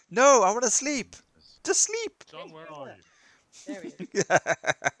 No, I want to sleep. Jesus. Just sleep. John, where are you? There he is. I'm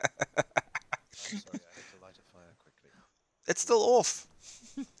sorry, I had to light a fire quickly. It's still off.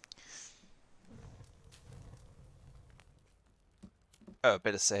 Oh,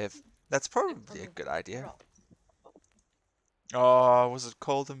 better save. That's probably a good idea. Rock. Oh, was it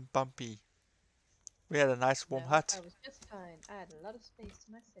cold and bumpy? We had a nice warm No, hut. I was just fine. I had a lot of space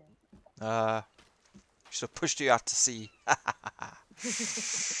to myself. Should have pushed you out to sea.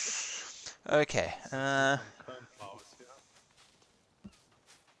 Okay. Some cornflowers here.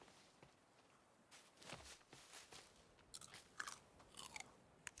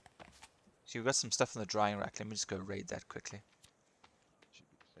 So you've got some stuff in the drying rack. Let me just go raid that quickly. Should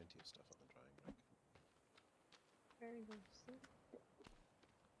be plenty of stuff on the drying rack. Very good. See?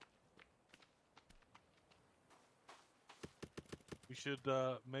 We should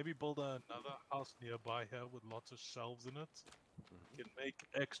maybe build another house nearby here with lots of shelves in it. We can make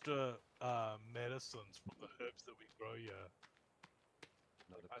extra medicines from the herbs that we grow here.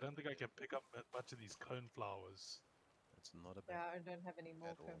 Not a I don't think I can pick up much of these coneflowers. It's not a Yeah, bad. I don't have any more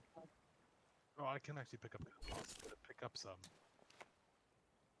At all. cornflowers. Oh, I can actually pick up coneflowers. I'm gonna pick up some.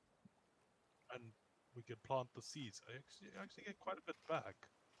 And we could plant the seeds. I actually get quite a bit back.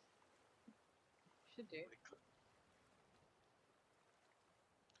 Should do.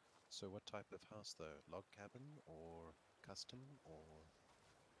 So what type of house though? Log cabin or custom or?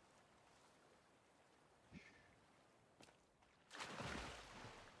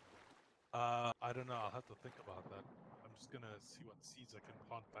 I don't know. I'll have to think about that. I'm just gonna see what seeds I can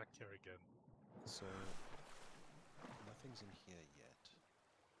plant back here again. So nothing's in here yet.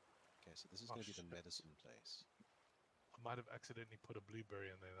 Okay, so this is Oh, going to be the shit. medicine place. I might have accidentally put a blueberry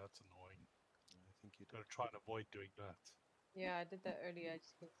in there. That's annoying. I think you Gotta try and avoid doing that. Yeah, I did that earlier. I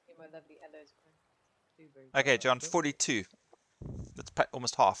just can see my lovely aloes growing. Blueberries. Okay, John, don't 42. That's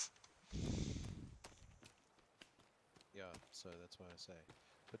almost half. Yeah, so that's why I say.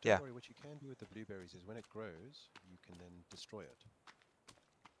 But don't Yeah. worry, what you can do with the blueberries is when it grows, you can then destroy it.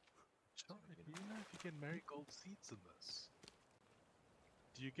 John, do you know if you get marigold seeds in this?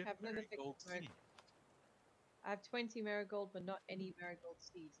 Do you get I've never picked marigold marigold. seeds? I have 20 marigold, but not any marigold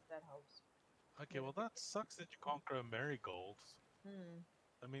seeds, if that helps. Okay, well that sucks that you can't grow marigolds. Hmm.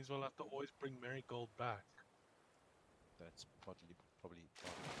 That means we'll have to always bring marigold back. That's probably part of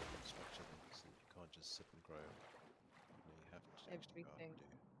the structure then, so that you can't just sit and grow. You know, you have to everything.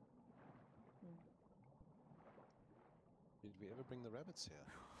 Did we ever bring the rabbits here?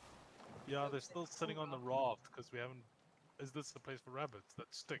 Yeah, they're still sitting on the raft because we haven't. Is this the place for rabbits? That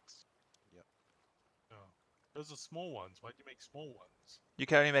sticks. Yep. No. Those are small ones. Why'd you make small ones? You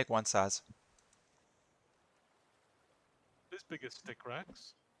can only make one size. There's bigger stick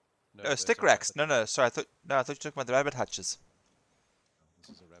racks. No, Oh, those stick are racks. rabbit No. Sorry, I thought you were talking about the rabbit hutches. No,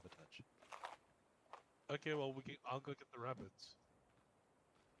 this is a rabbit hutch. Okay, well I'll go get the rabbits.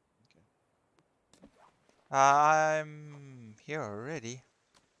 Okay. I'm here already.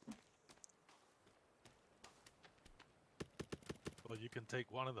 Well, you can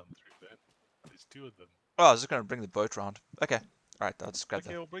take one of them through then. There's two of them. Oh, I was just going to bring the boat round. Okay. Alright, I'll just grab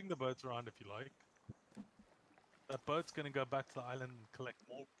Okay, that. we'll bring the boats around if you like. That boat's gonna go back to the island and collect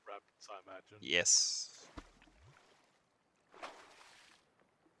more rabbits, I imagine. Yes.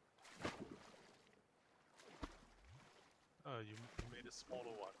 Oh, you made a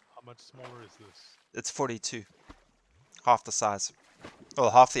smaller one. How much smaller is this? It's 42. Half the size.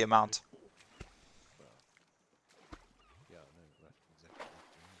 Well, half the amount. Wow. Yeah, no, right, exactly.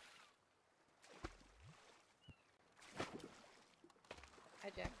 Hi,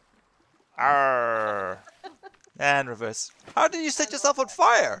 Jack. Arrgh. And reverse. How did you set yourself on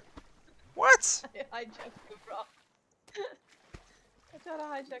fire? What? I hijacked your rock. I tried to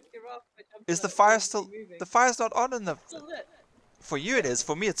hijack your rock, but Is the fire still... moving. The fire's not on in the... Still lit. For you it is.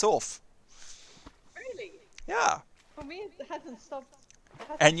 For me it's off. Really? Yeah. For me, it hasn't stopped. It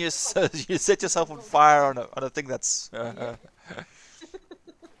hasn't And you stopped. you set yourself on fire on a thing that's... Yeah.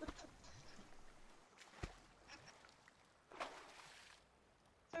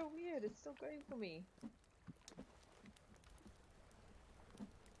 So weird. It's still going for me.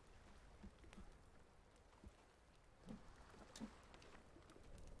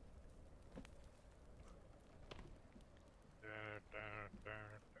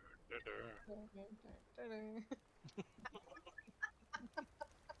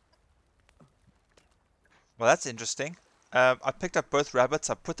 Well, that's interesting. I picked up both rabbits,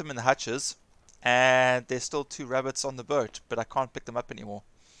 I put them in the hutches, and there's still 2 rabbits on the boat, but I can't pick them up anymore.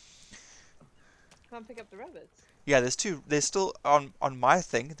 Can't pick up the rabbits. Yeah, there's still, on my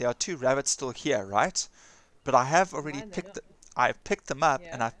thing, there are 2 rabbits still here, right? But I have already Mine, they're picked not. I've picked them up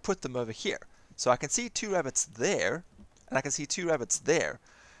and Yeah. I've put them over here. So I can see 2 rabbits there, and I can see 2 rabbits there.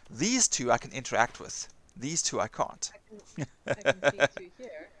 These 2 I can interact with. These 2 I can't. I can see two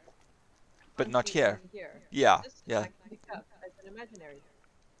here. But Can't not see here. any here. Yeah, This one yeah. I can pick up as an imaginary,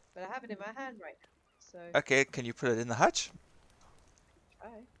 but I have it in my hand right now. So Okay, can you put it in the hutch? try.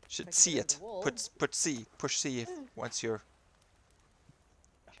 Should can see put it it. on the wall. Push C if once you're...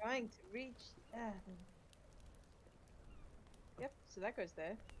 Trying to reach that. Yep. So that goes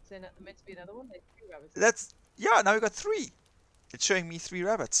there. So now meant to be another one. There's 3 rabbits. That's... Yeah, now we got 3. It's showing me 3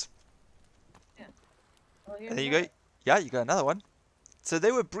 rabbits. Well, here's And there you another. go. Yeah, you got another one. So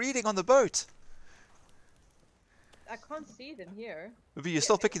they were breeding on the boat. I can't see them here. But you're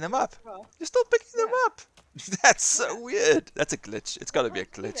still picking them up. Well, You're still picking them Yeah. up. That's so Yeah. weird. That's a glitch. It's got to be a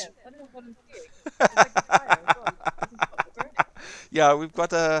can't see glitch. them. I don't know what I'm seeing. It's like the fire as well. It doesn't stop the burning. Yeah, we've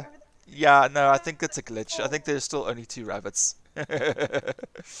got a... Rabbits- Yeah, no, I think that's a glitch. I think there's still only 2 rabbits.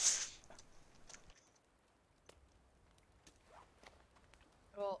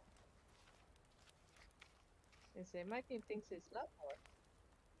 Well, you see, my team thinks it's a lot more.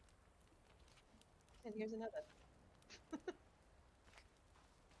 And here's another.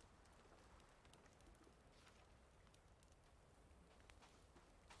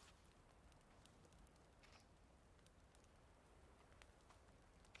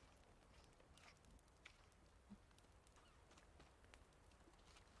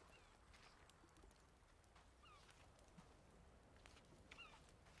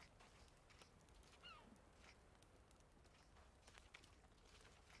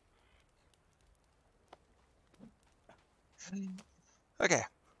 Okay.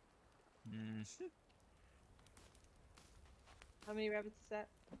 Mm. How many rabbits is that?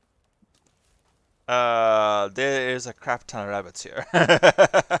 There is a crap ton of rabbits here. Yeah,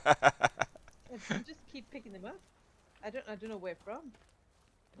 you just keep picking them up. I don't know where from.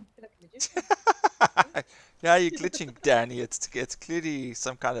 I feel like a magician. Yeah, you're glitching, Danny. It's clearly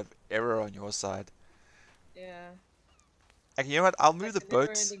some kind of error on your side. Yeah. Okay, you know what? I'll move Like the a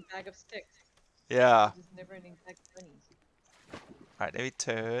boats. never-ending bag of sticks. Yeah. Just never-ending bag of bunnies. Alright, let me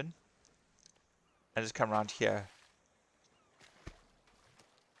turn. And just come around here.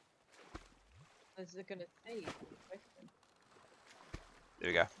 Is it gonna save? Is the question. There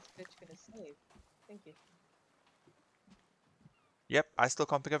we go. Is this glitch gonna save? Thank you. Yep, I still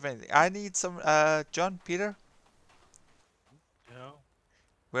can't pick up anything. I need some, John, Peter? Yeah.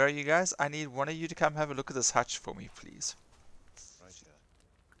 Where are you guys? I need one of you to come have a look at this hutch for me, please. Right here.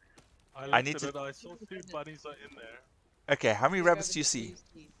 I I looked need at to... it. I saw 2 bunnies are in there. Okay, how many The rabbits rabbits do you that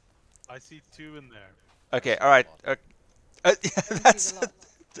see? I see 2 in there. Okay, see a alright. lot. John That's sees a lot.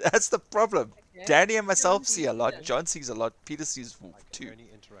 that's the problem. Okay. Danny and myself John see sees a lot. 10. John sees a lot. Peter sees I can 2. only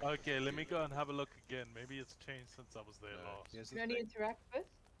interact with Okay, let me 2. go and have a look again. Maybe it's changed since I was there No, last. here's the You only thing. interact with?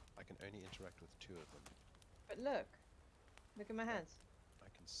 I can only interact with 2 of them. But look. Look at my Right. hands. I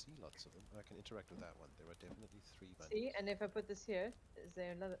can see lots of them. I can interact with that one. There are definitely 3 bunnies. See? And if I put this here, is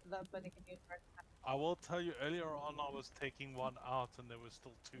there another bunny can you interact with? I will tell you, earlier on I was taking one out and there were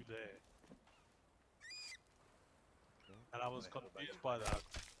still 2 there. Okay. And I was Do have a bunny? confused by that.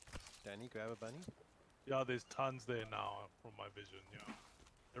 Danny, grab a bunny. Yeah, there's tons there now from my vision, yeah.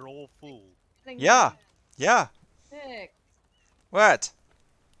 They're all full. Yeah. Yeah. Nick, What?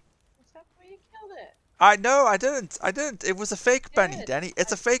 what's up where you killed it? I know, I didn't. I didn't. It was a fake bunny, Did. Danny.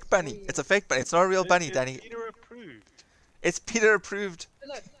 It's I a fake saw bunny. you. It's a fake bunny. It's not a real bunny, It's Danny. Peter approved. It's Peter approved. So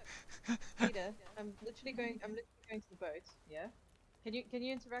look, Peter, I'm literally going to the boat, yeah? Can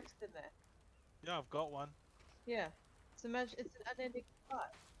you interact with him there? Yeah, I've got one. Yeah. So imagine it's an unending supply.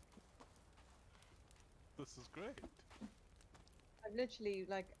 This is great. I've literally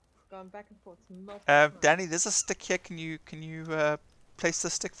like gone back and forth multiple times. Danny, there's a stick here. Can you place the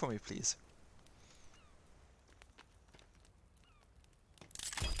stick for me, please?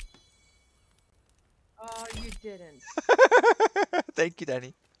 Oh, you didn't. Thank you,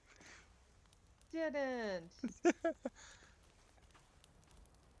 Danny. Didn't.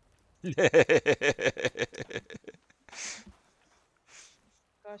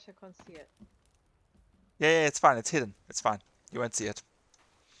 Gosh, I can't see it. Yeah, it's fine. It's hidden. It's fine. You won't see it.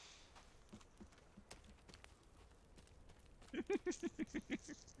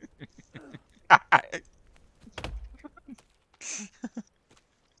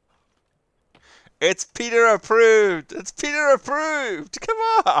 It's Peter approved. It's Peter approved. Come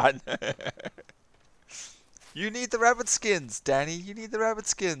on. You need the rabbit skins, Danny. You need the rabbit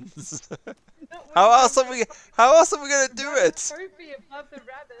skins. How else are we gonna do it? Trophy above the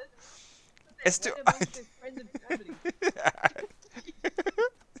rabbit. It's too. Friends and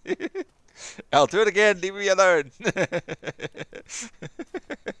family. I'll do it again. Leave me alone.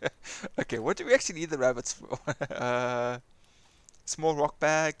 Okay, what do we actually need the rabbits for? Small rock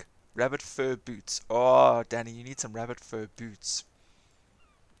bag, rabbit fur boots. Oh, Danny, you need some rabbit fur boots.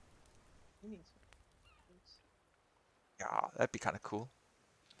 You need some boots. Yeah, that'd be kind of cool.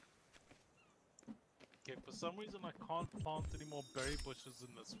 Okay, for some reason I can't plant any more berry bushes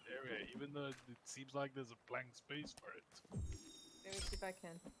in this area, even though it seems like there's a blank space for it. Let me see if I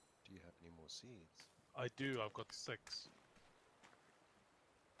can. Do you have any more seeds? I do, I've got 6.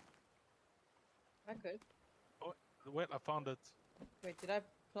 I could. Oh, wait, I found it. Wait, did I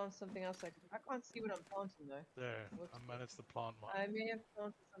plant something else? I can't see what I'm planting though. There, Whoops. I managed to plant one. I may have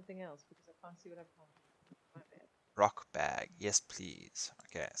planted something else because I can't see what I've planted. My bad. Rock bag, yes please.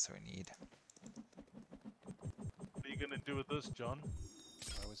 Okay, so we need. What are you gonna do with this, John?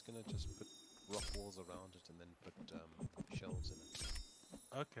 I was gonna just put rock walls around it and then put shelves in it.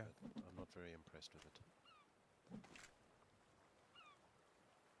 Okay. But I'm not very impressed with it.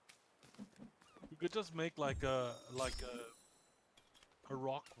 You could just make like a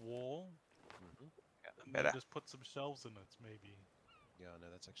rock wall, Mm-hmm. and Better. then just put some shelves in it, maybe. Yeah, no,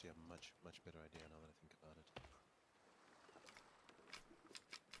 that's actually a much better idea now that I think about it.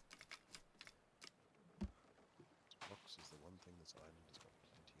 Rocks is the one thing this island has got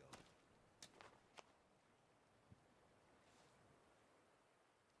plenty of.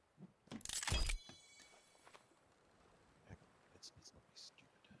 Heck, let's not be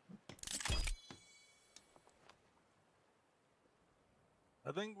stupid.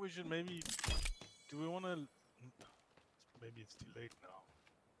 I think we should maybe. Do we want to? Maybe it's too late now.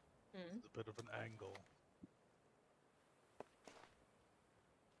 Hmm. It's a bit of an angle.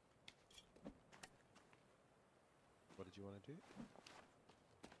 What did you want to do?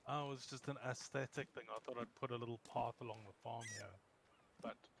 Oh, it's just an aesthetic thing. I thought I'd put a little path along the farm here,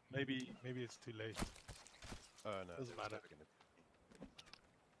 but maybe it's too late. Oh no, Doesn't that's matter. never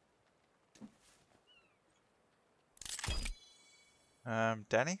gonna...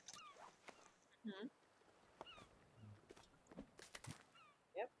 Danny? Hmm.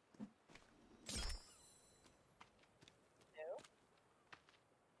 Yep. No.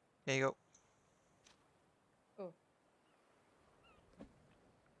 Here you go.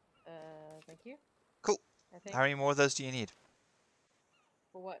 Thank you. Cool. I think. How many more of those do you need?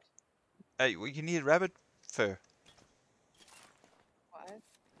 For what? You need rabbit fur. 5.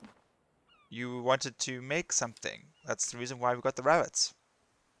 You wanted to make something. That's the reason why we got the rabbits.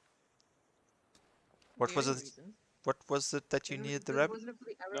 What was it? Reason. What was it that you needed the rabbit? Wasn't it for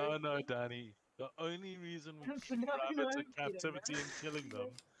the arrows? No, Danny. The only reason we keep No, rabbits in Peter, captivity and killing them.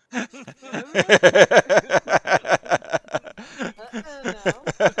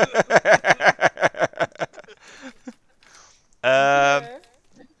 Um,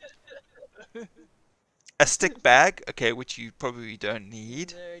 No. a stick bag, okay, which you probably don't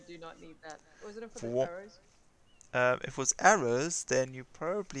need. No, do not need that. Wasn't it for the For arrows? if it was arrows, then you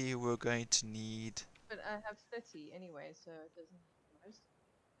probably were going to need. But I have 30 anyway, so it doesn't matter most.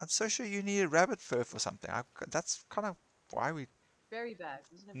 I'm so sure you need a rabbit fur for something. That's kind of why we Berry bag.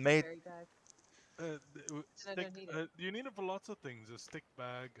 Wasn't it for the made. berry bag? Stick, don't need it. you need it for lots of things. A stick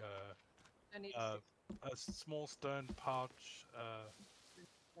bag, Don't need a a small stone pouch.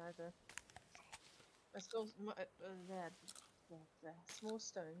 either. I still small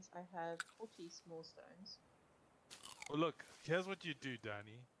stones. I have 40 small stones. Well, look, here's what you do,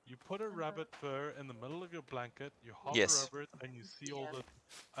 Danny. You put a rabbit fur in the middle of your blanket, you hover Yes. over it, and you see all the.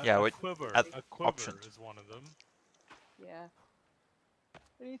 Yeah, a quiver. at A quiver option. is one of them. Yeah.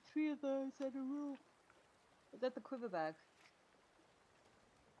 I need 3 of those and a rule. Is that the quiver bag?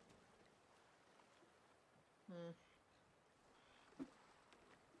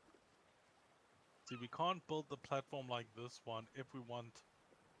 See, we can't build the platform like this one if we want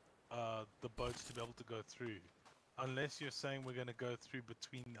the boats to be able to go through. Unless you're saying we're going to go through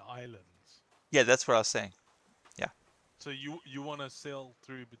between the islands. Yeah, that's what I was saying. Yeah. So you want to sail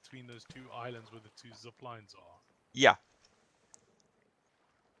through between those 2 islands where the 2 zip lines are. Yeah.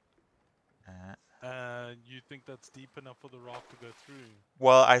 You think that's deep enough for the raft to go through?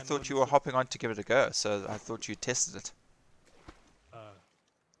 Well, I thought you were hopping on to give it a go, so I thought you tested it.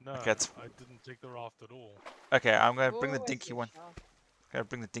 No, Okay, I didn't take the raft at all. Okay, I'm gonna bring the Oh, I dinky see a one. shark. Gonna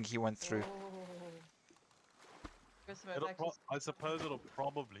bring the dinky one through. I suppose it'll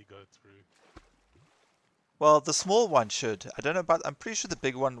probably go through. Well, the small one should. I don't know about. I'm pretty sure the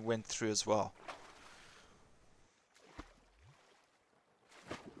big one went through as well.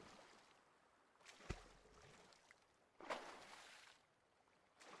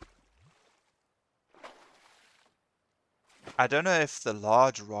 I don't know if the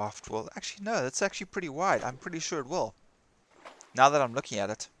large raft will. Actually, no, it's actually pretty wide. I'm pretty sure it will. Now that I'm looking at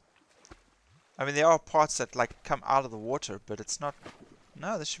it. I mean, there are parts that like come out of the water, but it's not.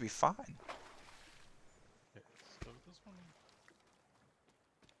 No, this should be fine. Okay, so this one.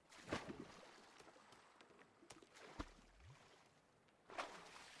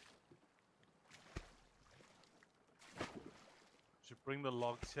 Should bring the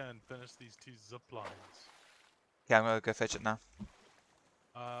logs here and finish these 2 zip lines. Yeah, I'm gonna go fetch it now.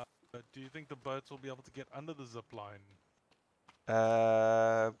 Do you think the boats will be able to get under the zip line?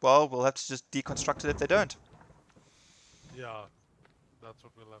 Well, we'll have to just deconstruct it if they don't. Yeah, that's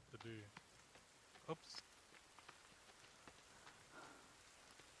what we'll have to do. Oops.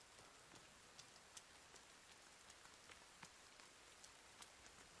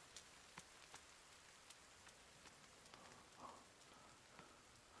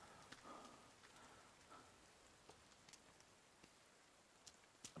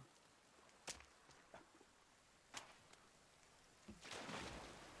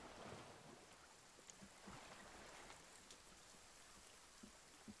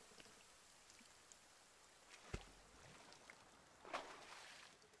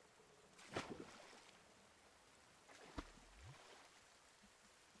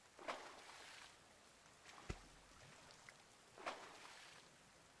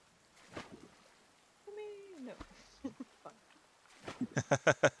 No.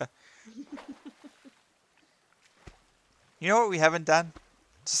 You know what we haven't done?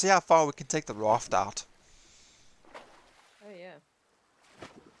 To see how far we can take the raft out. Oh yeah.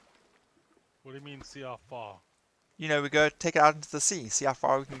 What do you mean, see how far? You know, we go take it out into the sea, see how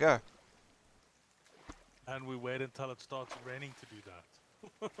far we can go. And we wait until it starts raining to do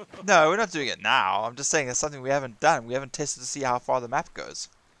that. No, we're not doing it now. I'm just saying it's something we haven't done. We haven't tested to see how far the map goes.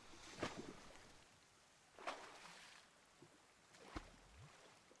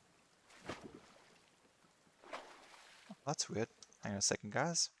 That's weird. Hang on a second,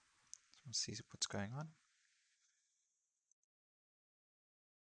 guys. Let's see what's going on.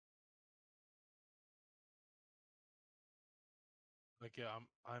 Okay,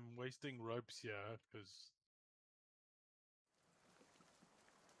 I'm wasting ropes here because.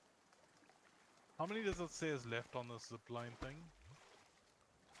 How many does it say is left on this zipline thing?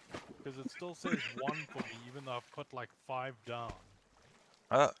 Because it still says 1 for me, even though I've put like 5 down.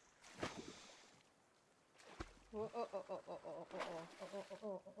 Oh.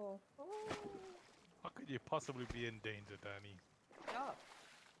 How could you possibly be in danger, Danny? Shark.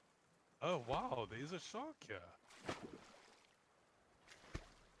 Oh wow, there's a shark here.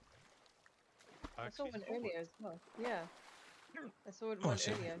 I saw one it. earlier as well. Yeah, I saw it Oh, one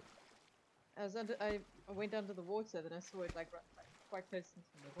shit. earlier. I was under. I went under the water, then I saw it like quite close to me.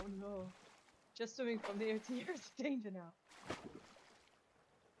 Like, oh no! Just swimming from there to here is danger now.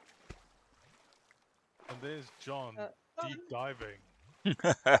 And there's John deep diving. John,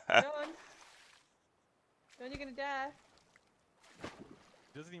 you're gonna die.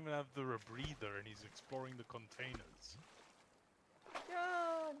 He doesn't even have the rebreather, and he's exploring the containers.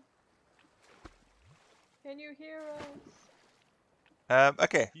 John, can you hear us?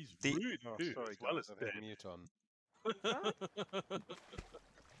 Okay. He's The rude Oh, too, sorry, as well guys. as I've had dead. mute on.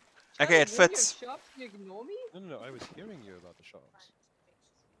 Okay, John, it when fits. you're shocked, you ignore me. No. I was hearing you about the sharks.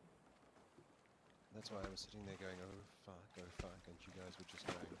 That's why I was sitting there going, oh fuck, and you guys were just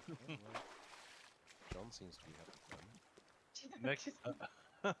going, oh, well. John seems to be having fun. Next,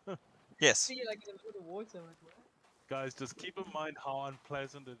 Yes. See you like in the middle of the water. I'm like, what? guys, just keep in mind how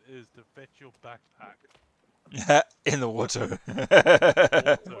unpleasant it is to fetch your backpack. In the water.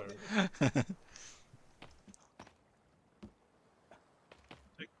 Water.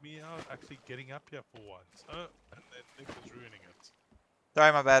 Check me out, actually getting up here for once. And then Nick is ruining it.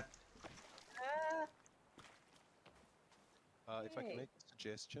 Sorry, my bad. If I can Hey. make a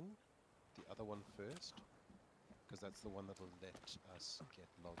suggestion, the other one first, because that's the one that will let us get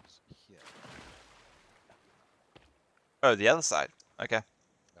logs here. Oh, the other side. Okay.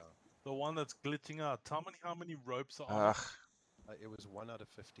 The one that's glitching out. Tell me how many ropes are on Ugh. it. It was 1 out of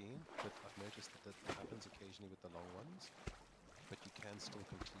 15, but I've noticed that happens occasionally with the long ones, but you can still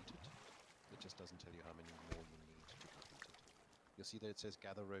complete it. It just doesn't tell you how many more you need to complete it. You'll see that it says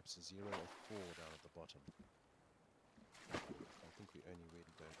gather ropes 0 or 4 down at the bottom. I think we only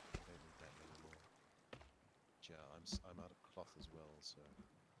really don't need that many more. Yeah, I'm out of cloth as well, so...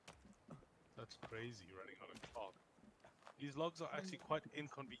 That's crazy, running out of cloth. These logs are actually quite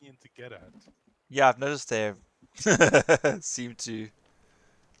inconvenient to get at. Yeah, I've noticed they seem to.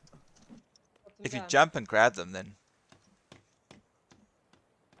 Put them If you down. jump and grab them, then.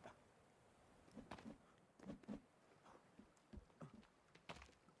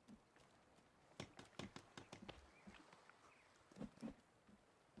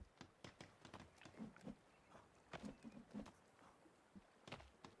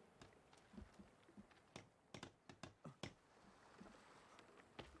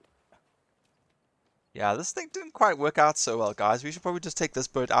 Yeah, this thing didn't quite work out so well, guys. We should probably just take this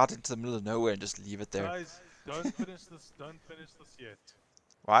boat out into the middle of nowhere and just leave it there. Guys, don't finish this. Don't finish this yet.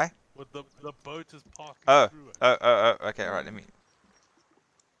 Why? But the boat is parking Oh, through it. okay, alright, let me...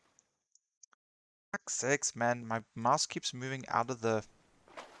 Fuck's sakes, man, my mouse keeps moving out of the...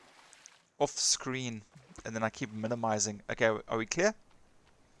 off screen, and then I keep minimizing. Okay, are we clear?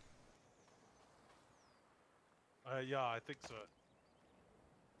 Yeah, I think so.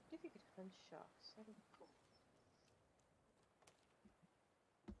 If you could hunt sharks, that'd be cool.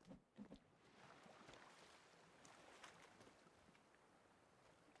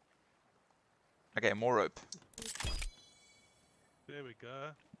 Okay, more rope. There we go.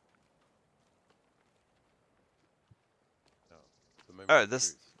 No, the moment Oh, of this...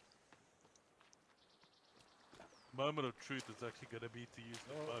 truth. Moment of truth is actually going to be to use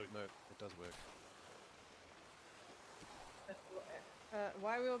the boat. No, it does work.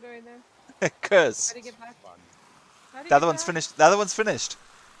 Why are we all going there? Cause... How do you get back? Fun. How do you The other get one's back? finished. The other one's finished.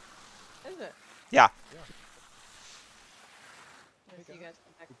 Is it? Yeah. Let's see you guys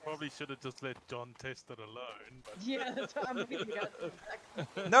come back We first. probably should have just let John test it alone. But Yeah, that's what I'm leaving you guys come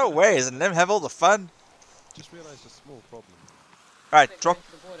back. No ways, and let him have all the fun. Just realized a small problem. Alright, They're drop. going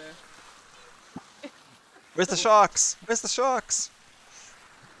to the water. Where's the sharks? Where's the sharks?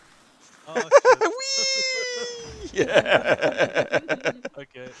 oh, shit. Whee! Yeah.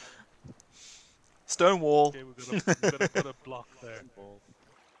 Okay. Stone wall. Okay, we've got to put a block there. Ball.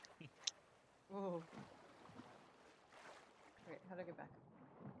 Whoa. Wait, how do I get back?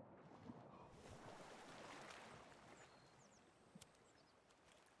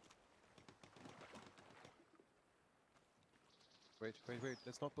 Wait.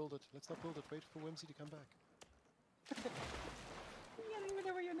 Let's not build it. Let's not build it. Wait for Whimsy to come back. I don't even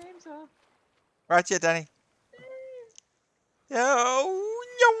know where your names are. Right here, Danny. Yo.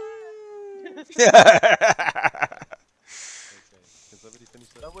 Okay. Can somebody finish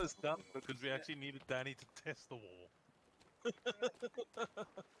that? That was done because we actually needed Danny to test the wall.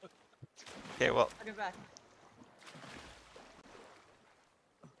 Okay, well, I'll get back.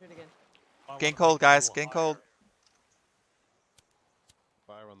 Do it again. I getting wanna cold, make it a guys. little Getting higher. cold.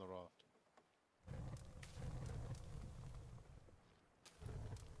 Fire on the raft.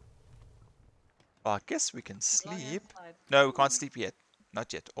 Well, I guess we can Long ass sleep. slide. No, we can't sleep yet.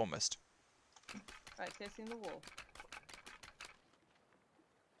 Not yet. Almost. Right, facing the wall.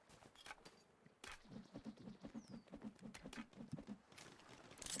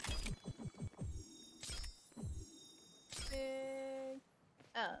 Big.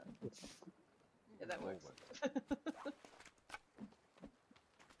 Oh. Yeah, that All works. worked.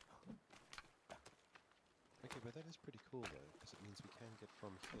 Okay, but that is pretty cool though, because it means we can get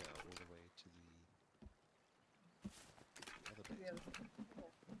from here all the way to the other base. Yeah.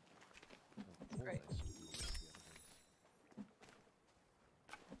 Almost Great. all the way to the other base.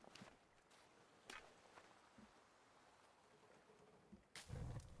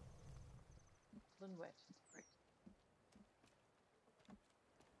 And wet. Great.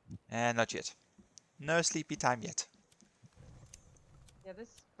 And not yet. No sleepy time yet. Yeah, this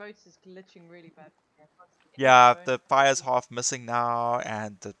boat is glitching really bad. Yeah, I can't see any Yeah, bone. the fire's half missing now,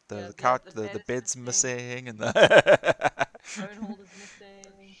 and the Yeah, the couch, the the bed is bed's missing. missing, and the Bone holder's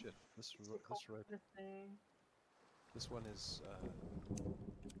missing. Shit, this Stick rope, holder's missing. this one is,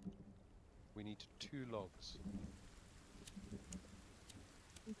 we need 2 logs.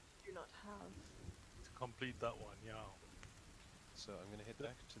 Do not have. To complete that one, yeah. So I'm gonna head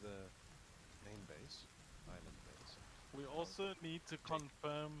back to the main base, island base. We also need to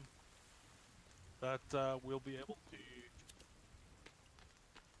confirm that we'll be able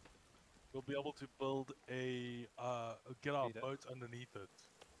to build a get our Peter? boat underneath it.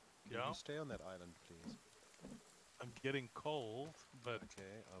 Can Yeah, you stay on that island, please? I'm getting cold, but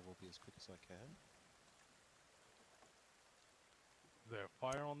Okay, I will be as quick as I can. is there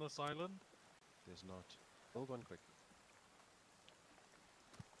fire on this island? There's not. Build one quick.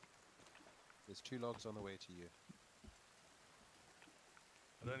 There's 2 logs on the way to you.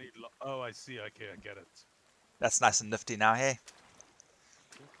 I don't need. Oh, I see. Okay, I get it. that's nice and nifty now, hey?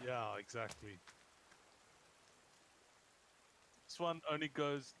 Yeah, exactly. This one only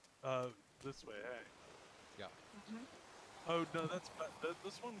goes this way, hey? Yeah. Oh no, that's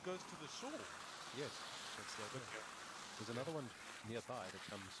this one goes to the shore. Yes, that's the idea. Okay. There's another one nearby that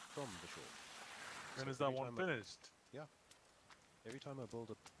comes from the shore. And So is that every one time I- finished? Every time I build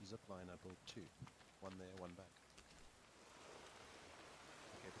a zip line, I build 2. One there, one back.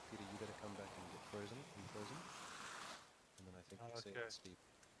 Okay, but Peter, you better come back and get frozen, unfrozen. And then I think we save Okay. and sleep.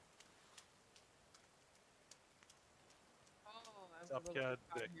 Oh, I It's up will here, look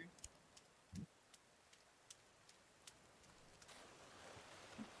down Dick. here.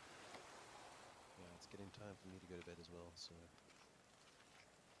 Yeah, it's getting time for me to go to bed as well, so...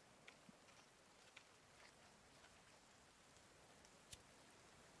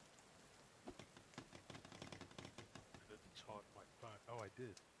 I didn't charge my phone. Oh, I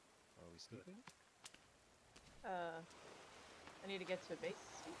did. Are we sleeping? I need to get to a base.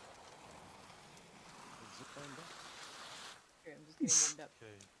 Zip line back? Here, I'm just getting warmed up.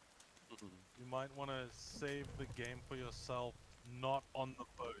 Okay. You might want to save the game for yourself, not on the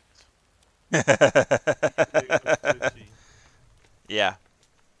boat. Save the glitchy. Yeah.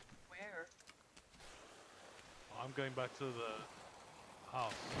 Where? I'm going back to the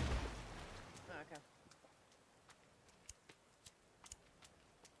house. Oh, okay.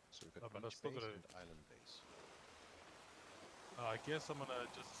 So we've Oh, got but I beach still base gotta- and island base. I guess I'm gonna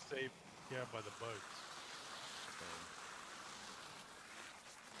just save here by the boat. Um,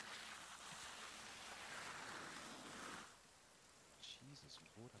 Jesus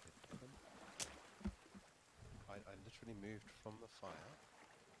Lord, I've been heaven. I literally moved from the fire.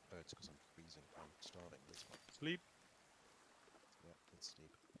 Oh, it's because I'm freezing. I'm starving. That's fine. Sleep. Yeah, let's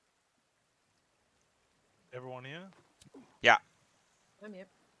sleep. Everyone here? Yeah. I'm here.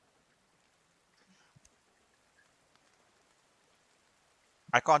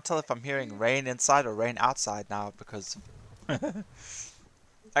 I can't tell if I'm hearing rain inside or rain outside now because...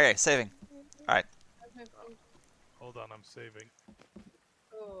 Okay, saving. Alright. Hold on, I'm saving.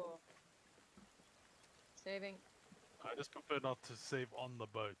 Oh. Saving. I just prefer not to save on the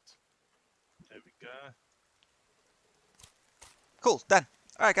boat. There we go. Cool, done.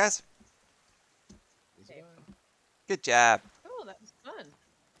 Alright, guys. Is it Okay. on? Good job. Oh, that was fun.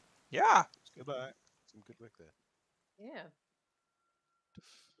 Yeah. Goodbye. Some good work there. Yeah.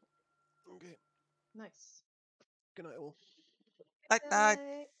 Okay. Nice. Good night, all. Night, night.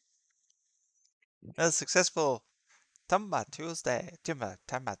 Night. A successful Tumba Tuesday. Tumba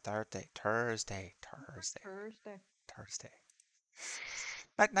Thursday. Thursday. Thursday. Thursday.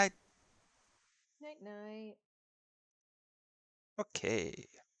 Night, night. Night, night. Okay.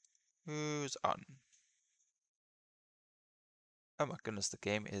 Who's on? Oh my goodness, the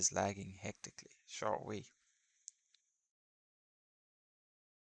game is lagging hectically. Sure we.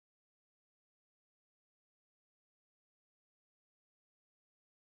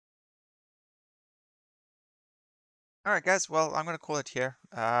 All right, guys. Well, I'm gonna call it here.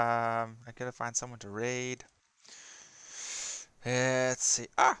 I gotta find someone to raid. Let's see.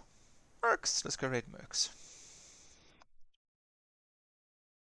 Mercs. Let's go raid Mercs.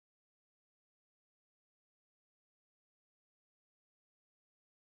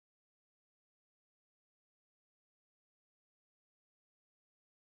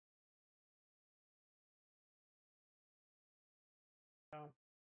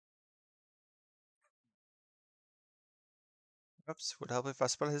 Oops. Would help if I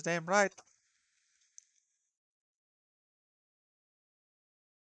spell his name right.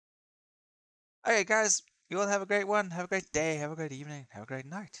 Okay, guys. You all have a great one. Have a great day. Have a great evening. Have a great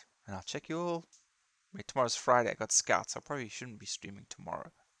night. And I'll check you all. Wait, tomorrow's Friday. I got scouts. I probably shouldn't be streaming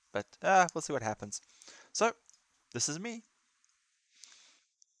tomorrow. But we'll see what happens. So, this is me.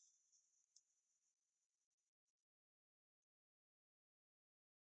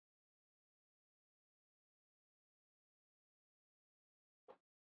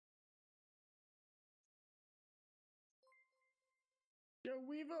 Yo,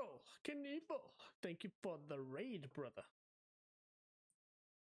 Weevil, Knievel, thank you for the raid, brother.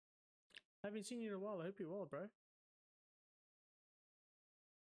 Haven't seen you in a while. I hope you're well, bro.